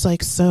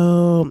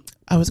 so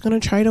I was going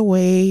to try to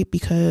wait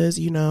because,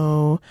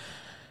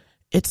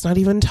 it's not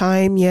even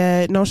time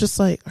yet. And I was just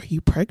like, are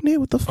you pregnant?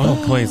 What the fuck?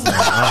 Oh, please no.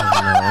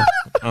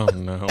 Oh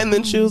no. And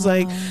then she was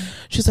like,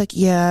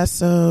 yeah.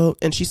 So,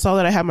 and she saw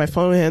that I had my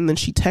phone in, and then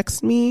she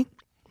texted me.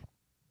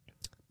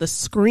 The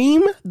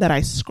scream that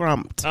I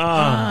scrumped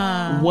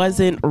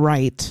wasn't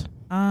right.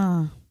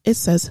 It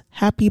says,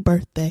 happy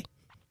birthday.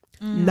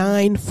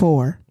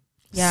 9/4.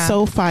 Yeah.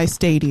 SoFi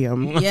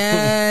Stadium.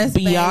 Yes.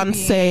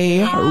 Beyonce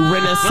baby.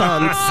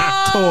 Renaissance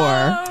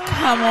Tour.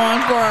 Come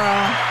on,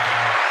 girl.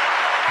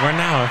 We're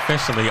now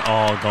officially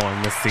all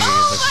going to see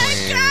the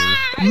Queen.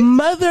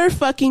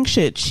 Motherfucking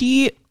shit.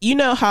 You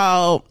know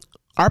how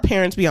our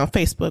parents be on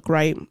Facebook,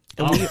 right?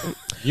 And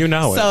You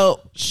know it. So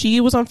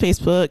she was on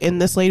Facebook,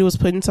 and this lady was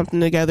putting something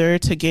together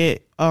to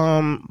get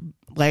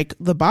like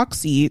the box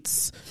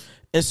seats,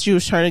 and she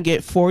was trying to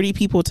get 40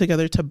 people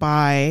together to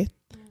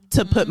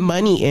put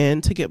money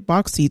in to get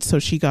box seats. So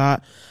she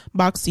got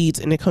box seats,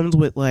 and it comes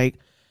with like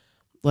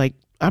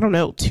I don't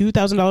know,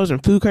 $2,000 in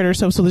food credit or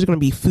so. So there's going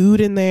to be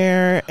food in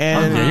there,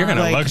 and you're going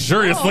to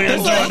luxuriously enjoy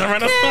the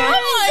Renaissance.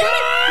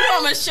 You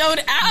almost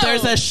showed out.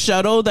 There's a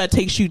shuttle that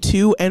takes you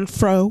to and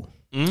fro.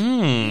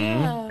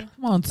 Yeah.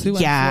 Come on, too.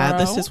 Yeah,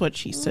 this is what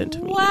she sent to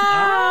me.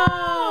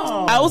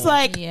 Wow. I was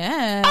like,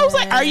 yeah.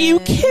 are you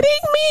kidding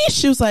me?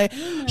 She was like,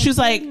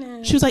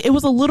 it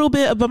was a little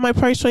bit above my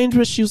price range,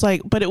 but she was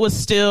like, but it was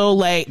still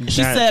like,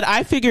 she said,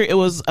 I figured it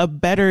was a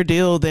better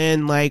deal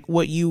than like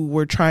what you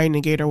were trying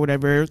to get or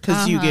whatever.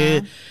 Cause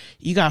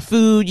you got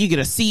food, you get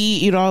a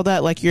seat, all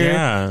that. Like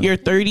you're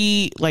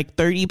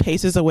 30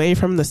 paces away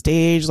from the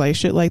stage, like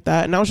shit like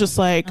that. And I was just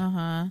like,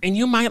 and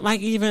you might like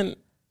even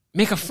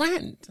make a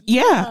friend.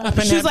 Yeah.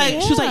 She was like,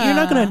 you're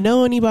not going to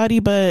know anybody,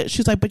 but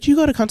she's like, but you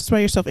go to concerts by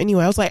yourself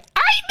anyway. I was like,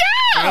 I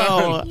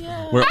know.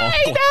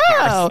 I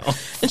know.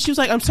 And she was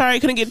like, I'm sorry I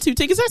couldn't get 2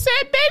 tickets. I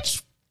said,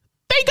 bitch,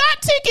 they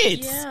got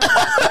tickets.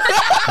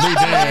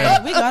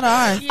 Yeah. We got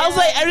ours. I was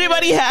like,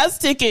 everybody has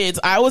tickets.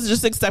 I was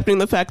just accepting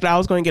the fact that I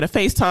was going to get a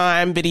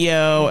FaceTime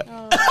video.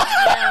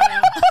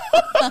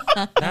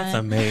 That's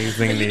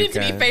amazing. You need to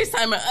be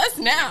FaceTiming us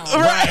now.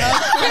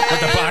 Right. With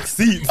the box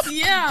seats.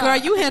 Yeah. Girl,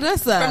 you hit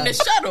us up. From the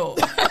shuttle.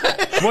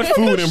 What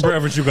food and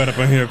beverage you got up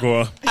in here,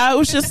 girl? I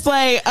was just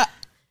like,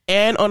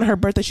 and on her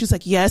birthday, she was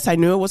like, yes, I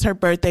knew it was her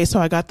birthday, so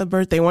I got the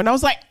birthday one. I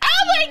was like,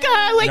 oh my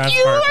God, like That's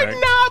you perfect. are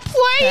not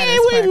playing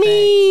with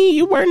me.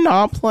 You were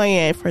not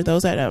playing. For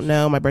those that don't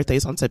know, my birthday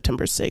is on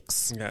September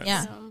 6th. Yes.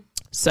 Yeah.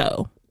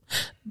 So,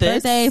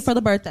 Birthday for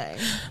the birthday.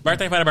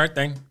 Birthday for the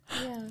birthday.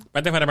 Yeah.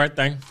 Birthday for the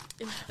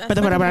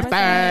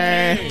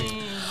birthday.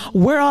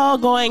 We're all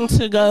going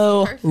to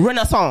go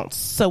Renaissance.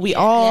 So we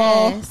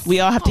all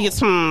have to get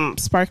some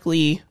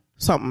sparkly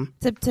something.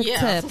 Tip.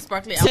 Some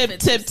sparkly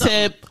outfits.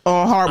 Tip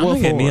on hardwood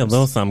I'm gonna get me a floors.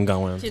 little something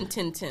going.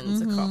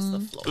 Tins across the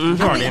floor. You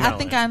already I know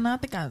think it. I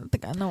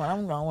know what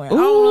I'm going with.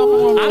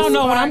 I don't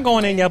know what I'm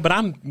going in yet, but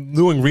I'm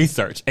doing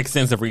research,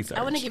 extensive research.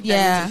 I want to give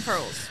Yeah. diamonds and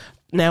pearls.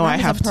 Now I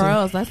have to.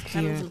 pearls. That's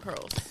Diamonds cute. and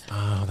pearls.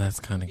 Oh, that's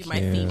kind of Be cute. my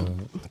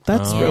theme.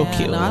 That's real Yeah,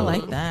 cute. no, I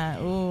like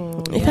that.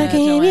 Ooh, If yeah, I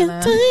gave you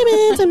Joanna.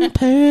 diamonds and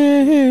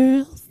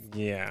pearls.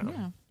 Yeah.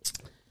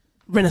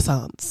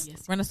 Renaissance.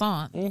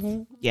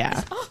 Renaissance.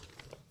 Yeah.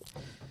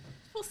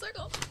 Full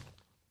circle.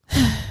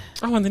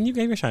 Oh, and then you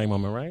gave your shiny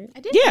moment, right? I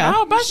did. Yeah.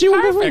 Oh, that's she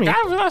was before perfect. me.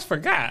 I just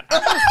forgot.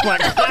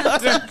 Like,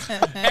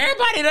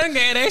 everybody done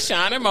get their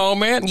shiny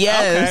moment.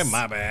 Yes. Okay,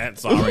 my bad.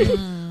 Sorry.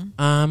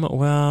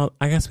 Well,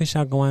 I guess we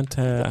shall go on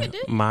to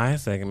my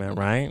segment,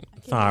 right?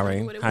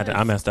 Sorry. what it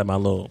I messed up my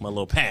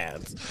little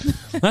pads.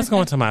 Let's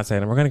go into my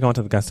segment. We're going to go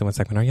into the Gustin one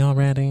segment. Are y'all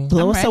ready?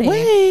 Blow us ready.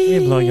 away.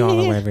 Let me blow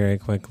y'all away very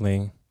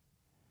quickly.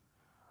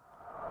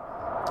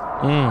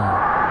 You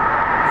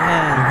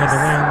heard the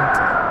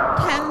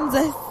wind?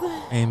 Kansas.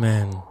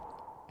 Amen.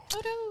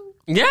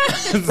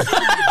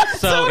 Yes.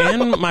 So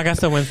in my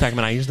Guess the Win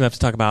segment, I usually have to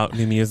talk about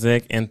new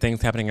music and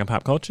things happening in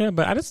pop culture,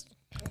 but I just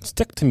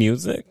stick to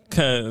music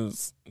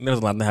because there's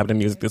a lot that happened in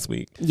music this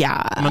week.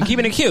 Yeah. I'm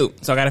keeping it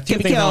cute, so I got a few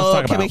things I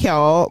want to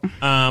talk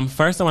about.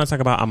 First, I want to talk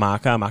about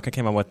Amaka. Amaka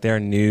came out with their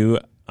new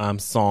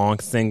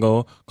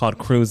single called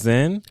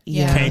Cruisin'.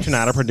 Yes. Kane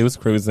Trinata produced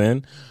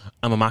Cruisin'.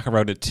 Amaka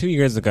wrote it 2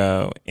 years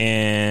ago,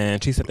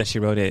 and she said that she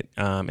wrote it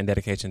in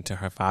dedication to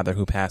her father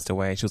who passed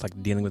away. She was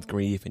like dealing with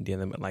grief and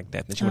dealing with like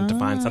death, and she wanted to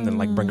find something to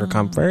like bring her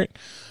comfort.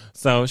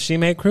 So she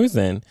made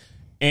Cruisin'.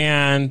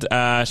 And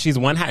she's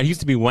it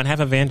used to be one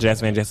half of Van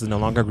Jess. Van Jess is no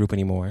longer a group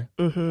anymore.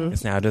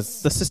 It's now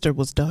just The sister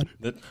was done.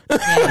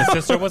 the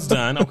sister was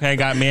done. Okay,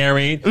 got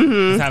married.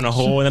 Just having a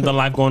whole another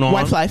life going on.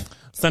 Wife life.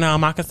 So now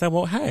Amaka said,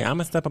 well, hey, I'm going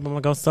to step up. I'm going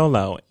to go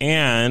solo.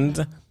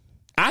 And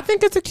I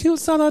think it's a cute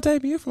solo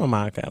debut from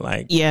Amaka.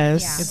 Like,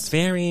 Yes. it's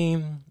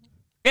very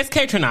It's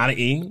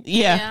K-Tronada-y.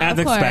 Yeah. As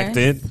of course.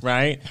 expected,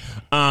 right?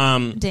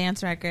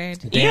 Dance record.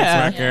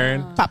 Dance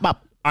record. Pop,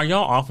 pop. Are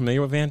y'all all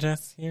familiar with Van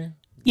Jess here?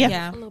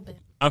 Yeah. A little bit.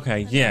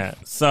 Okay, yeah.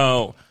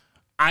 So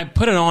I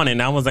put it on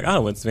and I was like,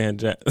 oh, it's Van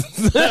Jess.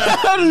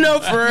 No,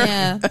 for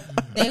Yeah,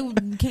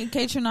 K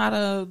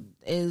Tronada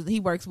he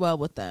works well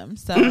with them,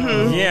 so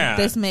Yeah.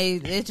 this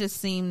made it just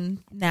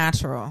seem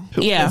natural.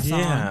 Yeah. The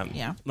song.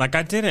 Yeah. Like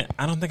I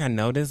don't think I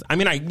noticed. I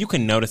mean, you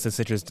can notice the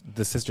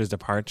sister's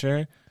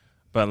departure,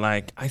 but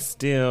like I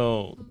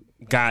still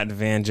got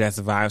Van Jess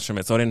vibes from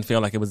it, so I didn't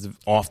feel like it was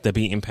off the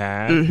beaten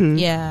path.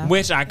 Yeah,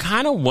 Which I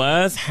kind of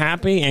was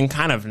happy and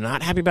kind of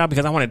not happy about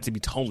because I wanted it to be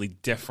totally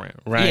different,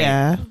 right?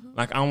 Yeah.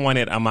 Like I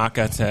wanted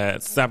Amaka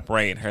to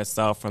separate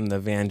herself from the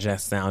Van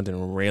Jess sound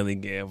and really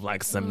give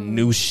like some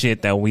new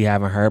shit that we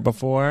haven't heard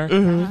before.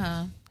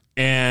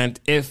 And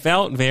it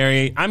felt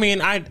very. I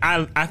mean,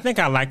 I think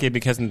I like it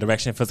because in the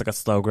direction it feels like a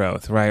slow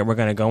growth, right? We're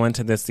gonna go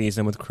into this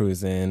season with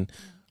Cruisin'.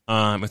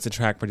 It's a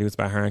track produced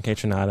by her and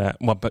K-Tronada.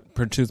 Well, but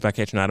produced by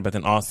K-Tronada, but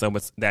then also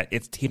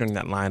it's teetering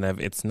that line of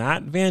it's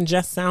not Van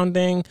Jess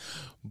sounding,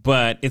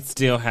 but it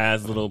still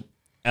has little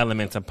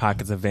elements and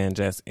pockets of Van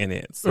Jess in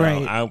it. So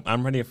Right.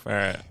 I'm ready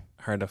for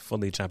her to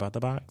fully jump out the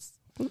box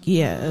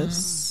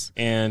Yes.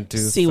 and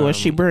See what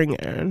she bring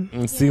in.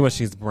 and see what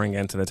she's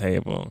bringing to the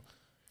table.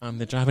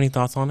 Did you have any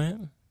thoughts on it?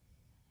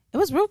 it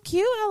was real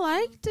cute. I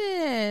liked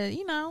it.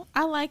 You know,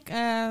 I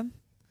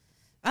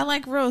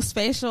like real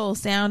spatial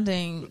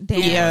sounding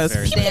dance, Yes.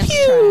 Very dance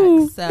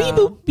Pew. tracks. So Beep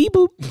boop. Beep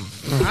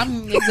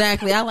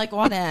boop. I like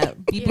all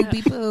that. Beep boop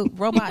beep boop.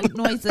 Robot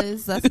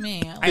noises. That's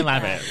me. I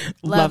love that. it.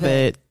 Love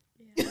it.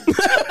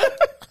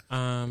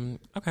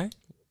 Okay.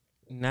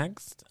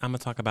 Next, I'm gonna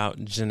talk about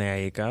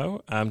Janae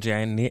Aiko.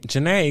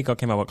 Janae Aiko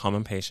came out with Calm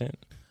and Patient.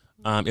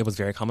 It was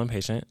very calm and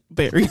patient.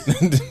 Very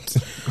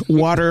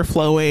water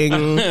flowing,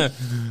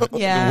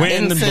 Yeah.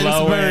 Wind incense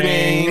blowing.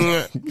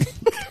 burning.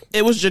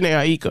 It was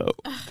Janae Aiko.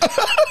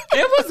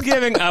 It was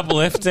giving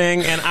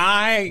uplifting, and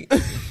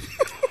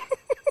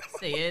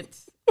Say it.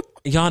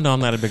 y'all know I'm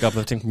not a big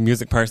uplifting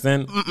music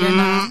person.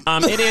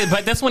 It is,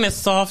 but this one is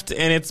soft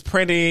and it's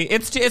pretty.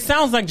 It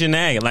sounds like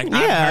Janae. Like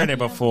I've heard it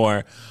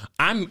before.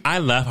 I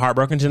love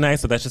Heartbroken Janae,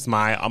 so that's just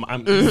my.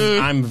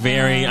 I'm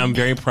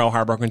very pro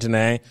Heartbroken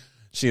Janae.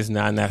 She is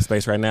not in that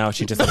space right now.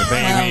 She just had a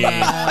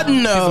baby.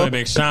 She's No. with a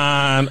Big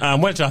Sean.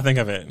 What did y'all think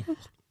of it?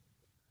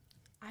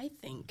 I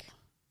think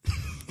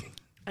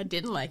I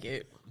didn't like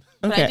it.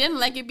 But Okay. I didn't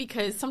like it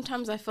because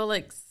sometimes I feel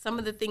like some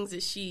of the things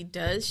that she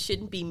does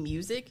shouldn't be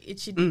music. It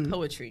should be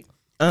poetry.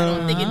 I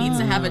don't think it needs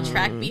to have a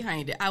track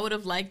behind it. I would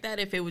have liked that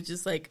if it was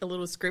just like a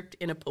little script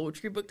in a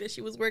poetry book that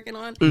she was working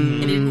on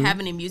and it didn't have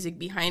any music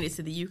behind it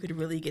so that you could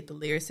really get the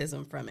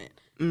lyricism from it.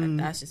 But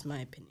that's just my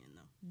opinion, though.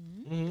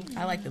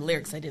 I like the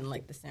lyrics. I didn't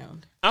like the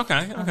sound.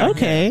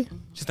 Okay.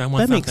 Just I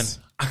want That something makes-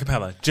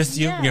 acapella. Just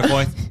you, your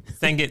voice.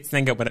 Sing it, say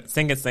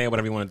it,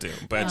 whatever you want to do.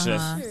 But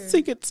just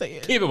Sing it, say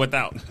it. keep it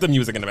without the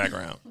music in the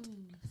background.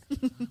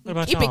 What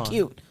about Keep y'all? it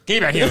cute.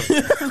 Keep it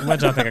cute.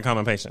 What y'all think of Calm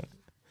and Patient?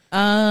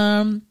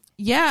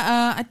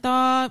 I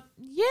thought,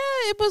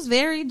 it was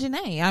very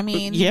Janae. I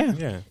mean,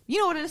 Yeah. you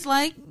know what it's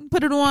like.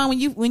 Put it on when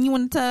you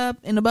in the tub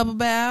in the bubble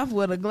bath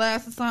with a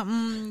glass or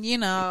something. You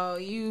know,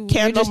 you're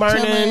Candle just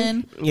burning.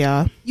 chilling.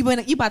 Yeah. You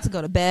about to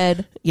go to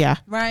bed, Yeah.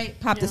 right?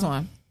 Pop this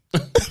on.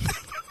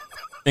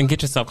 And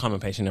get yourself Calm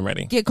and Patient and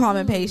ready. Get calm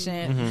and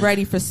patient,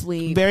 ready for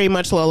sleep. Very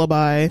much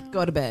lullaby.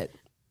 Go to bed.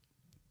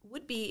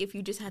 Would be if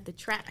you just had the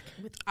track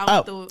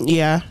without Oh, the.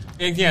 yeah.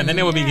 Yeah, then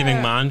it would be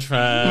giving mantra.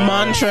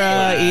 Mantra.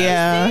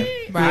 Yeah.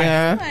 Right.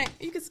 Yeah. Like,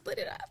 you could split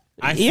it up.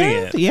 I see Yeah.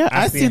 it. Yeah.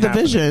 I see it the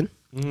happening.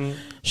 vision.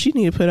 She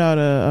need to put out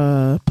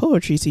a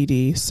poetry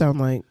CD. Sound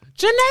like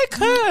Janae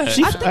could.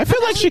 I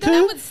feel like she That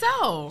could, would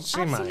sell.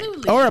 might.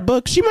 Absolutely. or a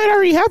book. She might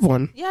already have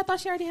one. Yeah, I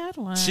thought she already had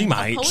one. She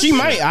might. She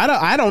might.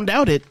 I don't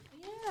doubt it.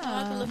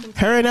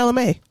 Her and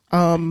LMA.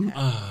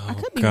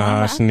 Could be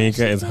Gosh, wrong.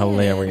 Nika is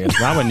hilarious.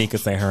 Why would Nika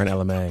say her and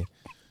LMA?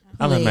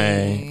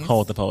 LMA, Please.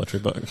 hold the poetry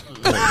book.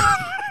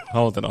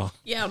 Hold it all.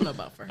 Yeah, I don't know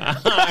about for her.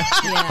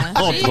 Yeah.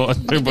 Hold the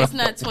poetry If book. it's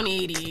not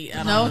 2080. I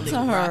don't No really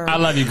to her. I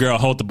love you, girl.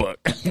 Hold the book.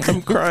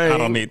 I'm crying. I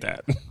don't need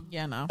that.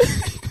 Yeah, no.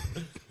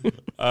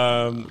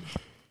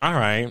 All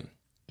right.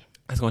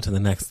 Let's go on to the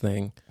next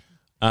thing.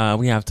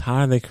 We have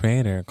Tyler, the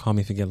Creator. Call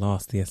Me If You Get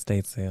Lost, the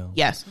estate sale.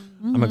 Yes.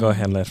 I'm going to go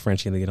ahead and let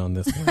Frenchie lead on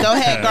this one. Go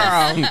ahead,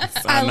 girl.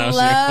 I know she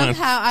love wants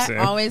how I to.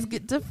 always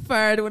get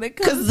deferred when it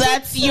comes Because to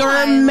that's your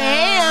Tyler.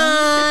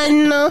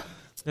 man.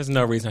 There's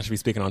no reason I should be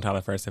speaking on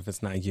Tyler first if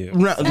it's not you.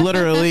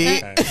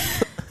 Literally.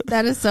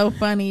 That is so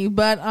funny.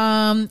 But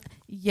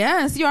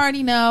yes, you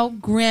already know,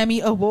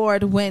 Grammy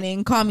Award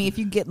winning Call Me If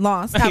You Get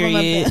Lost.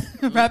 Period.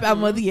 Rap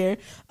album of the year.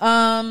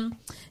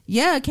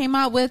 It came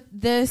out with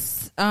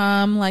this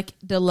like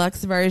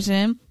deluxe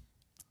version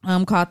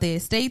called The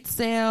Estate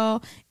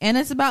Sale, and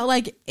it's about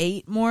like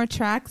 8 more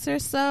tracks or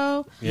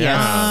so.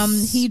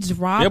 Yes. He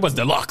dropped It was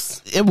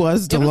deluxe. It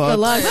was deluxe.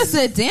 deluxe. I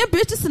said, damn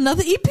bitch, it's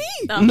another EP.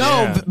 No,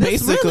 Yeah.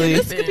 basically.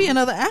 This could be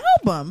another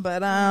album,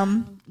 but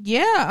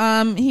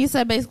he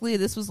said basically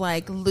this was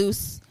like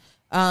loose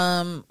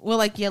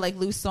like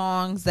loose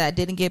songs that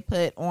didn't get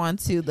put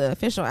onto the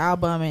official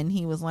album, and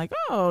he was like,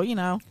 oh,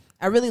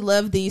 I really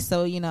love these,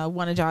 so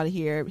wanted y'all to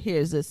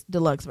here's this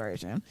deluxe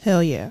version.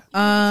 Hell yeah.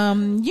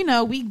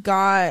 We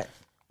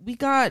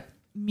got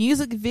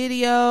music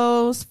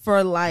videos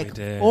for like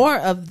 4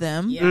 of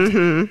them. Yeah.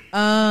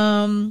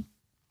 Mm-hmm.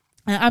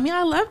 I mean,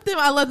 I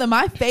love them.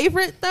 My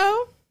favorite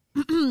though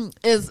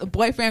is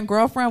Boyfriend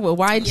Girlfriend with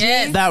YG.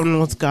 Yes. That one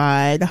was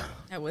God.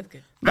 That was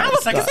good. I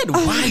was like, I said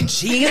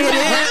YG.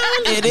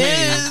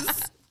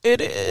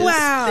 It is.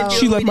 Wow.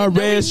 She like my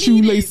red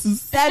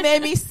shoelaces. That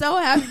made me so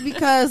happy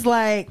because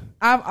like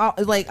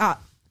I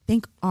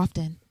think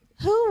often,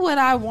 who would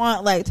I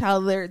want like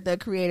Tyler the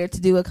Creator to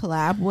do a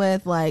collab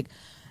with, like,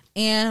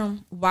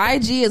 and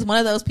YG is one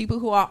of those people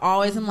who are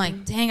always I'm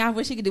like, dang, I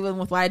wish he could do it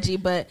with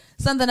YG, but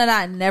something that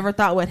I never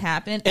thought would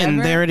happen. And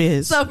ever. there it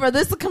is. So for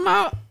this to come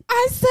out,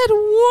 I said,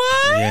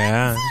 what?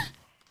 Yeah.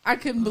 I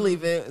couldn't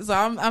believe it. So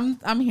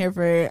I'm here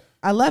for it.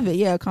 I love it.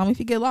 Yeah, Call Me If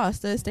You Get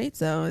Lost. The state,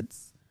 so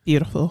it's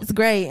Beautiful. It's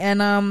great,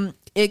 and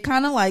it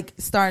kind of like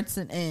starts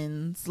and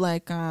ends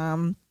like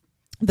the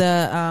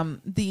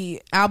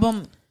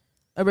album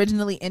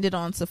originally ended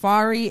on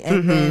Safari,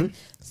 and then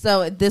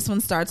so this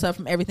one starts up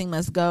from Everything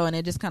Must Go, and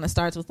it just kind of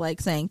starts with like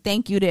saying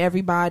thank you to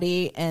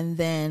everybody, and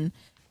then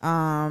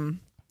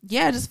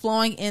just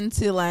flowing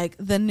into like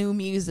the new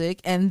music,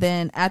 and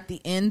then at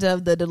the end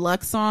of the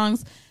deluxe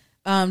songs,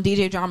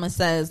 DJ Drama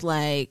says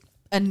like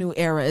a new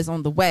era is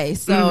on the way.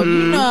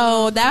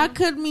 So that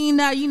could mean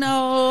that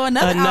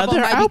another album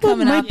might be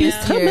coming out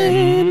this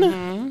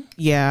year.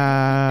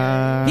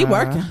 Yeah. He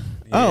working.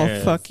 Oh,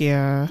 Yes. fuck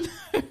yeah.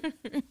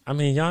 I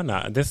mean, y'all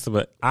know this is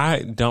what I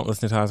don't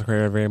listen to Tyler the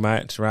Creator very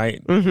much,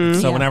 right?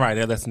 Mm-hmm. So whenever I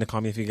did listen to Call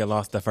Me If You Get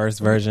Lost, the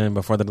first version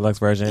before the deluxe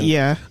version,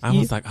 Yeah. I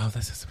was like, oh,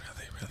 this is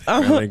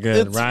really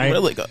good, It's right?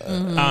 really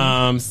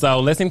good. So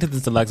listening to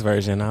this deluxe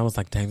version, I was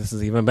like, dang, this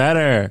is even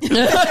better.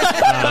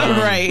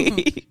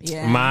 Right.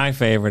 Yeah. My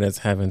favorite is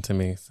Heaven to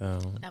me. So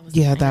That was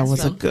Yeah, that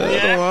was a good one.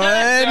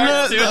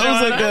 That was a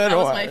good That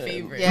was one. my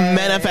favorite. Yeah.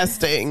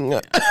 Manifesting.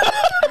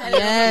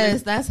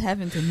 Yes, that's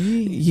heaven to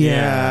me.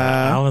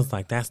 Yeah. I was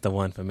like, that's the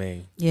one for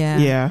me. Yeah.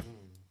 Yeah.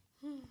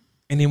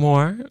 Any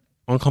more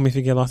on Call Me If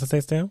You Get Lost to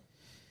Stay Still?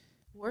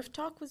 Wharf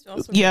Talk was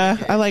also Yeah,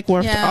 really good. I like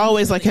Worf. Yeah. I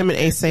always like him and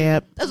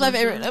ASAP. That's my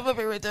favorite. That's my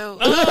favorite too.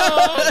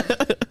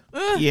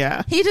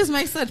 Yeah. He just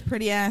makes such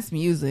pretty ass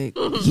music.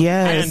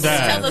 Yes. And,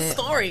 Tell the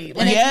story.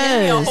 Like,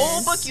 Yes. a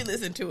whole book you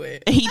listen to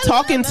it. He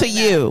talking to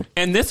you.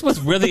 And this was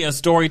really a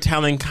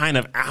storytelling kind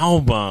of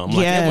album.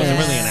 Like it was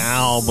Yes. really an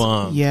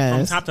album. Yes.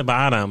 From top to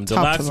bottom. Top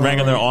Deluxe, to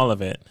regular, bottom. all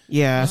of it.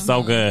 Yeah.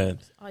 So good.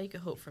 All you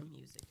could hope from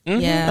music.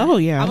 Yeah. Oh,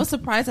 yeah. I was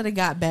surprised that it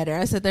got better.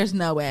 I said, "There's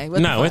no way."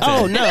 What No, the it's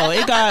fuck? Oh no,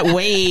 it got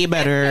way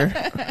better.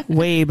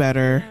 Way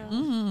better.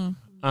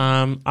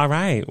 all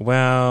right.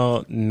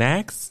 Well,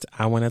 next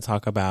I want to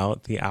talk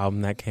about the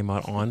album that came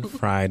out on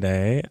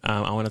Friday.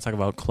 I want to talk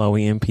about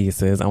Chloe in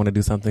Pieces. I want to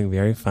do something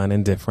very fun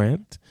and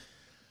different.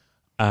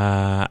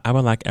 I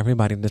would like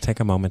everybody to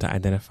take a moment to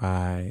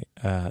identify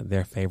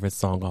their favorite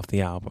song off the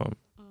album.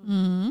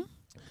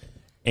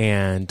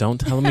 And don't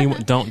tell me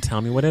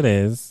what it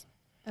is.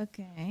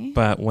 Okay.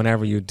 But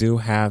whenever you do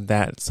have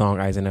that song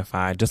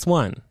identified, just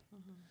one,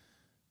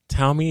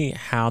 tell me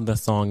how the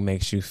song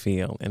makes you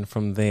feel. And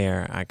from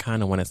there, I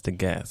kind of want us to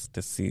guess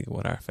to see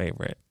what our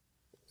favorite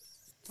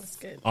That's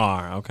good.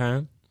 are,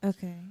 okay?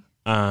 Okay.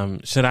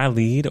 Should I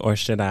lead or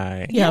should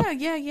I?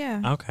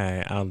 Yeah.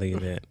 Okay, I'll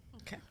lead it.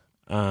 Okay.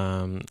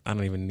 I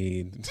don't even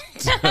need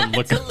to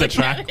look at the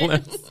track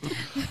list.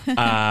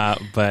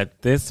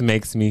 But this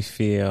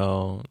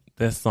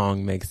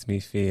song makes me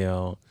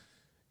feel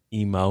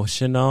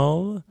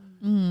emotional,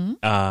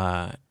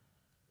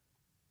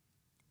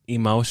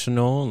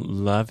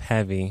 love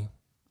heavy,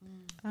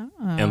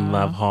 and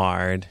love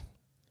hard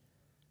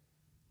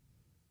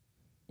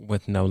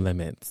with no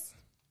limits.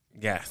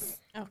 Yes.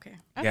 Okay.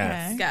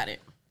 Yes. Got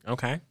it.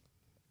 Okay.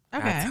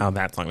 Okay. That's how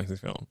that song makes me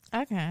feel.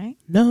 Okay.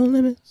 No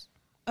limits.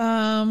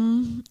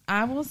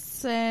 I will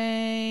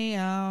say,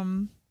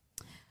 man,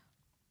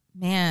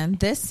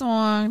 this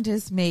song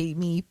just made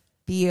me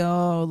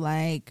feel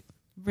like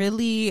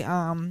really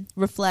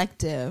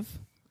reflective.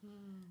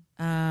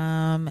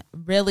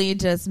 Really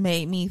just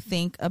made me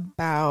think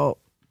about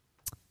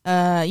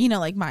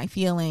like my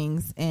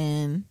feelings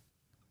in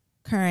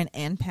current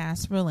and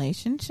past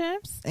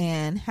relationships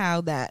and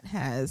how that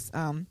has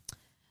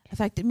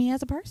affected me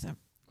as a person.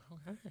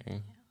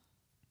 Okay.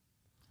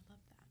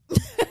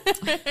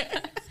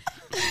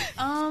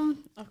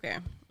 Okay.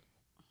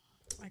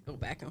 I go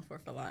back and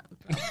forth a lot.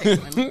 But I'll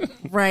pick one.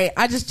 Right.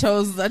 I just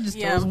chose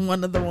Yeah.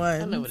 one of the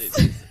ones. I know what it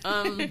is.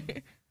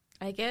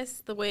 I guess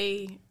the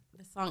way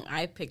the song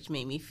I picked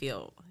made me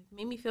feel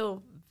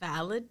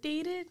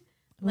validated.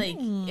 Like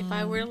if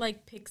I were to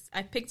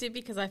I picked it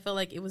because I felt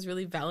like it was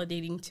really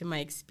validating to my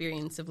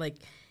experience of like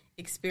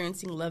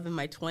experiencing love in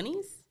my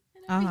 20s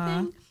and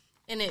everything.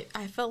 And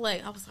I felt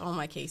like I was on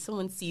my case.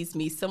 Someone sees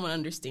me, someone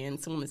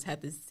understands, someone has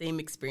had the same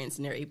experience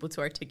and they're able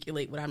to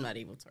articulate what I'm not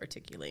able to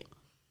articulate.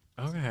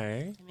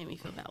 Okay. It made me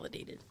feel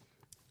validated.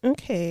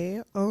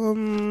 Okay.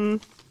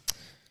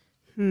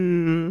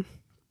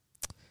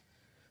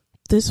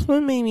 This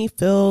one made me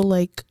feel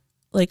like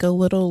a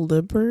little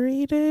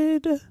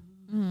liberated.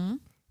 Mm-hmm.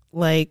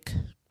 Like,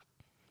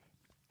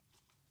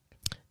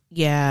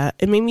 yeah,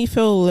 it made me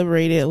feel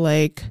liberated.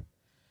 Like,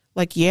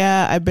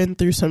 yeah, I've been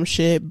through some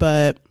shit,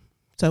 but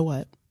so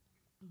what?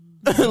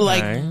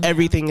 Like,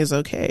 everything is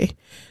okay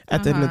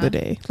at the end of the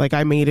day. Like,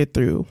 I made it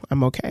through.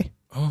 I'm okay.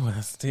 Oh,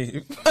 that's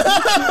deep.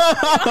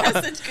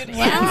 That's such good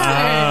answers.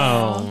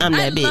 Oh. I'm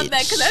I that bitch. love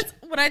that because that's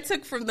what I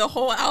took from the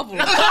whole album.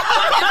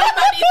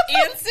 Everybody's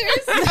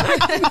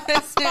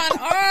answers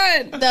spot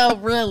on. No,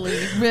 really.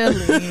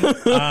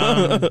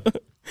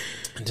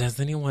 Does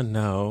anyone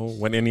know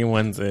what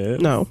anyone's is?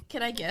 No.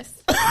 Can I guess?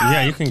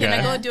 Yeah, you can Can I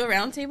guess. go do a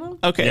round table?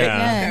 Okay.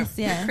 Yeah.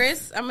 Yes.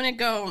 Chris, I'm gonna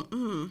go.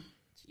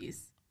 Jeez.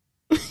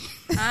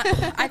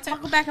 I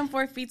toggle back and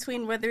forth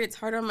between whether it's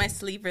hard on my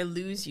sleeve or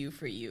lose you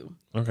for you.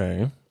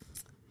 Okay.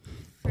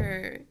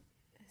 For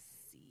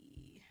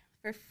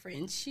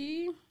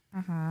Frenchie,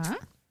 Uh-huh.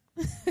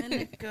 I'm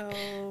gonna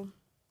go.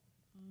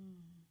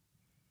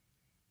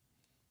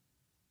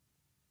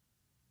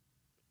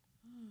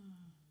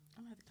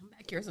 I'm gonna have to come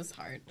back. Yours was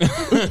hard.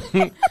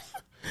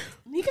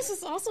 Nika's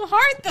was also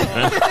hard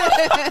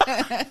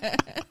though.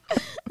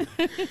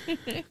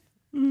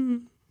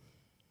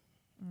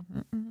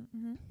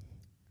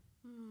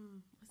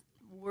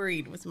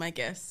 Worried was my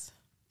guess.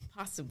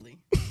 Possibly.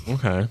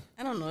 Okay.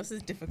 I don't know. This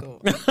is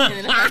difficult. And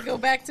then if I go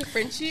back to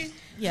Frenchie,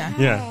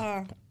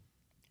 Yeah.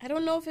 I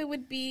don't know if it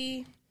would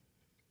be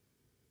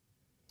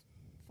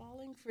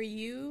Falling for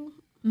You.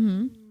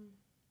 Mm-hmm.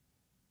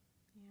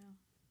 Yeah,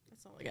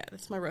 that's all I got.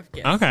 That's my rough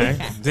guess. Okay.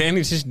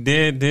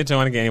 Did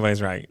Joanna get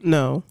anybody's right?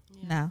 No.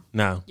 No.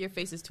 No. Your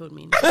faces told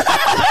me.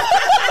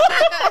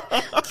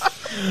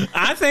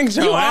 I think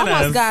You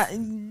almost Joanna's. got.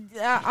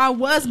 I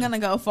was gonna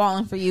go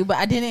Falling for You, but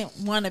I didn't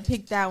want to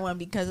pick that one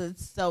because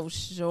it's so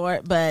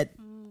short. But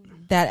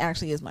that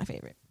actually is my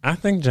favorite. I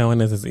think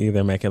Joanna's is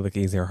either Make It Look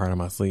Easy or Hard on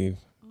My Sleeve.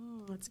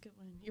 That's a good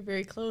one. You're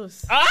very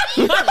close.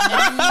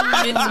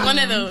 It's one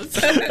of those.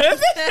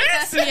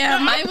 Yeah,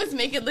 mine was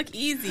Make It Look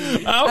Easy.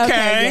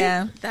 Okay.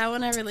 Yeah. That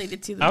one I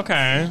related to. The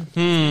Okay.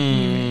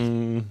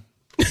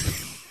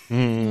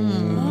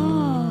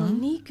 Oh,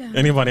 Nika.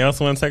 Anybody else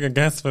want to take a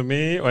guess for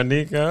me or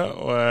Nika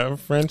or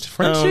Frenchie?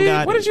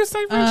 God. What did you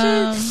say,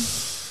 Frenchie?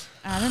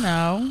 I don't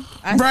know.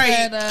 I Right.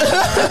 said,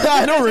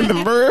 I don't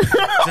remember.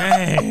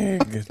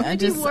 Dang. I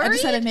just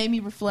said it made me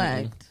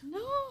reflect. No,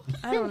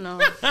 I don't know.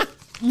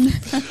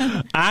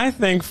 I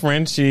think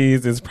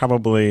Frenchie's is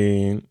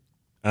probably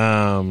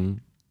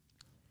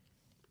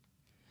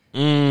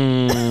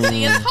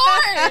See, it's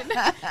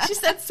hard. She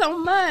said so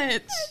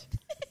much.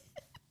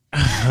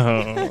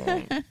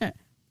 oh.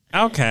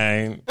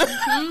 Okay.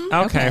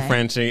 Okay,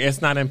 Frenchie. It's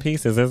not in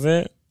pieces, is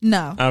it?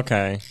 No.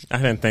 Okay. I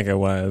didn't think it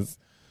was.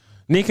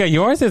 Nika,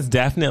 yours is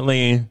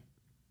definitely.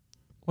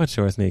 What's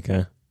yours,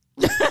 Nika?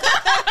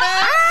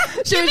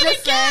 Should we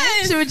just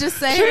say? Should we just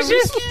say?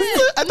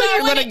 I thought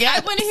you were gonna I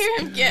guess. want to hear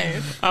him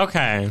guess.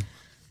 Okay.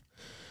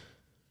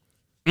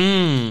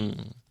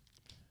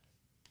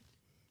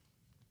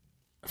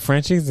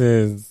 Frenchie's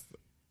is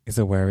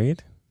it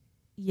worried?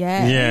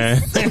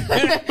 Yes.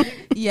 Yeah.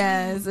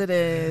 Yes, it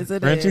is.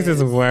 Frenchie's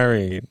is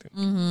worried.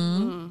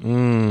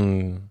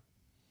 Mm-hmm.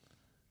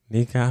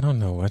 Nika, I don't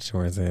know what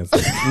yours is.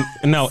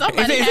 No,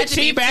 Somebody is had it to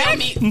cheap be bag?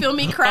 feel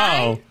me cry.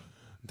 Oh,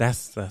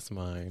 that's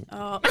mine.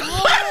 Oh.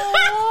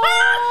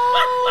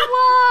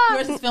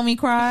 Yours is Feel Me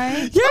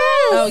Cry. Yes.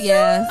 Oh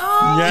yes.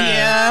 Yes.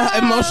 Yeah,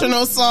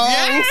 emotional songs.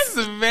 Yes,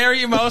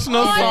 very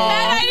emotional song.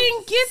 I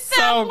didn't get that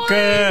So one.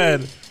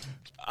 good.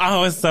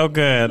 Oh, it's so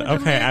good.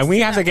 Okay, we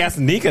have to guess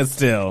Nika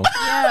still.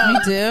 We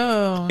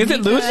do. Is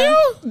it Lose You?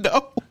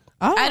 No.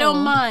 Oh. I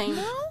don't mind.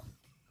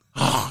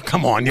 Oh,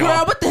 come on, y'all.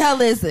 Girl, what the hell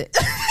is it?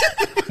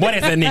 What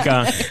is it,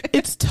 Nika?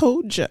 It's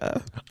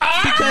Toja.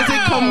 Because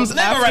it comes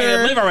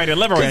after. Liberated.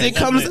 Because it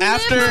comes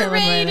after.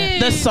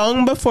 Liberated. The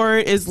song before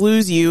it is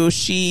Lose You.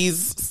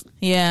 She's,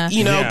 Yeah.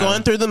 Yeah.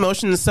 going through the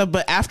motions and stuff.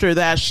 But after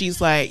that, she's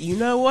like, you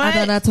know what? I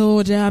thought I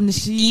told you I'm the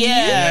she.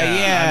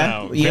 Yeah.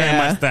 I know. Very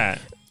much that.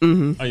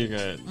 Are you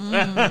good?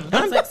 I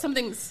was like,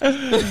 something's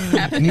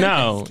happening.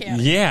 No. Chaos.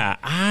 Yeah.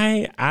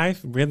 I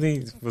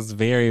really was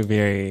very,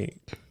 very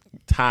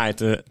tied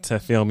to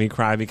Feel Me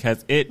Cry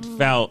because it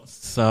felt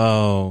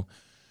so.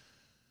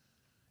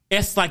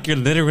 It's like you're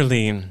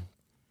literally.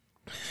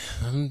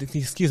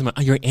 Excuse me.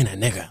 You're in a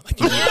nigga. Like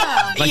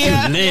you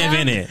live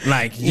in it.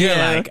 Like you're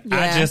like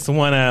I just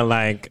want to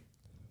like.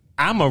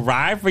 I'm a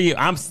ride for you.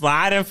 I'm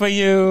sliding for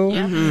you.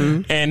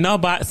 And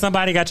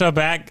somebody got your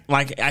back.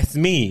 Like, it's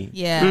me.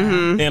 Yeah.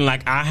 And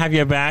like, I have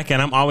your back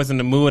and I'm always in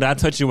the mood. I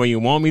touch you where you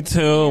want me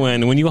to.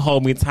 And when you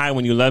hold me tight,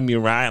 when you love me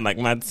right, like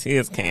my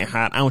tears can't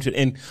hide. I want you.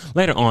 And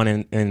later on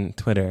in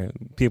Twitter,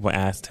 people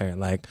asked her,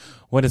 like,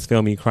 what does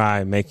Feel Me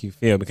Cry make you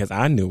feel? Because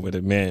I knew what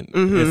it meant.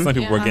 And some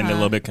people were getting a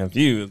little bit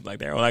confused. Like,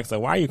 they were like, so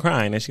why are you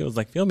crying? And she was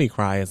like, Feel Me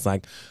Cry. It's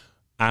like,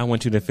 I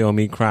want you to feel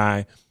me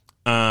cry.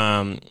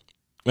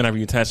 whenever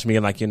you touch me,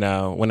 like,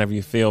 whenever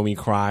you feel me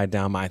cry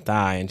down my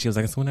thigh. And she was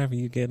like, it's whenever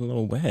you get a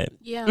little wet.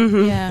 Yeah.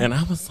 Yeah. And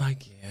I was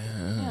like,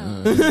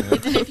 yeah. And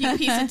then if you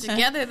piece it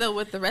together, though,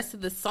 with the rest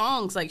of the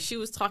songs, like, she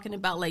was talking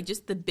about, like,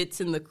 just the bits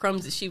and the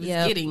crumbs that she was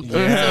getting. So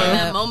in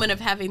that moment of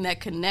having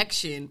that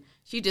connection,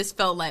 she just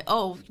felt like,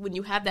 oh, when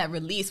you have that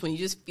release, when you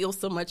just feel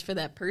so much for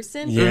that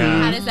person,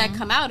 how does that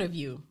come out of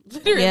you?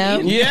 Literally.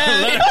 Literally.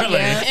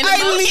 And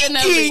I'm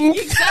leaking.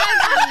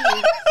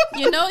 Exactly.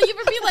 You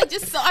ever be like,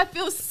 just so, I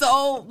feel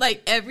so,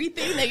 like,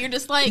 everything that you're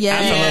just like,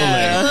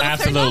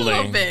 Absolutely.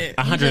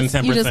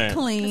 110%. You just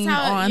cling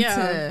on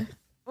to.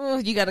 Oh,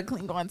 you gotta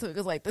cling on to it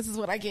because, like, this is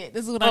what I get.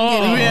 This is what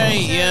I'm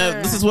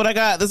getting. This is what I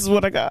got. This is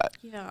what I got.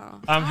 Yeah.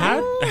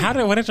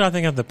 What did y'all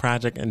think of the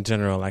project in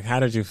general? Like,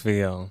 how did you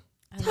feel?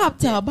 Top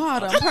to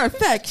bottom,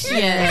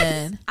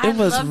 perfection. It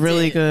was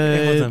really good.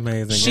 It was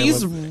amazing.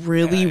 She's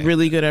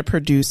really good at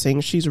producing.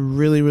 She's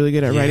really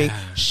good at writing.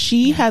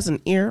 She has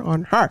an ear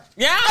on her.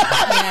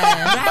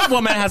 That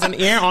woman has an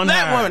ear on her.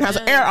 That woman has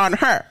an ear on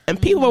her.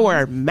 And people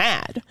were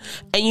mad.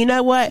 And you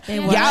know what?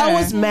 Y'all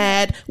was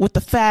mad with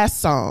the fast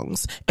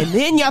songs. And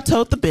then y'all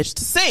told the bitch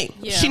to sing.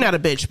 Yeah. She not a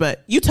bitch,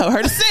 but you told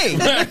her to sing.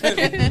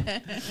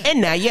 And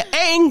now you're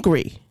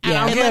angry.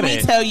 Yeah, and let me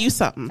tell you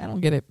something. I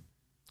don't get it.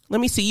 Let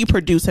me see you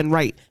produce and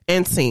write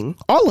and sing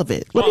all of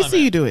it. Let me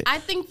see you do it. I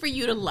think for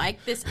you to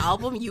like this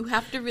album, you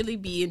have to really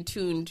be in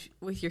tune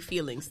with your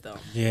feelings, though.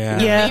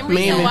 Yeah, the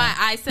reason why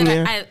I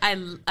said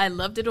I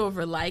loved it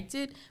over liked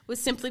it was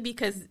simply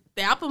because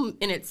the album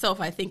in itself,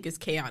 I think, is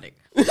chaotic.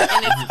 And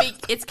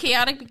it's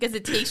chaotic because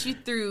it takes you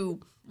through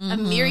a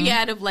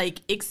myriad of, like,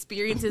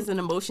 experiences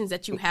and emotions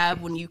that you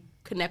have when you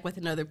connect with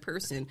another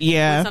person.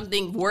 Yeah. When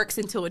something works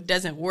until it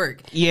doesn't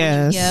work.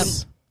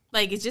 Yes.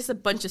 Like, it's just a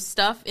bunch of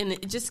stuff, and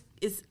it just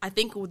is. I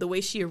think the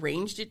way she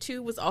arranged it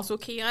too was also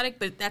chaotic,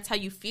 but that's how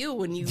you feel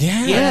when you.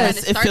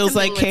 Yes, it feels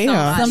like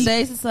chaos. Some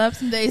days it's up,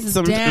 some days it's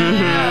down.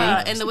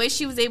 Yeah, and the way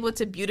she was able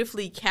to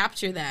beautifully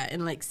capture that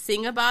and, like,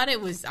 sing about it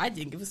was, I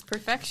think, it was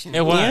perfection.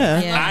 It was.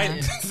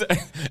 Yeah.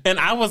 And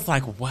I was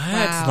like, what?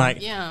 Wow.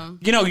 Like,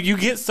 you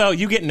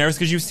get nervous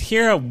because you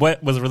hear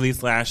what was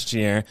released last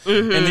year,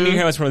 and then you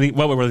hear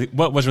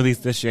what was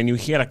released this year, and you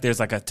hear, like, there's,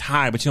 like, a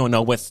tie, but you don't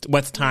know what's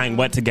tying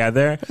what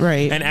together.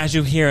 Right. And as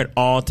you hear it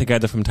all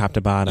together from top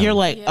to bottom, You're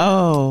like,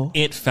 oh.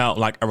 It felt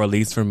like a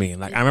release for me.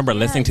 Like, I remember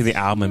listening to the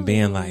album and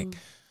being like,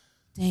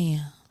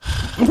 damn.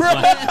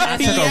 I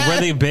took a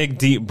really big,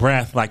 deep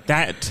breath. Like,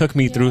 that took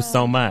me through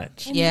so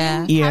much.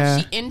 Yeah. How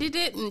she ended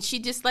it, and she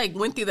just, like,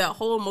 went through that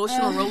whole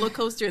emotional roller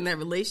coaster in that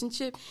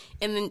relationship,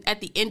 and then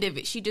at the end of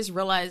it, she just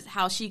realized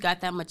how she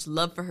got that much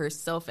love for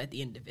herself at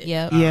the end of it.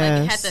 Yep. Like,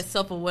 it had that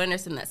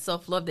self-awareness and that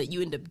self-love that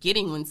you end up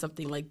getting when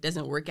something, like,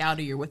 doesn't work out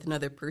or you're with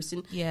another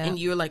person, and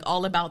you're, like,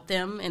 all about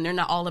them, and they're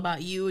not all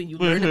about you, and you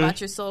learn about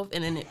yourself,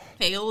 and then it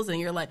fails, and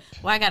you're like,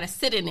 well, I gotta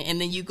sit in it,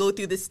 and then you go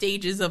through the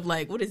stages of,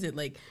 like, what is it,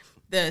 like,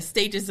 the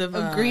stages of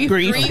grief.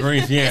 Grief,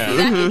 yeah. That's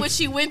exactly what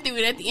she went through.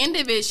 And at the end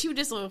of it, she was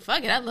just like,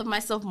 fuck it. I love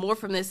myself more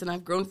from this, and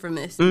I've grown from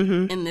this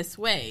in this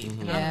way.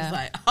 And I was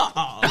like,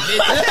 oh,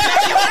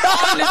 bitch, you're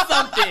on to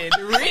something.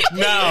 Really?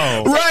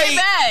 No.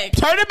 Right.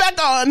 Turn it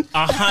back on.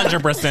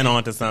 100%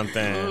 onto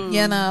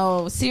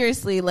something.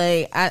 Seriously,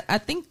 like, I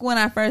think when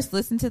I first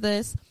listened to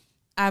this,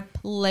 I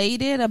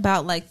played it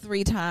about, like,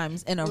 3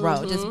 times in a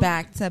row, just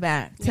back to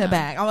back to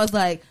back. I was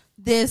like,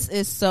 this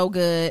is so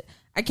good.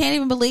 I can't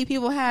even believe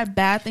people had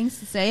bad things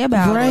to say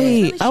about it.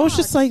 Right. I was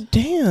just like,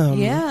 damn.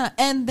 Yeah.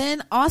 And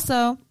then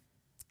also,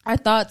 I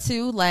thought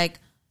too, like,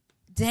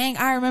 dang,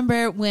 I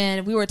remember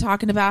when we were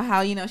talking about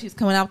how, she's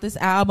coming out with this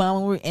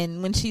album,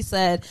 and when she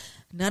said,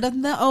 none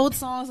of the old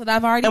songs that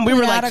I've already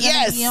put out are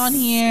going to be on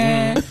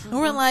here. And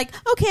we're like,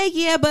 okay,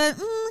 yeah, but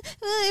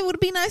it would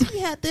be nice if you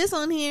had this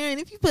on here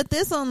and if you put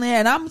this on there.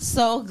 And I'm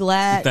so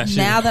glad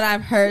that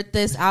I've heard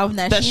this album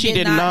that she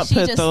did not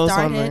put those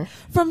on there.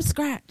 From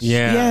scratch.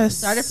 Yeah. Yes.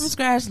 Started from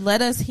scratch.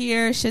 Let us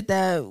hear shit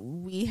that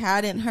we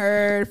hadn't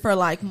heard for,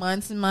 like,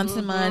 months and months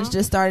and months.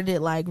 Just started it,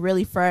 like,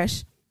 really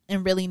fresh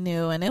and really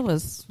new, and it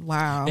was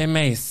wow. It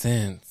made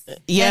sense.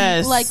 Yes.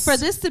 And, like, for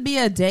this to be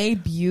a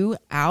debut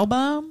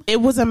album, it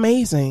was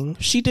amazing.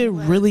 She did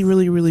really,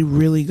 really, really,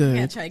 really good. I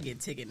gotta try to get a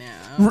ticket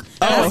now.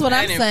 That's what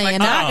I'm saying. Like,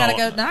 now I gotta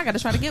go. Now I gotta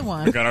try to get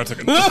one. Got our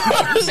ticket. Get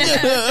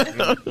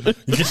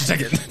your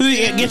ticket.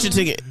 Yeah, get your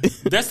ticket.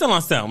 They're still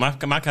on sale.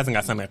 My cousin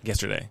got some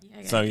yesterday.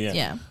 So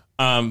yeah.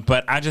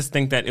 But I just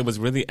think that it was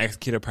really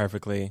executed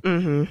perfectly.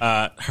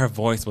 Her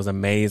voice was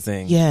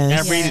amazing.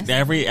 Yes.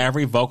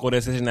 Every vocal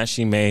decision that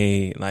she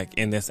made, like,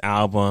 in this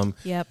album.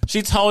 Yep.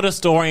 She told a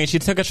story and she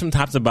took it from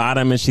top to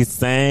bottom and she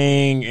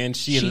sang and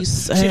she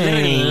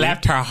literally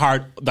left her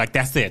heart like,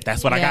 that's it.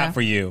 That's what I got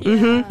for you.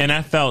 And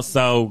I felt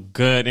so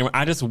good. And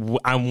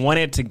I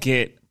wanted to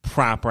get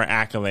proper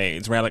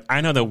accolades, right? Like, I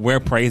know that we're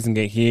praising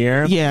it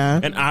here. Yeah.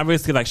 And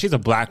obviously, like, she's a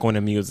black woman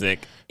in music.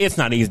 It's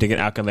not easy to get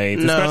accolades,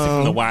 especially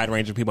from the wide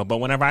range of people. But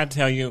whenever I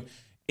tell you,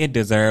 it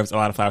deserves a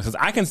lot of flowers. Because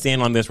I can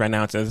stand on this right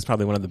now and say this is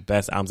probably one of the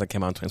best albums that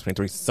came out in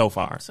 2023 so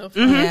far.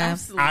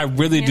 Absolutely. I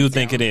really do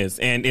think it is.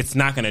 And it's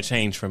not going to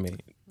change for me.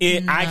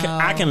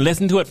 I can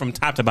listen to it from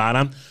top to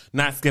bottom,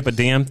 not skip a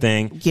damn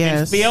thing. Yes.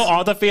 And feel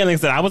all the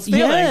feelings that I was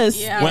feeling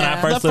when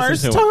I first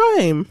listened to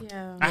it.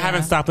 Time. I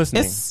haven't stopped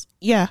listening.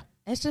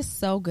 It's just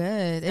so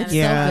good. It's so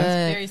Yeah.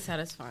 good. Very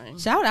satisfying.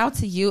 Shout out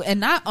to you. And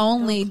not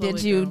only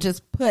did you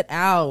just put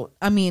out,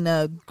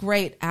 a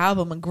great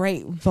album, a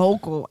great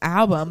vocal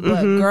album,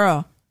 but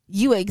girl,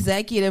 you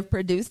executive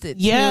produced it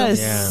too. Yes.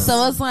 Yeah.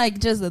 So it's like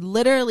just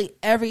literally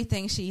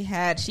everything she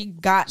had,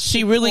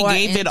 she really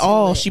gave it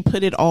all. She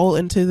put it all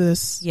into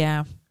this.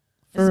 Yeah.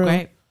 It's real.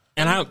 great.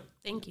 And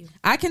Thank you.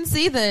 I can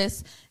see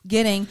this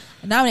getting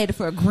nominated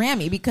for a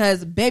Grammy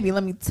because, baby,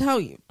 let me tell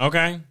you.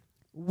 okay.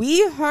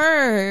 We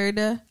heard,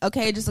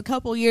 just a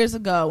couple years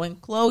ago when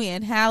Chloe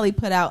and Halle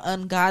put out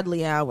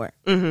Ungodly Hour.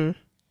 Mm-hmm.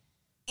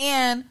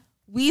 And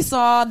we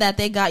saw that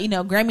they got,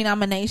 Grammy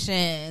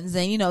nominations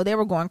and, they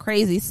were going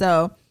crazy.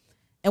 So,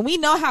 and we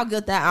know how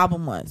good that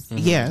album was. Mm-hmm.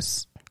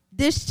 Yes.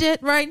 This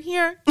shit right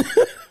here,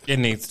 It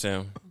needs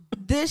to.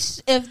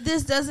 if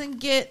this doesn't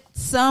get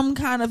some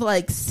kind of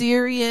like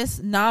serious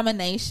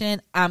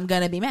nomination, I'm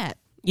going to be mad.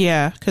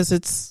 Yeah, because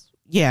it's,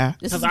 This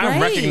Because is I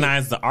great.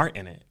 recognize the art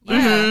in it.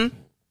 Yeah.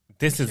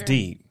 This is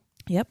deep.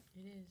 Yep.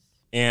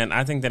 And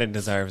I think that it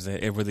deserves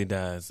it. It really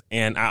does.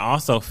 And I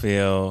also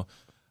feel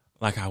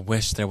like I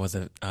wish there was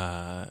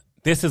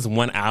this is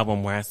one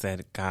album where I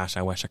said, gosh,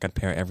 I wish I could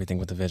pair everything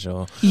with the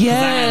visual.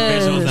 Yes. I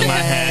had visuals in my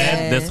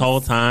head this whole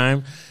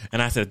time.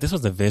 And I said, if this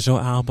was a visual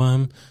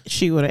album,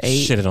 she would have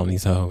ate. shit it on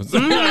these hoes.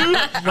 I'm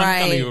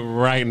telling you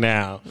right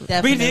now.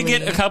 Definitely. We did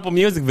get a couple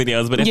music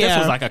videos, but if this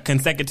was like a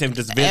consecutive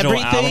just visual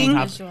Everything.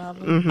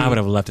 album, I would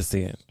have loved to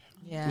see it.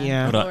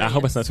 Yeah. But I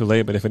hope it's not too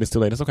late, but if it is too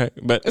late, it's okay.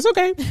 But It's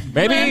okay.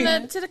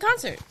 maybe To the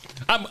concert.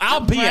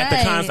 I'll be at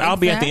the concert. I'll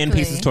be at the In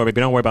exactly. Pieces tour, baby.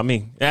 Don't worry about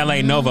me.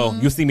 LA Novo,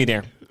 you see me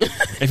there.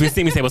 If you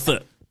see me, say what's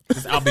up.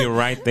 'Cause I'll be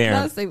right there.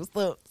 I'll say what's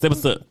up. Say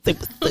what's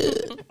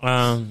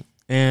up.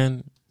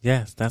 And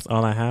yes, that's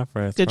all I have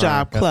for us. Good for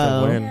our job, Best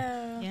of Chloe. Win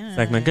Yeah.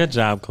 segment. Good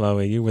job,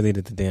 Chloe. You really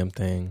did the damn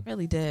thing.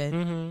 Really did.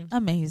 Mm-hmm.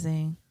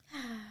 Amazing.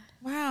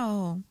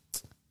 Wow.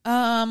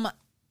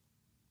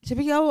 Should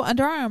we go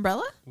under our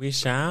umbrella? We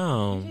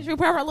shall. Should we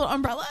grab our little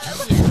umbrella?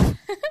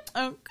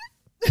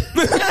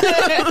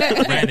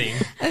 Ready.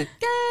 Okay.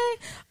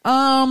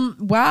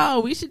 Wow,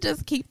 we should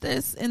just keep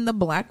this in the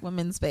Black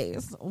women's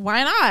space.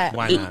 Why not?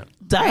 Why not?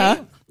 Duh.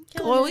 Right?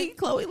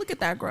 Chloe, look at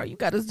that girl. You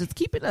got us just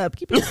keep it up.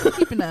 Keep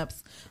it up.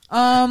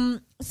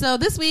 So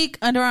this week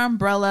under our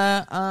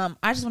umbrella,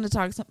 I just want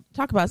to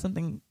talk about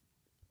something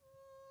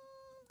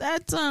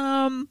that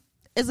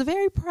is a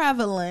very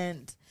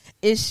prevalent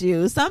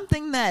issue,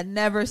 something that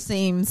never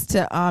seems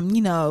to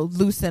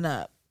loosen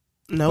up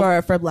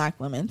for Black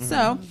women.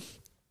 So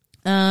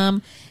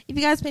if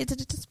you guys pay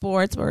attention to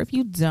sports, or if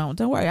you don't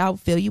worry, I'll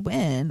fill you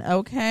in.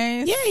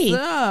 Okay. Yay.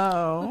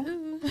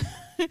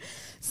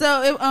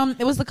 So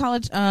it was the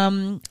college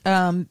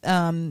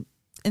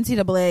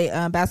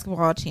NCAA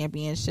basketball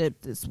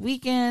championship this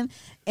weekend,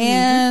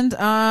 and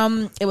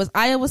it was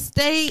Iowa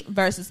State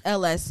versus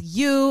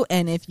LSU.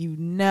 And if you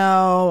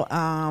know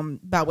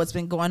about what's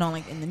been going on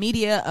in the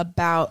media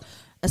about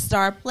a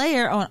star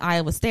player on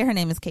Iowa State, her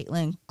name is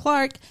Caitlin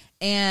Clark,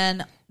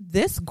 and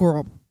this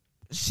girl,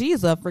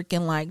 she's a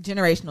freaking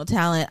generational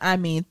talent.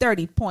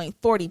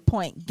 30-point,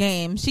 40-point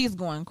game. She's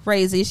going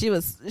crazy. She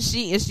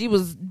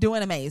was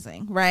doing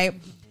amazing, right?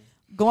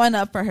 Going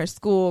up for her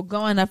school,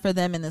 going up for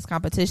them in this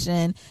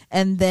competition.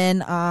 And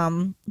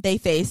then they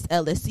faced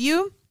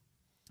LSU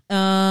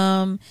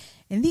in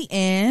the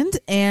end,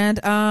 and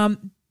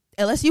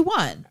LSU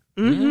won.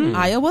 Mm-hmm.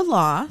 Iowa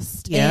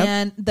lost. Yep.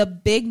 And the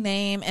big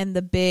name and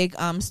the big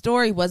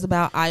story was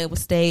about Iowa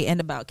State and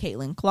about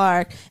Caitlin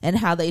Clark and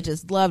how they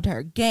just loved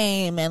her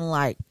game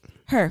and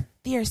her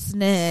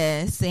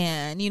fierceness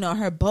and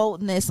her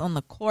boldness on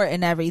the court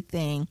and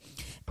everything.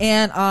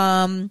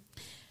 And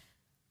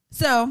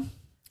so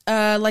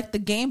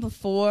the game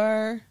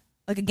before,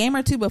 a game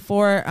or two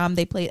before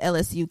they played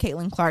LSU,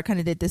 Caitlin Clark kind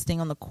of did this thing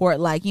on the court,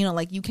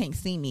 you can't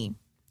see me.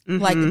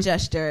 Mm-hmm. A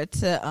gesture to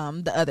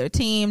the other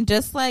team,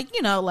 just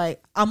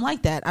I'm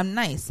like that. I'm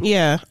nice.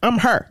 Yeah, I'm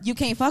her. You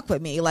can't fuck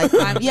with me.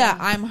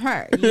 I'm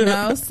her.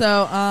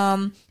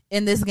 So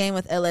in this game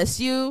with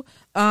LSU,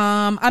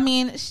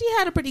 she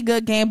had a pretty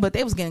good game, but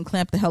they was getting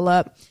clamped the hell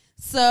up.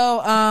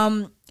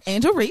 So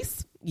Angel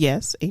Reese,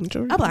 yes,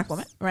 Angel Reese, a Black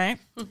woman, right,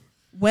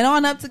 went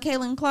on up to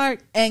Caitlin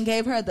Clark and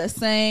gave her the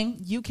same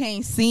 "you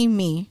can't see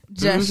me"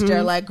 gesture.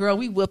 Mm-hmm. Girl,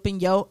 we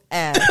whooping your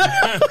ass.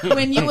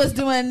 When you was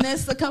doing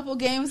this a couple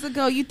games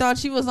ago, you thought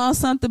she was on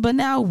something, but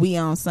now we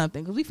on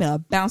something because we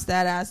finna bounce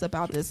that ass up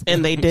out this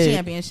and they did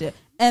championship,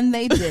 and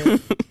they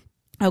did.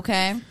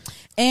 Okay,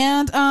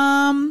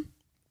 and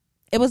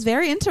it was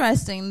very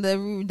interesting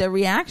the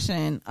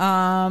reaction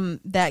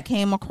that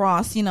came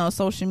across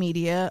social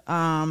media.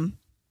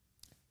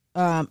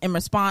 In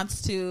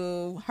response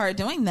to her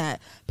doing that,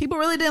 people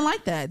really didn't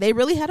like that. They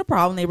really had a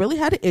problem. They really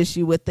had an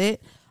issue with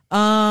it. They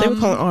were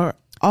calling her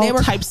all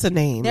types of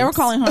names. They were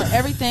calling her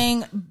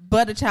everything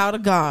but a child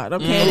of God.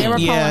 Okay, they were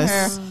calling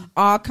her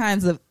all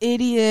kinds of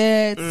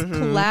idiots,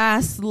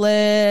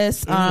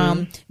 classless,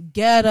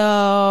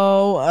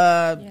 ghetto,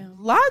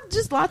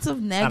 lots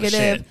of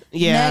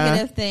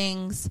negative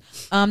things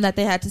that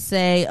they had to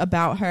say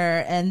about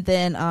her. And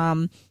then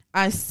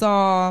I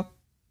saw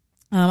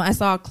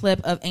a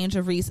clip of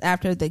Angel Reese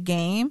after the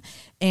game,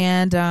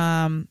 and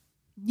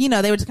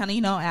they were just kind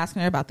of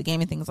asking her about the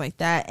game and things like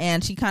that,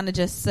 and she kind of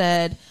just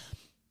said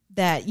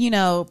that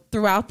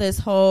throughout this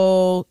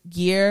whole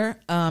year,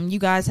 you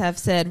guys have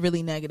said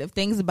really negative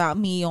things about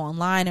me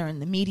online or in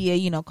the media,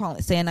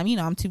 saying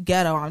I'm too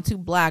ghetto, I'm too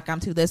black, I'm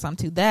too this, I'm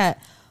too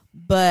that.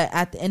 But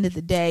at the end of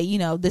the day,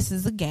 this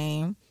is a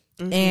game,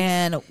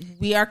 and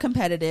we are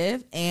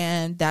competitive,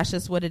 and that's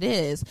just what it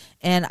is.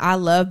 And I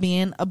love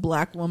being a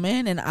black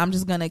woman, and I'm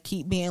just gonna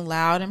keep being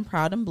loud and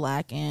proud and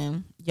black,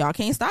 and y'all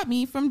can't stop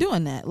me from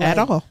doing that at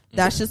all.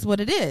 That's just what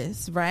it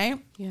is, right?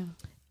 Yeah.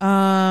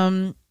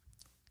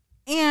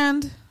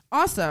 And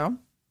also,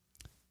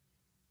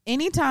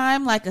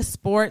 anytime like a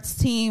sports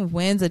team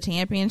wins a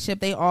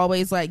championship, they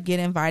always like get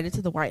invited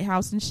to the White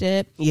House and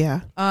shit.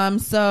 Yeah.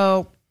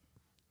 So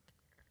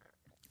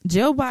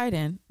Jill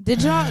Biden,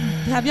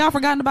 have y'all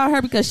forgotten about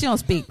her because she don't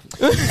speak?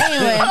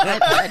 Anyway,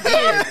 I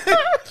did.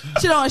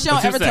 She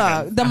don't ever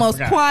talk. The most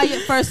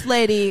quiet first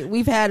lady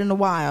we've had in a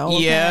while.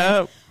 Okay?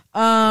 Yeah.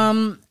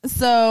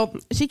 So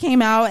she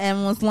came out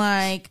and was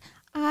like,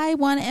 I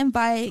want to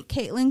invite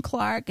Caitlin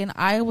Clark and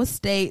Iowa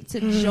State to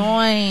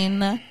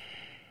join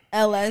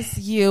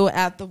LSU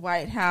at the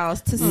White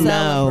House to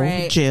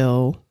celebrate. No,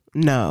 Jill.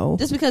 No.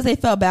 Just because they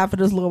felt bad for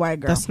this little white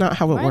girl. That's not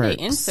how it Why works. are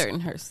they inserting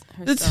her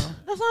That's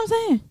what I'm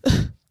saying.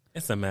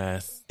 It's a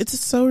mess. It's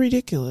so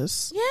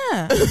ridiculous.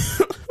 Yeah.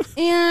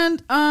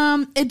 And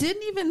it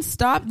didn't even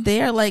stop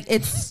there. Like,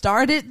 it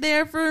started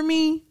there for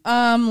me.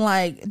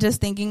 Like, just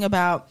thinking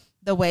about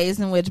the ways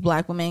in which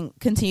black women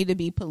continue to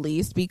be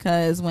policed,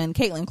 because when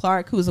Caitlin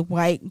Clark, who's a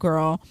white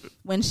girl,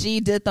 when she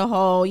did the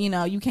whole,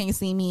 you can't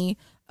see me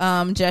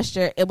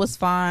gesture, it was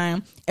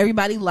fine.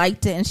 Everybody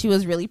liked it, and she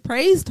was really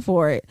praised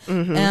for it.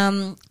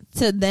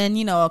 To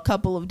then, a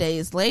couple of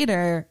days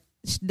later,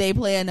 they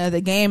play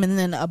another game, and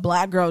then a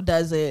black girl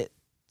does it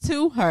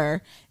to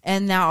her,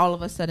 and now all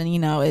of a sudden,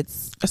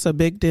 it's a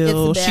big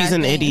deal. She's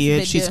an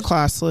idiot. She's deal.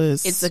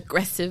 Classless. It's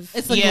aggressive.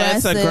 It's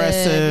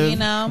aggressive.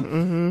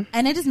 And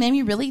it just made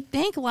me really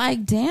think,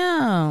 like,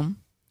 damn,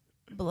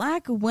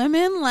 black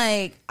women,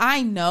 like,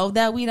 I know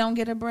that we don't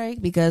get a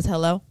break because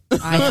hello,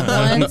 I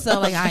am one, so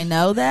like I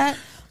know that,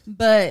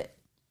 but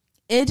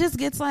it just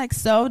gets like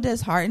so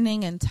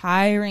disheartening and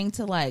tiring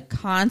to like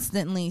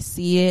constantly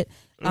see it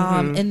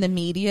in the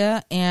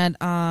media. And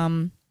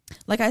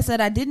like I said,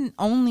 I didn't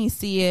only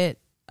see it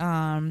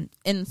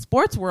in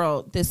sports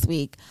world this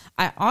week.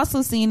 I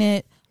also seen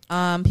it.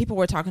 People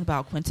were talking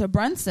about Quinta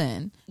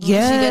Brunson.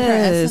 Yes. She did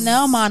her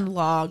SNL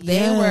monologue. They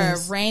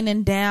Yes. were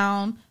raining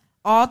down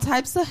all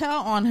types of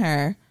hell on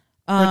her.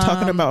 We're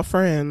talking about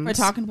Friends. We're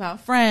talking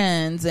about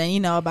Friends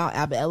and, about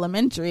Abbott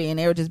Elementary, and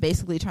they were just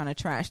basically trying to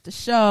trash the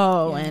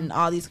show and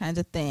all these kinds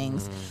of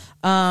things.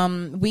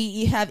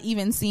 We have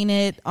even seen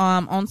it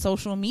on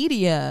social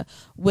media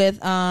with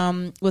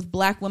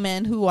black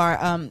women who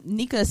are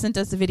Nika sent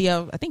us a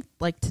video, I think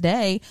like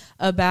today,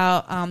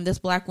 about this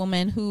black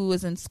woman who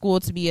was in school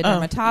to be a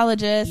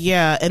dermatologist.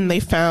 Yeah, and they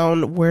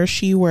found where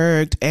she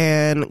worked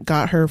and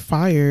got her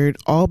fired,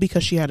 all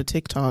because she had a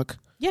TikTok.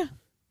 Yeah.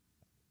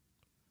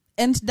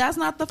 And that's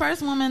not the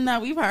first woman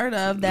that we've heard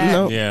of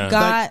that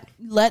got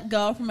let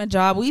go from a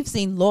job. We've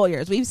seen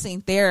lawyers, we've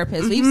seen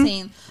therapists, we've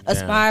seen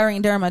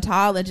aspiring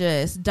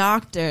dermatologists,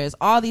 doctors,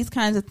 all these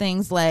kinds of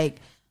things,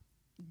 like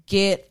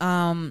get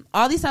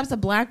all these types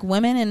of black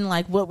women and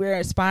like what we're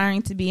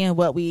aspiring to be and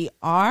what we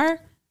are.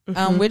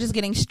 We're just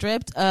getting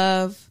stripped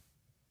of,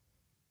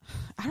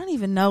 I don't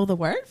even know the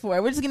word for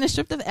it. We're just getting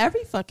stripped of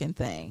every fucking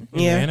thing.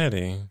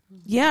 Humanity.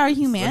 Yeah, our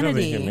humanity.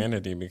 Literally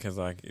humanity, because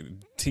like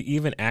to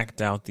even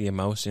act out the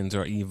emotions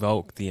or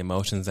evoke the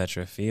emotions that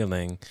you're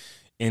feeling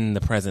in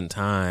the present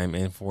time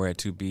and for it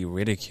to be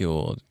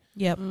ridiculed.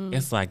 Yep.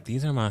 It's like,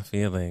 these are my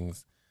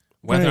feelings.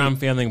 Whether I'm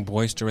feeling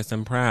boisterous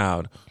and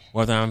proud,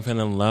 whether I'm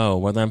feeling low,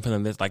 whether I'm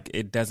feeling this, like,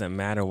 it doesn't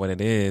matter what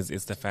it is.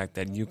 It's the fact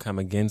that you come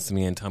against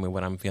me and tell me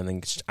what I'm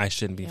feeling I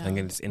shouldn't be feeling.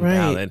 It's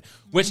invalid,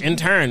 which in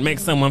turn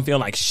makes someone feel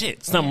like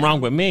shit, something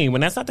wrong with me,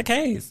 when that's not the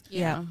case.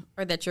 Yeah.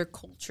 Or that your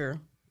culture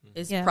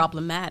is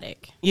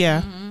problematic.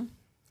 Yeah.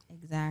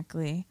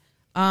 Exactly.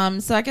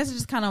 So I guess I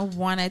just kind of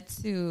wanted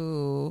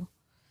to,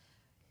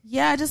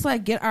 just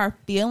like get our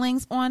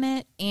feelings on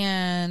it.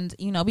 And,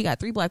 we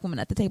got 3 black women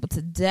at the table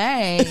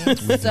today.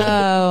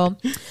 So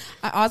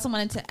I also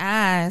wanted to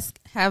ask,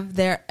 have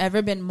there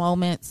ever been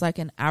moments like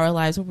in our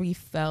lives where we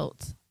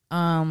felt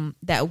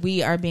that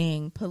we are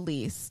being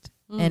policed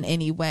in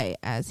any way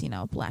as,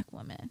 black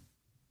women?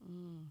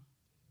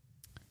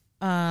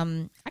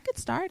 I could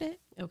start it.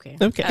 Okay. I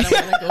don't want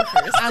to go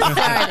first. I'll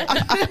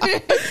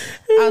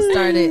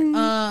start it.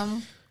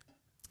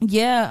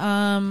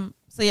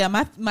 So yeah,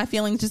 my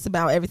feelings just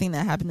about everything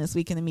that happened this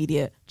week in the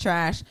media.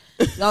 Trash.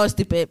 Y'all are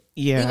stupid.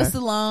 Yeah. Leave us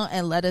alone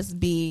and let us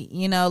be.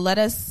 Let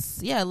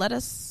us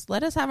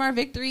have our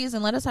victories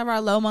and let us have our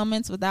low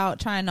moments without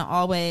trying to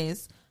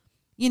always,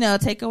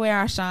 take away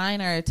our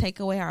shine or take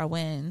away our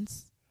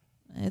wins.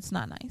 It's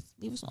not nice.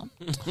 Leave us alone.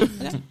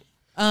 Okay.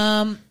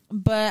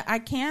 But I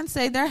can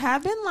say there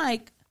have been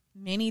like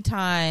many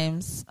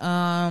times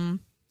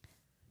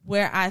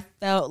where I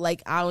felt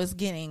like I was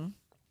getting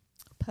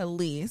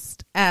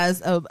policed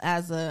as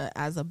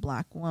a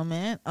Black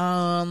woman.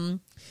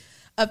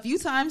 A few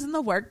times in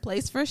the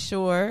workplace for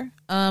sure.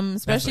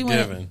 Especially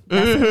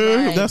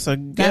That's a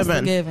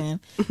given.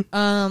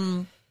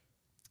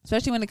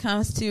 Especially when it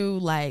comes to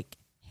like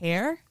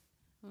hair.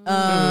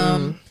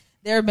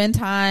 There have been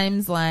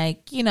times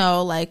like,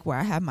 like where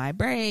I have my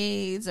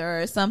braids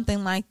or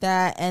something like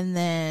that. And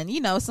then,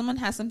 someone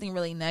has something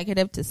really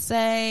negative to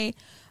say.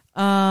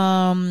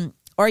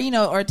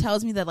 Or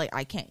tells me that like,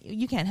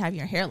 you can't have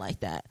your hair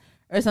like that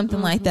or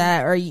something like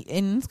that.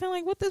 And it's kind of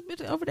like, what, this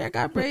bitch over there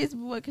got braids?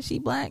 What, cause she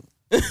Black?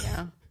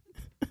 Yeah.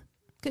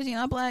 Cause you're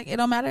not Black, it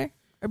don't matter.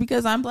 Or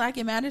because I'm Black,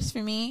 it matters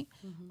for me.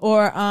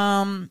 Or,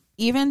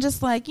 even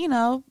just like,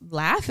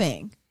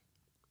 laughing.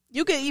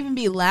 You could even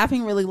be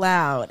laughing really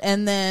loud,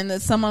 and then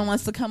someone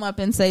wants to come up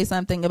and say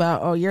something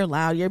about, oh, you're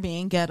loud, you're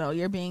being ghetto,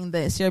 you're being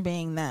this, you're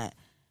being that.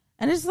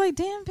 And it's like,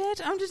 damn,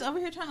 bitch, I'm just over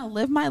here trying to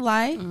live my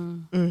life.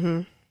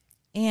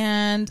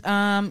 And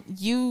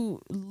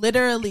you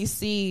literally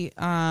see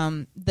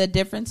the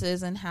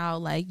differences in how,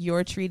 like,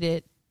 you're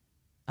treated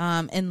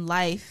in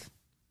life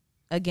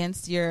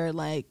against your,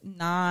 like,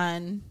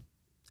 non-Black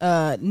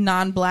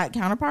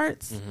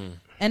counterparts.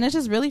 And it's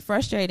just really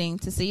frustrating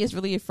to see. It's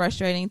really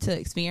frustrating to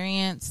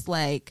experience.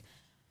 Like,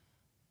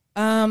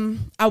 I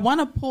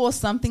want to pull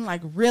something like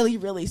really,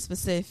 really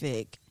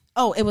specific.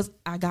 Oh,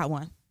 I got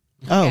one.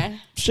 Oh,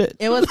 shit.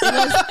 It was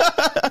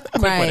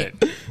right.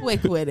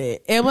 Quick with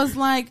it. It was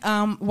like,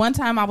 one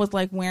time I was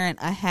like wearing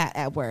a hat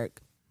at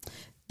work.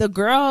 The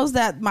girls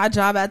at my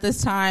job at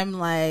this time,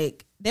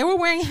 like, they were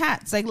wearing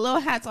hats, like little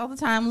hats all the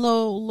time,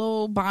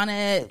 little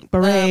bonnet,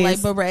 berets.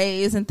 Like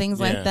berets and things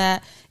like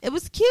that. It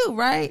was cute,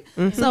 right?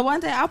 So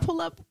one day I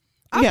pull up.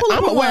 I'm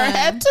gonna wear a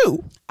hat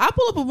too. I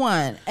pull up a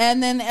one,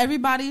 and then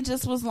everybody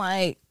just was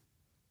like,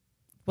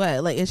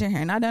 "What? Like, is your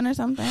hair not done or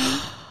something?"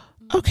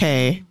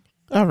 Okay,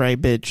 all right,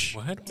 bitch.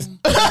 What?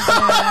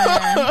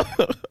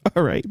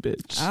 All right,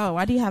 bitch. Oh,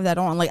 why do you have that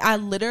on? Like, I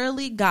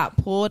literally got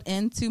pulled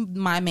into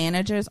my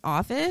manager's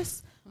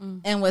office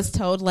and was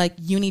told, like,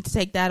 you need to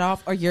take that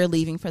off or you're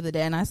leaving for the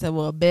day. And I said,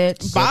 well,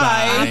 bitch,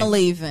 bye. I'm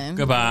leaving.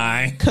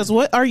 Goodbye. Because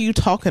what are you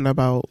talking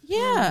about?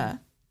 Yeah.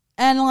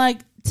 And, like,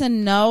 to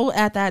know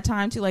at that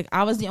time, too, like,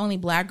 I was the only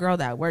Black girl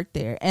that worked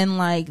there. And,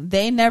 like,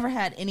 they never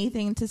had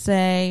anything to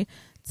say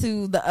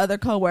to the other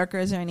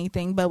coworkers or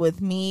anything. But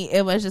with me,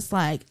 it was just,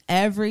 like,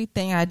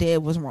 everything I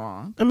did was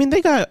wrong. I mean,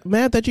 they got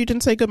mad that you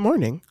didn't say good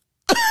morning.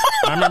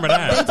 I remember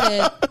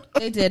that.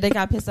 They did. They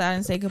got pissed out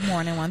and said good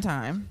morning one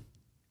time.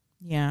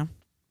 Yeah.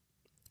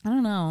 I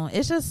don't know.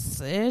 It's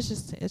just a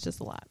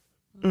lot.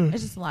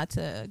 It's just a lot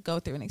to go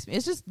through and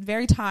experience. It's just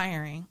very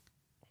tiring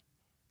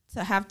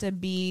to have to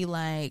be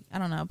like, I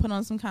don't know, put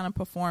on some kind of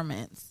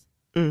performance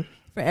for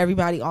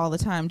everybody all the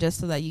time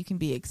just so that you can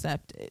be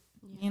accepted.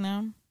 You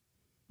know?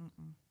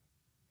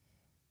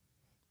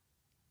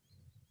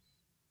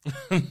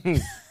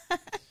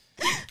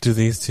 Do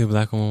these two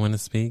Black women want to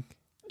speak?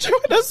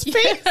 Joanna,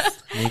 speak.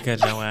 Nika,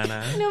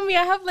 Joanna. You know me,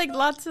 I have like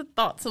lots of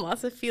thoughts and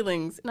lots of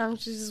feelings, and I'm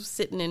just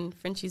sitting in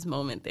Frenchie's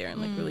moment there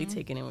and like really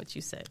taking in what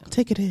you said.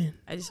 Take it in.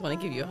 I just want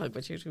to give you a hug,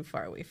 but you're too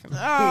far away from me.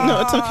 No,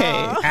 it's okay.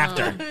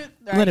 After.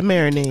 Let it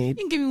marinate. You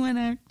can give me one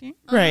after.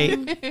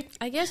 Right.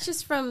 I guess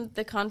just from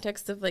the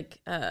context of like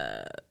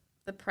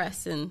the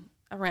press and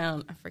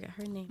around, I forgot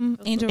her name.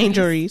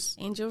 Angel Reese.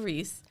 Angel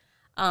Reese.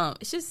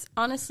 It's just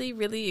honestly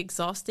really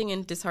exhausting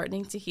and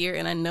disheartening to hear,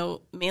 and I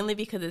know mainly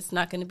because it's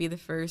not going to be the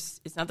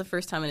first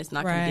time, and it's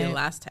not going to be the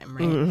last time,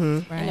 right?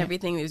 And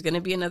everything. There's going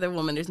to be another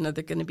woman. There's going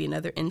to be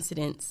another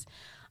incident,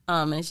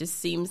 and it just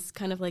seems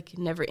kind of like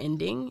never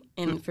ending.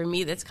 And for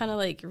me, that's kind of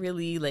like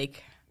really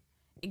like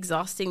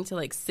exhausting to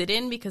like sit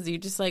in, because you're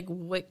just like,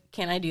 what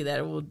can I do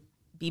that will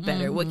be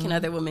better? What can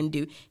other women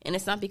do? And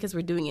it's not because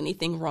we're doing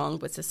anything wrong,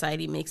 but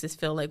society makes us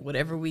feel like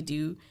whatever we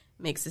do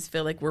makes us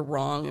feel like we're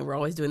wrong and we're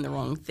always doing the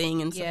wrong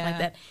thing and stuff like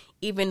that.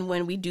 Even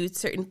when we do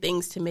certain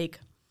things to make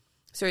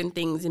certain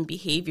things and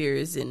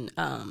behaviors and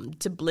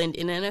to blend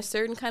in a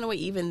certain kind of way,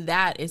 even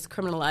that is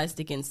criminalized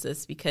against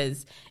us,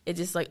 because it's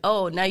just like,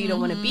 oh, now you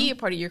don't want to be a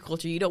part of your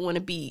culture. You don't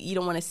want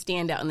to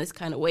stand out in this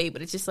kind of way.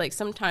 But it's just like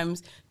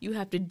sometimes you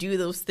have to do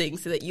those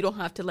things so that you don't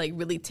have to like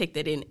really take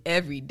that in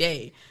every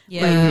day.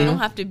 Yeah. Like, you don't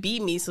have to be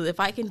me. So if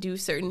I can do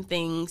certain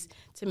things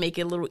to make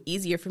it a little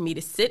easier for me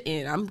to sit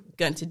in, I'm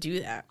going to do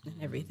that and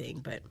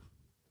everything. But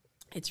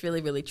it's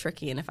really, really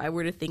tricky. And if I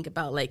were to think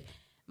about like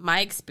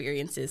my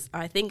experiences,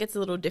 I think it's a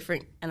little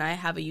different, and I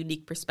have a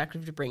unique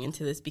perspective to bring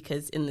into this,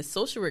 because in the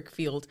social work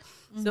field,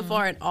 so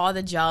far in all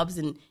the jobs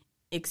and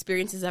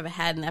experiences I've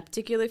had in that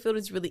particular field,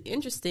 is really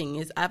interesting,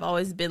 is I've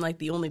always been like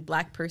the only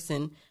Black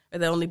person or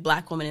the only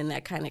Black woman in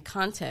that kind of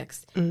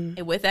context.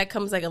 And with that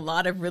comes like a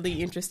lot of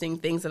really interesting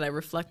things that I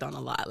reflect on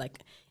a lot. Like,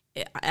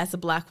 as a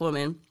Black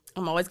woman,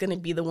 I'm always going to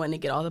be the one to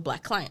get all the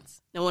black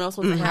clients. No one else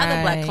wants to have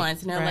the black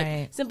clients. And they're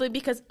like, simply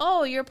because,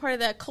 oh, you're a part of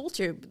that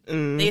culture.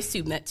 They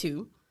assume that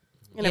too.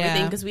 And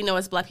everything, because we know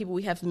as black people,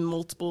 we have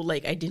multiple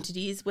like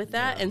identities with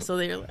that. And so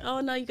they're like,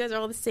 oh, no, you guys are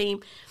all the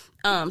same.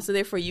 So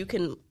therefore, you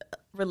can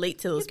relate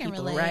to those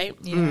people, right?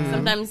 Yeah.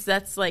 Sometimes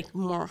that's like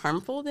more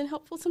harmful than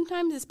helpful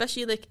sometimes,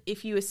 especially like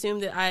if you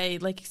assume that I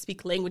like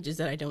speak languages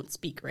that I don't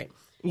speak, right?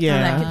 Yeah. So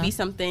that could be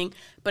something.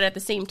 But at the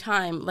same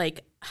time,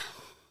 like,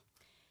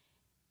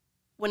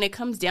 when it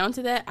comes down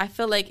to that, I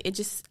feel like it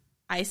just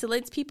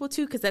isolates people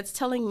too, because that's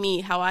telling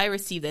me how I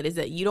receive that is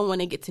that you don't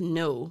want to get to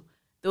know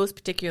those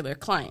particular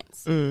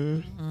clients.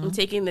 And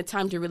taking the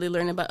time to really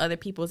learn about other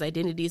people's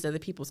identities, other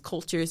people's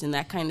cultures, and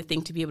that kind of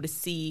thing, to be able to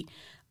see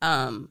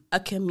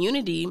a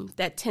community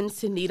that tends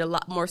to need a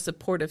lot more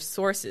supportive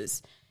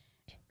sources.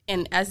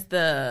 And as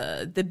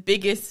the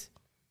biggest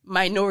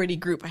minority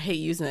group, I hate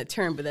using that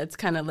term, but that's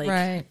kind of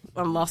like,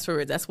 I'm lost for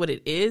words, that's what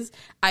it is.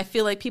 I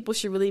feel like people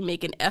should really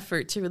make an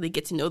effort to really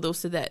get to know those,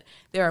 so that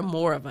there are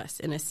more of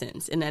us in a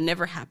sense. And that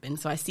never happened.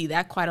 So I see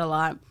that quite a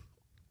lot.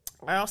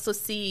 I also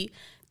see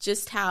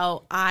just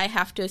how I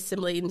have to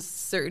assimilate in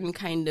certain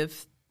kind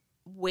of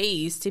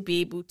ways to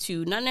be able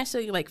to not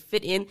necessarily like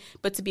fit in,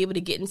 but to be able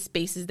to get in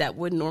spaces that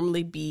would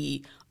normally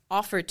be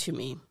offered to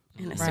me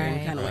in a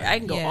certain kind of way. I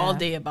can go all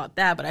day about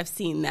that, but I've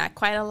seen that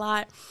quite a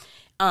lot.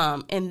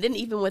 And then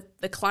even with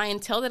the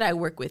clientele that I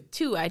work with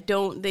too,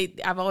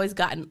 I've always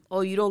gotten,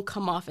 oh, you don't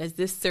come off as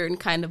this certain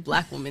kind of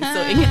black woman.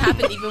 So it can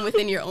happen even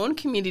within your own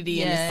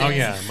community. Oh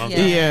yeah.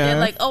 They're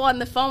like, oh, on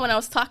the phone when I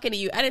was talking to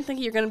you, I didn't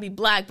think you're going to be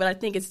black, but I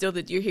think it's still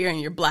that you're here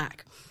and you're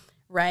black.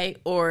 Right.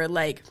 Or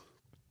like,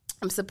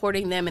 I'm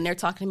supporting them and they're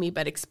talking to me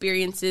about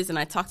experiences, and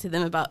I talk to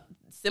them about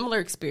similar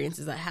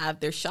experiences I have.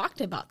 They're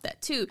shocked about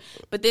that too.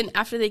 But then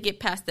after they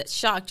get past that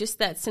shock, just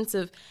that sense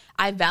of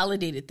I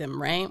validated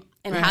them, right?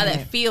 And how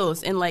that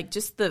feels, and like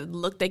just the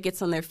look that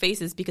gets on their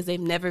faces, because they've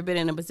never been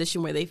in a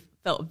position where they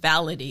felt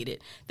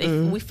validated.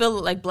 We feel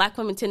like black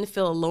women tend to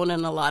feel alone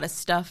in a lot of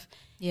stuff.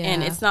 Yeah.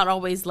 And it's not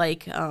always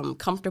like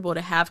comfortable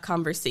to have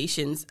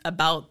conversations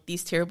about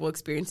these terrible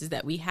experiences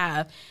that we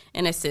have,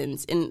 in a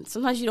sense. And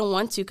sometimes you don't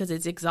want to because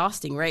it's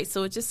exhausting, right?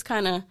 So it just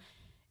kind of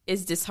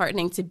is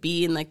disheartening to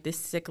be in like this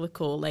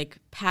cyclical like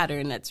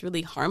pattern that's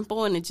really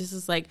harmful. And it just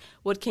is like,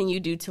 what can you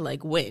do to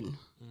like win?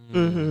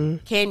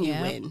 Can you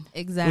win?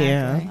 Exactly.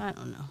 Yeah. I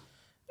don't know.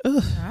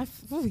 I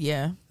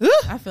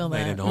feel that.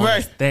 Lay it on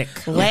the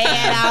stick. Lay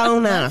it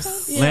on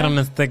us. Lay it on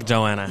the stick,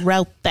 Joanna.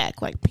 Real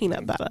thick like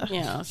peanut butter.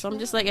 Yeah. So I'm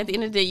just like, at the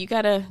end of the day, you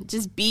gotta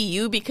just be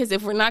you, because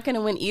if we're not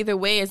gonna win either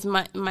way, it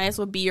might as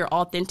well be your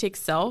authentic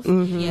self,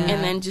 and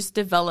then just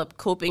develop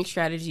coping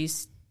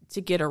strategies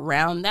to get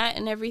around that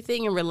and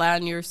everything, and rely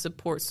on your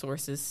support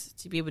sources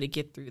to be able to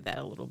get through that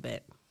a little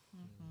bit.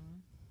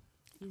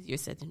 Easier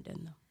said than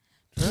done,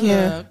 though.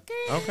 Yeah.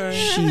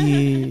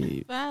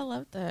 Okay. But I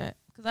love that,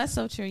 because that's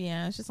so true.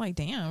 Yeah, it's just like,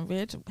 damn,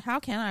 bitch, how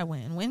can I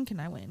win? When can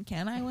I win?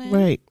 Can I win?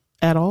 Right.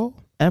 At all?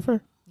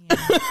 Ever? Yeah.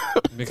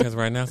 Because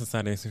right now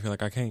society makes me feel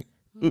like I can't.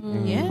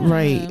 Yeah.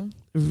 Right. It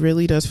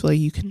really does feel like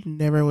you can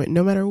never win,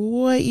 no matter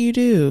what you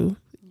do.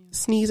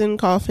 Sneezing,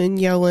 coughing,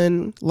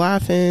 yelling,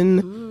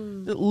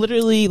 laughing,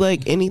 literally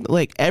like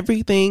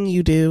everything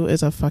you do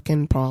is a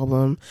fucking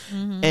problem.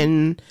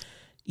 And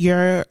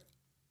you're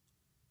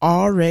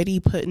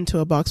already put into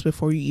a box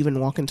before you even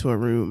walk into a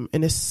room,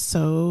 and it's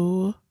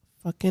so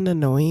fucking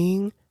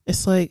annoying.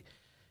 It's like,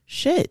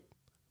 shit,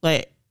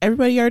 like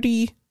everybody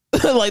already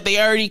like they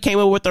already came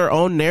up with their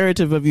own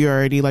narrative of you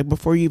already, like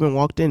before you even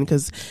walked in,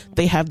 because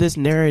they have this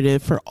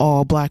narrative for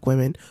all black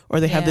women,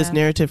 or they have this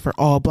narrative for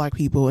all black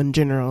people in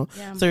general.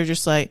 So they're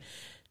just like,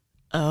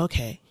 oh,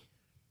 okay,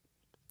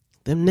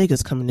 them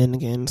niggas coming in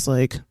again. It's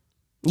like,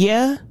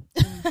 yeah.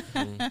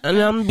 And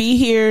I'm gonna be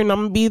here, and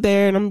I'm gonna be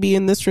there, and I'm gonna be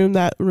in this room,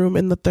 that room,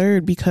 and the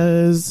third,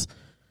 because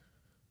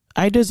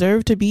I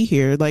deserve to be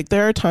here. Like,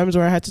 there are times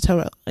where I had to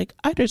tell, like,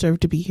 I deserve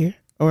to be here,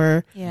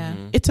 or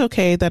it's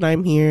okay that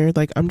I'm here.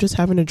 Like, I'm just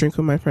having a drink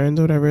with my friends,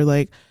 or whatever.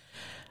 Like,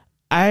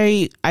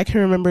 I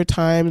can remember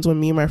times when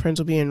me and my friends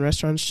would be in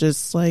restaurants,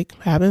 just like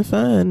having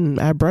fun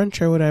at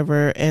brunch or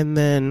whatever, and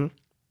then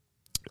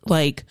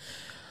like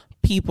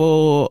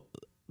people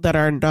that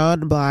are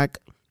non-black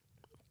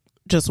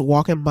just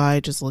walking by,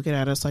 just looking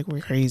at us like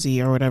we're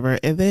crazy or whatever,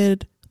 and then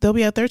they'll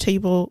be at their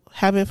table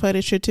having fun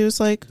and shit too.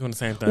 It's like, doing the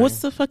same thing. What's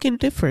the fucking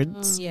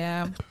difference?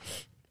 Yeah,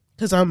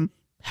 because I'm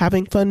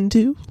having fun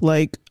too.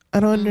 Like,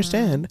 I don't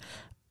understand,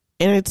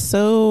 and it's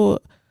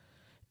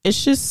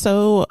just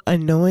so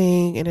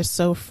annoying, and it's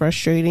so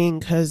frustrating,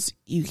 because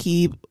you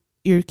keep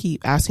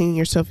asking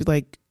yourself,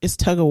 like, it's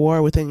tug of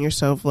war within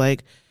yourself.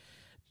 Like,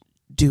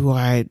 do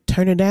I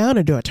turn it down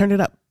or do I turn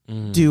it up?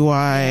 Do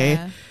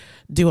I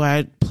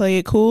play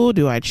it cool?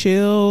 Do I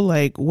chill?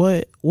 Like,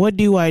 what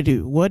do I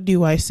do? What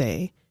do I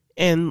say?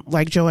 And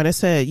like Joanna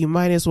said, you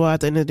might as well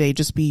at the end of the day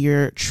just be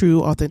your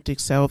true authentic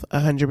self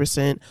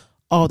 100%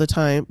 all the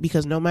time,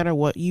 because no matter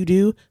what you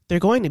do, they're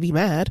going to be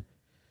mad.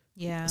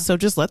 Yeah. So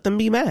just let them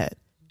be mad.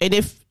 And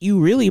if you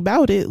really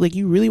about it, like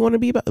you really want to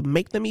be about,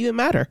 make them even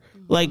madder.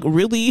 Like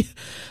really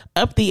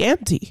up the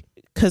ante.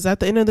 Because at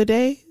the end of the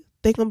day,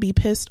 they're going to be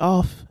pissed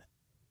off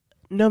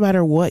no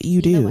matter what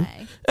you do.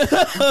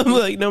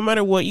 Like, no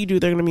matter what you do,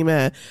 they're going to be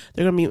mad.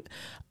 They're going to be...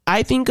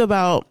 I think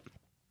about...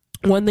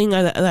 One thing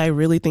that I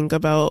really think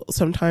about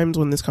sometimes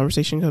when this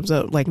conversation comes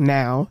up, like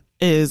now,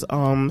 is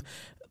the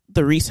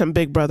recent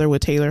Big Brother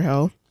with Taylor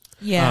Hill.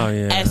 Yeah. Oh,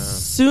 yeah.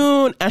 As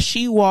soon as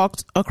she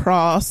walked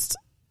across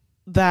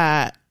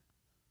that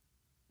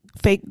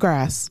fake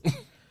grass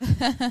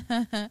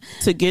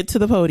to get to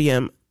the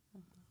podium,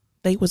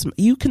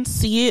 you can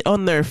see it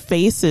on their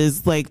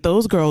faces. Like,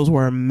 those girls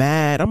were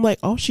mad. I'm like,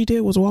 all she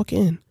did was walk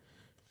in.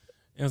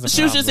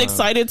 She was just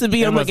excited to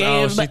be on the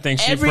game. Oh, she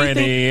thinks she's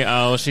pretty.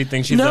 Oh, she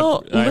thinks she's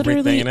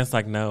everything. And it's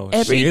like, no,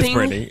 she is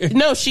pretty.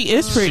 No, she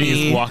is pretty.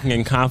 She's walking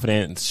in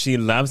confidence. She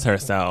loves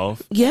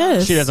herself.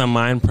 Yes. She doesn't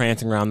mind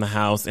prancing around the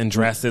house in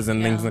dresses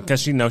and things because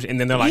she knows. And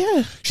then they're like,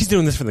 she's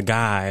doing this for the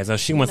guys. Or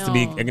she wants to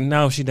be.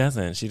 No, she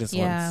doesn't. She just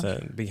wants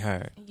to be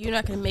her. You're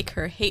not going to make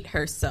her hate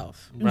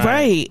herself.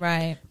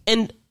 Right.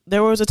 And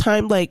there was a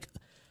time, like,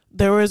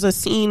 there was a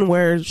scene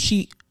where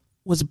she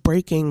was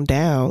breaking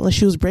down. Like,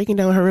 she was breaking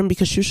down her room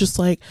because she was just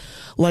like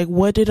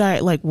what did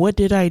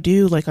I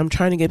do? Like, I'm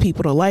trying to get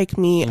people to like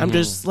me. I'm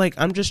just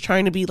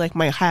trying to be like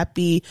my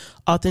happy,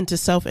 authentic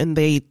self, and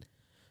they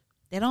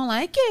don't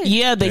like it.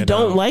 Yeah, they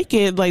don't like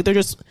it. Like, they're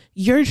just,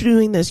 you're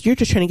doing this. You're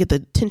just trying to get the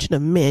attention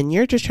of men.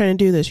 You're just trying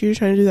to do this. You're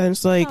trying to do that. And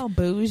it's like, oh,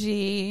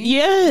 bougie.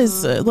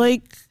 Yes.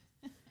 Like,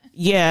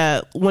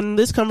 yeah, when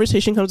this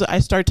conversation comes up, I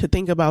start to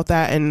think about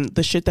that and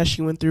the shit that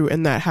she went through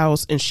in that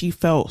house, and she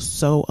felt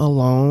so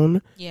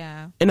alone.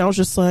 Yeah. And I was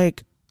just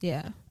like,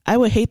 yeah, I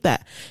would hate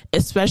that,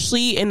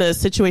 especially in a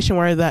situation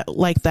where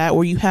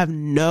where you have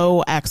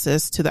no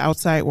access to the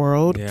outside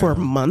world for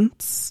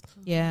months.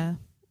 Yeah.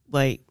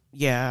 Like,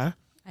 yeah.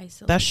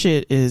 That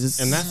shit is...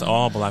 And that's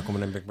all black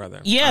women in Big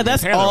Brother. Yeah,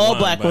 that's all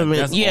black women.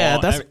 That's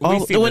all.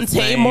 When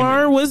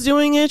Tamar was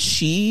doing it,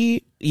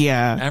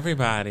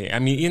 everybody. I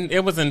mean,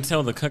 it was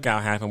until the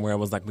cookout happened where it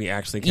was like we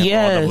actually kept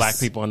all the black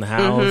people in the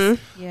house.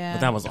 Yeah.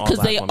 But that was all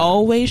because they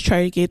always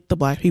try to get the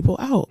black people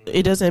out.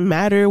 It doesn't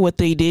matter what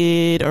they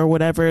did or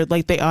whatever.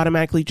 Like, they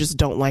automatically just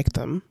don't like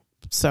them.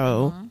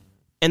 So...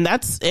 And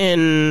that's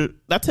in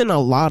a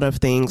lot of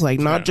things, like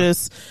not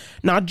just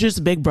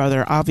Big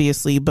Brother,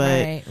 obviously,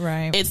 but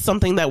it's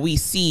something that we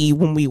see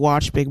when we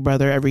watch Big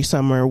Brother every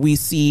summer. We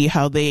see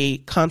how they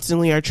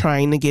constantly are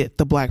trying to get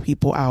the black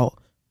people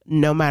out,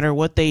 no matter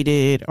what they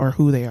did or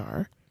who they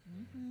are.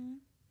 Mm-hmm.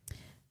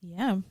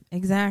 Yeah,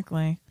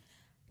 exactly.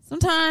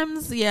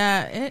 Sometimes,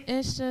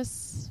 it's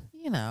just,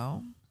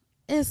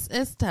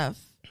 it's tough.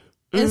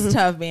 It's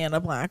tough being a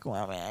black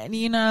woman,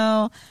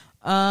 even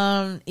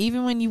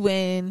when you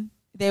win.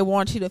 They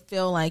want you to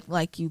feel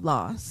like you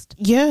lost.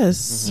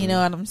 Yes. You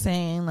know what I'm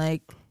saying?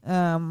 Like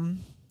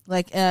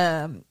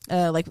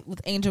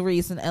with Angel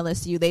Reese and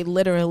LSU, they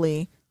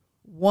literally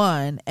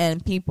won,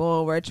 and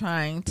people were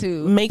trying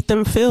to make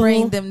them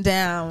bring them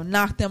down,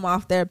 knock them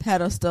off their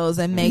pedestals,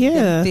 and make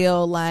them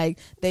feel like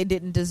they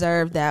didn't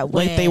deserve that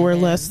win, like they were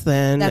less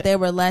than. That they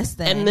were less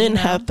than. And then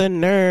have the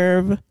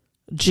nerve,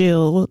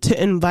 Jill,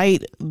 to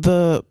invite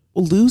the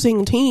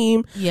losing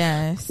team,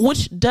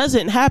 which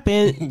doesn't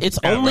happen. It's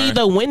only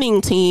the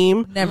winning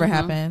team. Never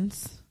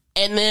happens.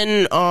 And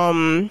then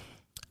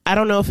I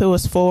don't know if it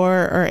was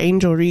Four or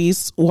Angel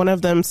Reese, one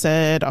of them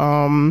said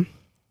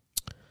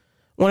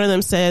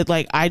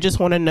like, I just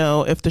want to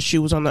know if the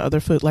shoe was on the other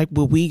foot, like,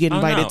 would we get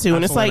invited to?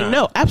 And it's like,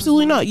 no,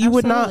 absolutely not. You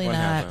would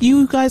not.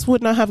 You guys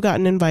would not have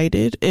gotten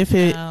invited if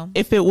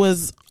it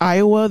was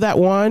Iowa that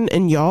won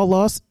and y'all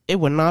lost. It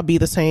would not be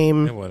the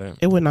same.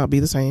 It would not be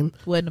the same.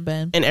 Wouldn't have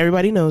been. And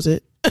everybody knows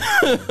it.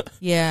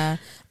 Yeah.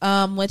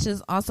 Which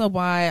is also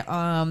why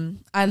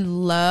I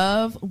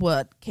love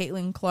what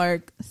Caitlin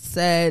Clark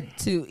said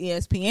to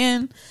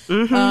ESPN.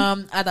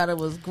 I thought it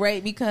was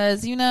great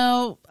because,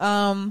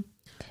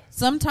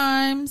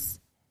 sometimes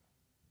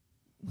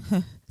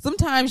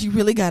you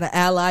really gotta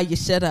ally your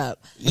shit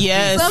up.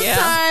 Yes.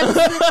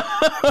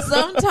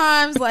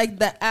 Sometimes like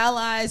the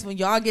allies, when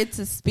y'all get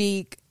to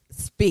speak.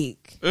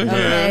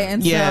 Okay.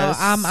 And so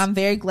I'm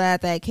very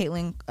glad that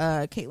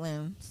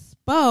Caitlin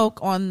spoke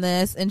on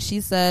this, and she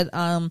said,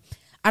 I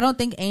don't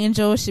think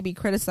Angel should be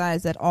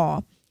criticized at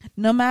all.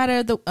 No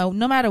matter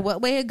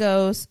what way it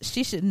goes,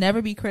 she should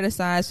never be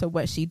criticized for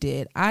what she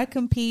did. I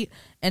compete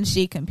and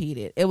she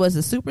competed. It was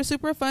a super,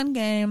 super fun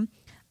game.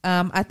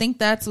 I think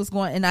that's what's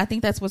going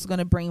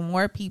to bring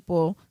more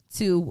people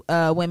to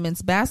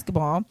women's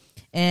basketball.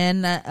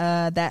 And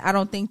that I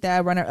don't think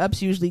that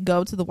runner-ups usually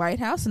go to the White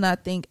House, and I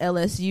think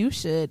LSU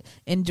should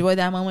enjoy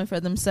that moment for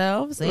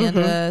themselves.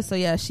 And so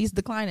yeah, she's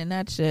declining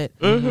that shit,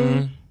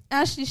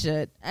 as she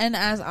should, and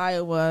as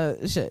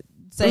Iowa should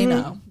say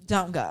no,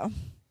 don't go.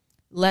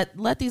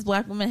 Let these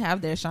black women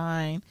have their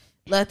shine,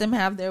 let them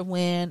have their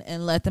win,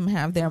 and let them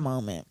have their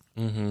moment.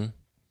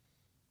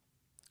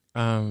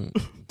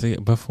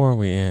 Before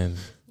we end,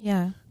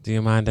 do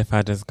you mind if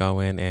I just go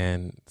in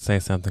and say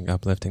something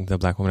uplifting to the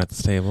black woman at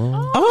this table?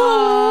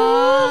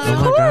 Oh my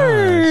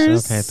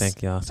gosh. Okay,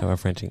 thank y'all. So we're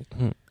Frenchie.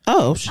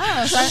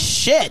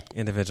 Shit.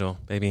 Individual,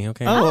 baby.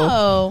 Okay.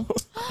 Oh.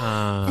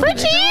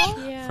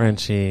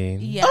 Frenchie.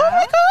 Yeah. Oh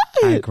my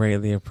God. I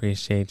greatly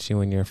appreciate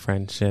you and your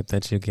friendship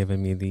that you've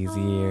given me these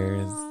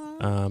years.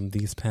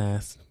 These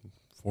past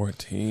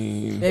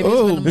 14. Baby.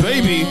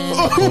 14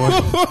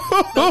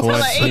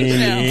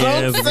 years.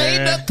 Don't say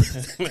man.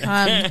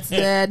 I'm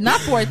dead. Not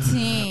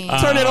 14.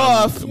 Turn it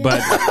off.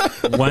 But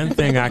one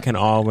thing I can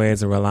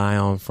always rely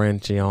on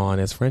Frenchie on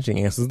is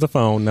Frenchie answers the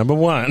phone. Number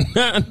one.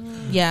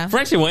 Yeah.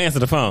 Frenchie will answer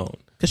the phone.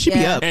 Cause she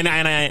be up. And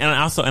I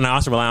also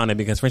rely on it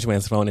because Frenchie will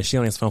answer the phone and she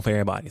don't answer the phone for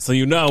everybody. So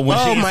you know when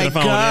she Oh answers my the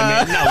phone,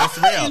 God. no, it's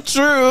real.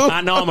 True. I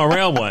know I'm a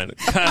real one.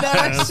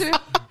 That's true.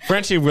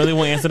 Frenchie really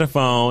will answer the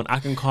phone. I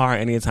can call her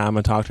anytime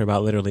and talk to her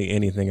about literally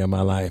anything in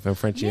my life. And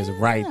Frenchie is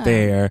right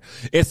there.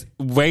 It's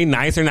way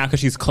nicer now because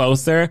she's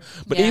closer.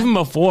 But even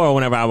before,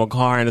 whenever I would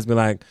call her and just be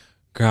like,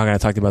 girl, I got to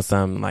talk to you about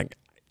something. Like,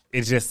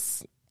 it's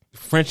just,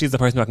 Frenchie's the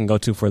person I can go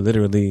to for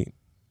literally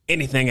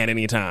anything at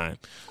any time.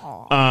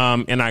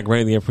 And I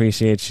greatly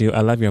appreciate you.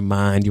 I love your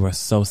mind. You are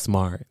so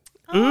smart.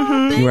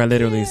 You are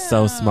literally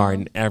so smart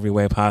in every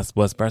way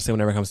possible, especially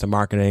whenever it comes to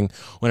marketing,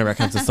 whenever it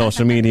comes to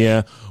social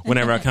media,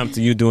 whenever it comes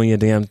to you doing your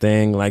damn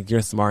thing. Like,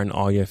 you're smart in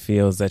all your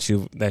fields that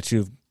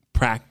you've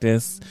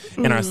practiced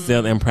and are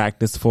still in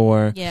practice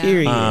for. Yeah.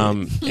 Period.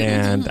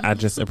 And I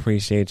just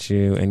appreciate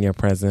you and your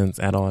presence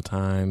at all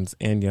times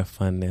and your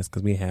funness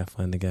because we have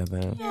fun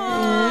together. You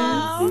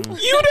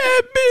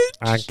that bitch.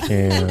 I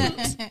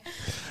can't.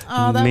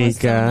 Oh, that was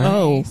so Nika.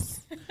 nice.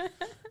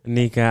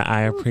 Nika,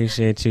 I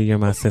appreciate you. You're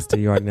my sister.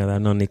 You already know that.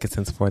 I've known Nika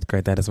since 4th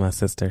grade. That is my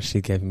sister.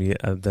 She gave me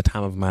the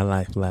time of my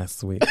life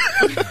last week.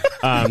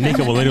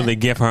 Nika will literally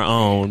give her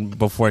own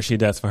before she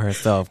does for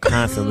herself.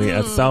 Constantly.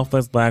 A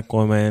selfless black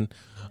woman.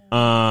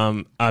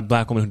 A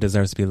black woman who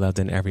deserves to be loved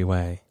in every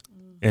way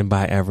and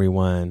by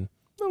everyone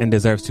and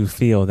deserves to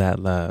feel that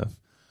love.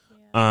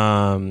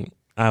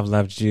 I've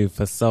loved you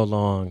for so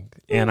long.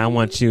 And I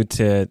want you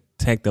to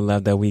take the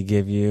love that we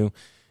give you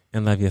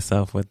and love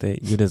yourself with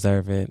it. You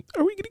deserve it.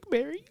 Are we getting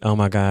married? Oh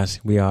my gosh,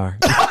 we are.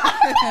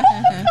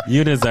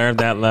 You deserve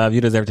that love.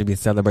 You deserve to be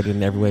celebrated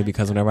in every way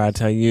because whenever I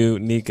tell you,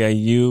 Nika,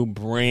 you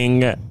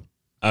bring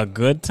a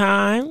good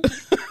time.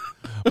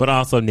 But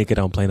also, Nika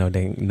don't play no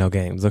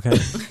games, okay?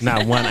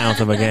 Not 1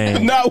 ounce of a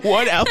game. Not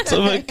 1 ounce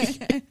of a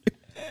game.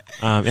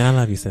 And I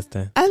love you,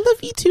 sister. I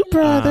love you too,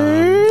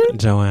 brother.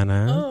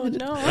 Joanna. Oh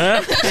no.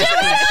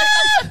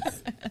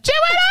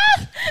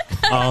 Joanna!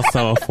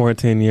 Also a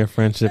 14-year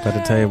friendship at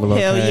the table,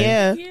 okay? Hell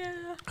yeah. Yeah.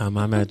 I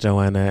met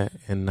Joanna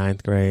in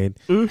 9th grade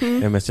in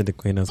Mr.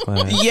 DeQuino's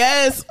class.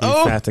 Yes. We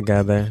sat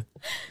together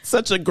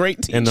Such a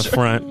great teacher. in the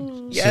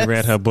front. Yes. She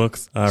read her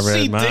books. I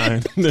read She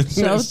mine.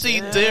 She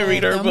did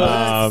read her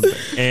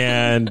books.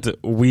 And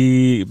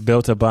we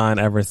built a bond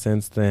ever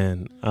since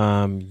then.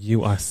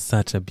 You are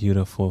such a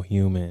beautiful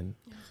human.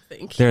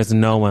 Thank you. There's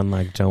no one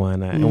like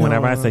Joanna. And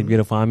whenever I say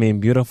beautiful, I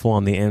mean beautiful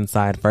on the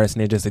inside first,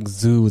 and it just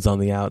exudes on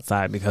the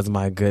outside because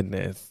my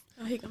goodness.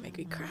 Oh, you're gonna make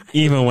me cry.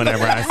 Even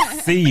whenever I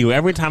see you,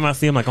 every time I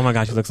see you, I'm like, oh my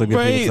gosh, you look so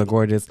beautiful, you look so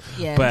gorgeous.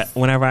 Yes. But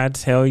whenever I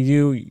tell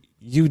you,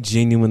 you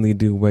genuinely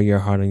do wear your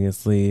heart on your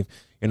sleeve.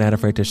 You're not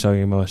afraid to show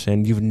your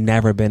emotion. You've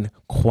never been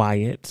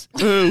quiet.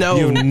 No.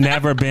 You've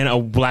never been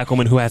a black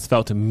woman who has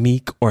felt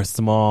meek or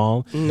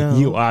small. No.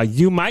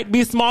 You might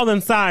be small in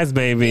size,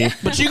 baby.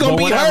 But you gonna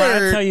be whenever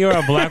heard. I tell you you're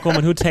a black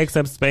woman who takes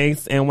up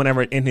space and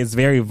whenever and is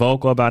very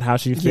vocal about how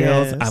she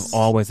feels, Yes. I've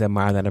always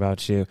admired that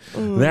about you.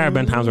 There have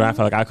been times where I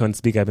felt like I couldn't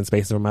speak up in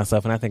spaces for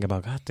myself and I think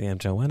about, God damn,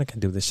 Joanna can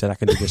do this shit. I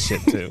can do this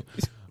shit too.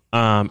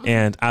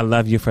 And I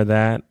love you for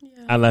that. Yeah.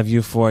 I love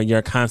you for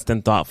your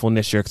constant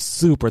thoughtfulness. You're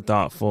super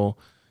thoughtful.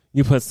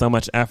 You put so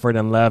much effort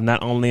and love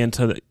not only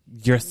into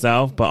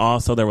yourself, but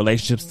also the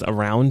relationships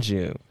around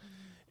you.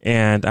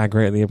 And I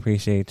greatly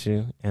appreciate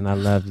you, and I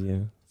love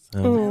you.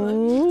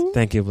 So,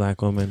 thank you,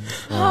 black woman.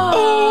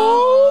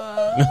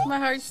 My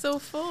heart's so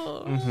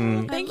full.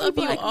 Thank I love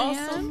you, you black all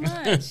man.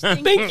 so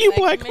much. Thank you,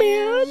 black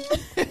man.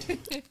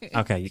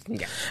 Okay, you can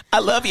go. I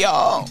love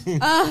y'all.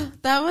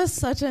 That was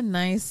such a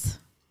nice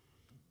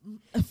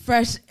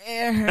fresh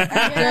air.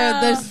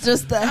 There's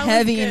just the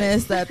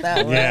heaviness that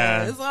was.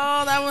 Yeah.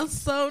 Oh, that was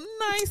so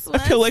nice. I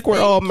feel like we're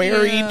all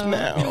married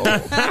now.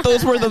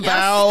 Those were the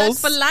vows.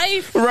 Stuck for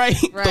life. Right.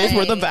 Those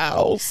were the Right.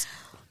 vows.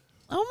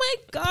 Oh my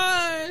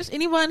gosh.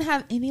 Anyone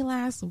have any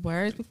last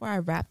words before I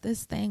wrap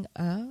this thing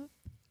up?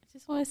 I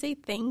just want to say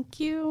thank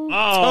you.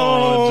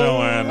 Oh,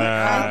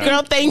 Joanna.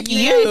 Girl, thank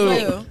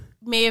you.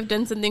 May have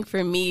done something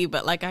for me,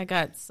 but like I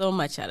got so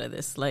much out of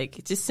this.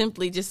 Like just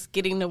simply just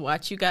getting to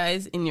watch you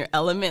guys in your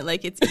element,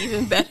 like it's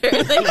even better.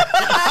 Like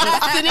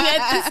just sitting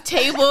at this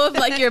table of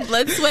like your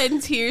blood, sweat,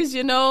 and tears,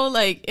 you know.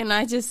 Like, and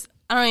I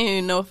don't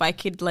even know if I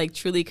could like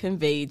truly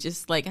convey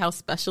just like how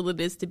special it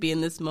is to be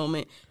in this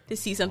moment, to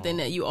see something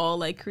that you all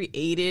like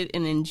created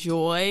and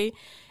enjoy.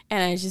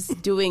 And I was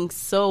just doing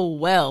so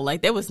well.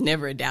 Like there was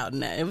never a doubt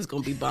in that it was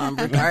going to be bomb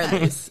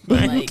regardless.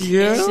 But like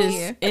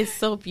it's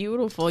so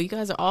beautiful. You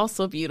guys are all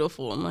so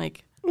beautiful. I'm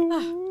like,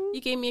 you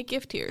gave me a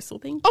gift here, so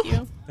thank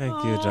you.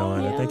 Thank you,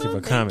 Joanna. Thank you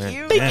for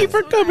coming. Thank you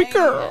for coming,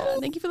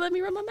 girl. Thank you for letting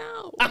me run my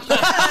mouth.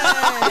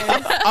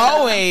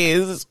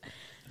 Always.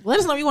 Let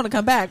us know you want to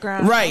come back,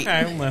 girl. Right.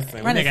 Okay,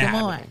 listen. Run We it make it some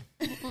happen. more.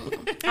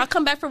 I'll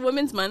come back for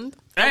Women's Month.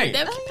 Hey.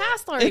 That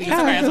passed already. It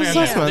passed. Okay, It's okay,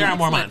 last month. there are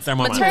more months. There are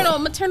more months.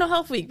 Maternal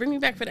Health Week. Bring me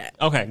back for that.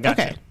 Okay,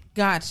 gotcha. Okay.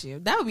 Got you.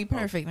 That would be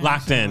perfect.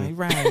 Locked in.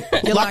 Right.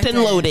 You're locked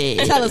and loaded.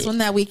 Tell us when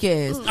that week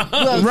is.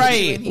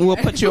 Right. We'll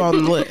put you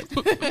on the list.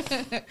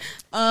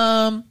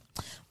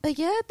 But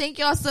yeah, thank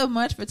y'all so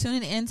much for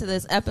tuning in to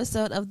this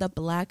episode of the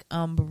Black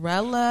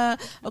Umbrella.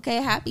 Okay,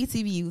 happy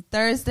TVU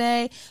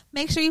Thursday.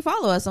 Make sure you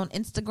follow us on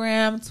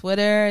Instagram,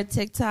 Twitter,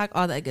 TikTok,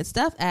 all that good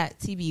stuff at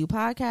TVU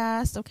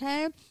Podcast.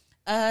 Okay.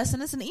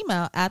 Send us an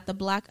email at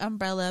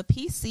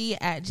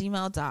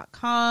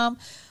theblackumbrellapc@gmail.com.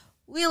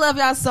 We love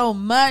y'all so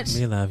much.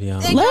 We love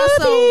y'all. Thank y'all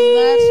so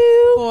much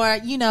for,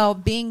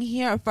 being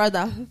here for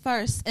the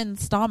first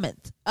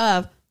installment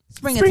of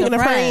Spring Into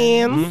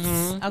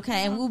Friends.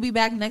 Okay, and we'll be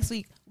back next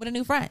week with a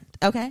new friend.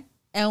 Okay,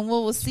 and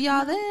we'll see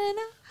y'all then.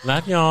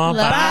 Love y'all. Bye.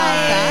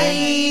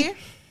 Bye. Bye.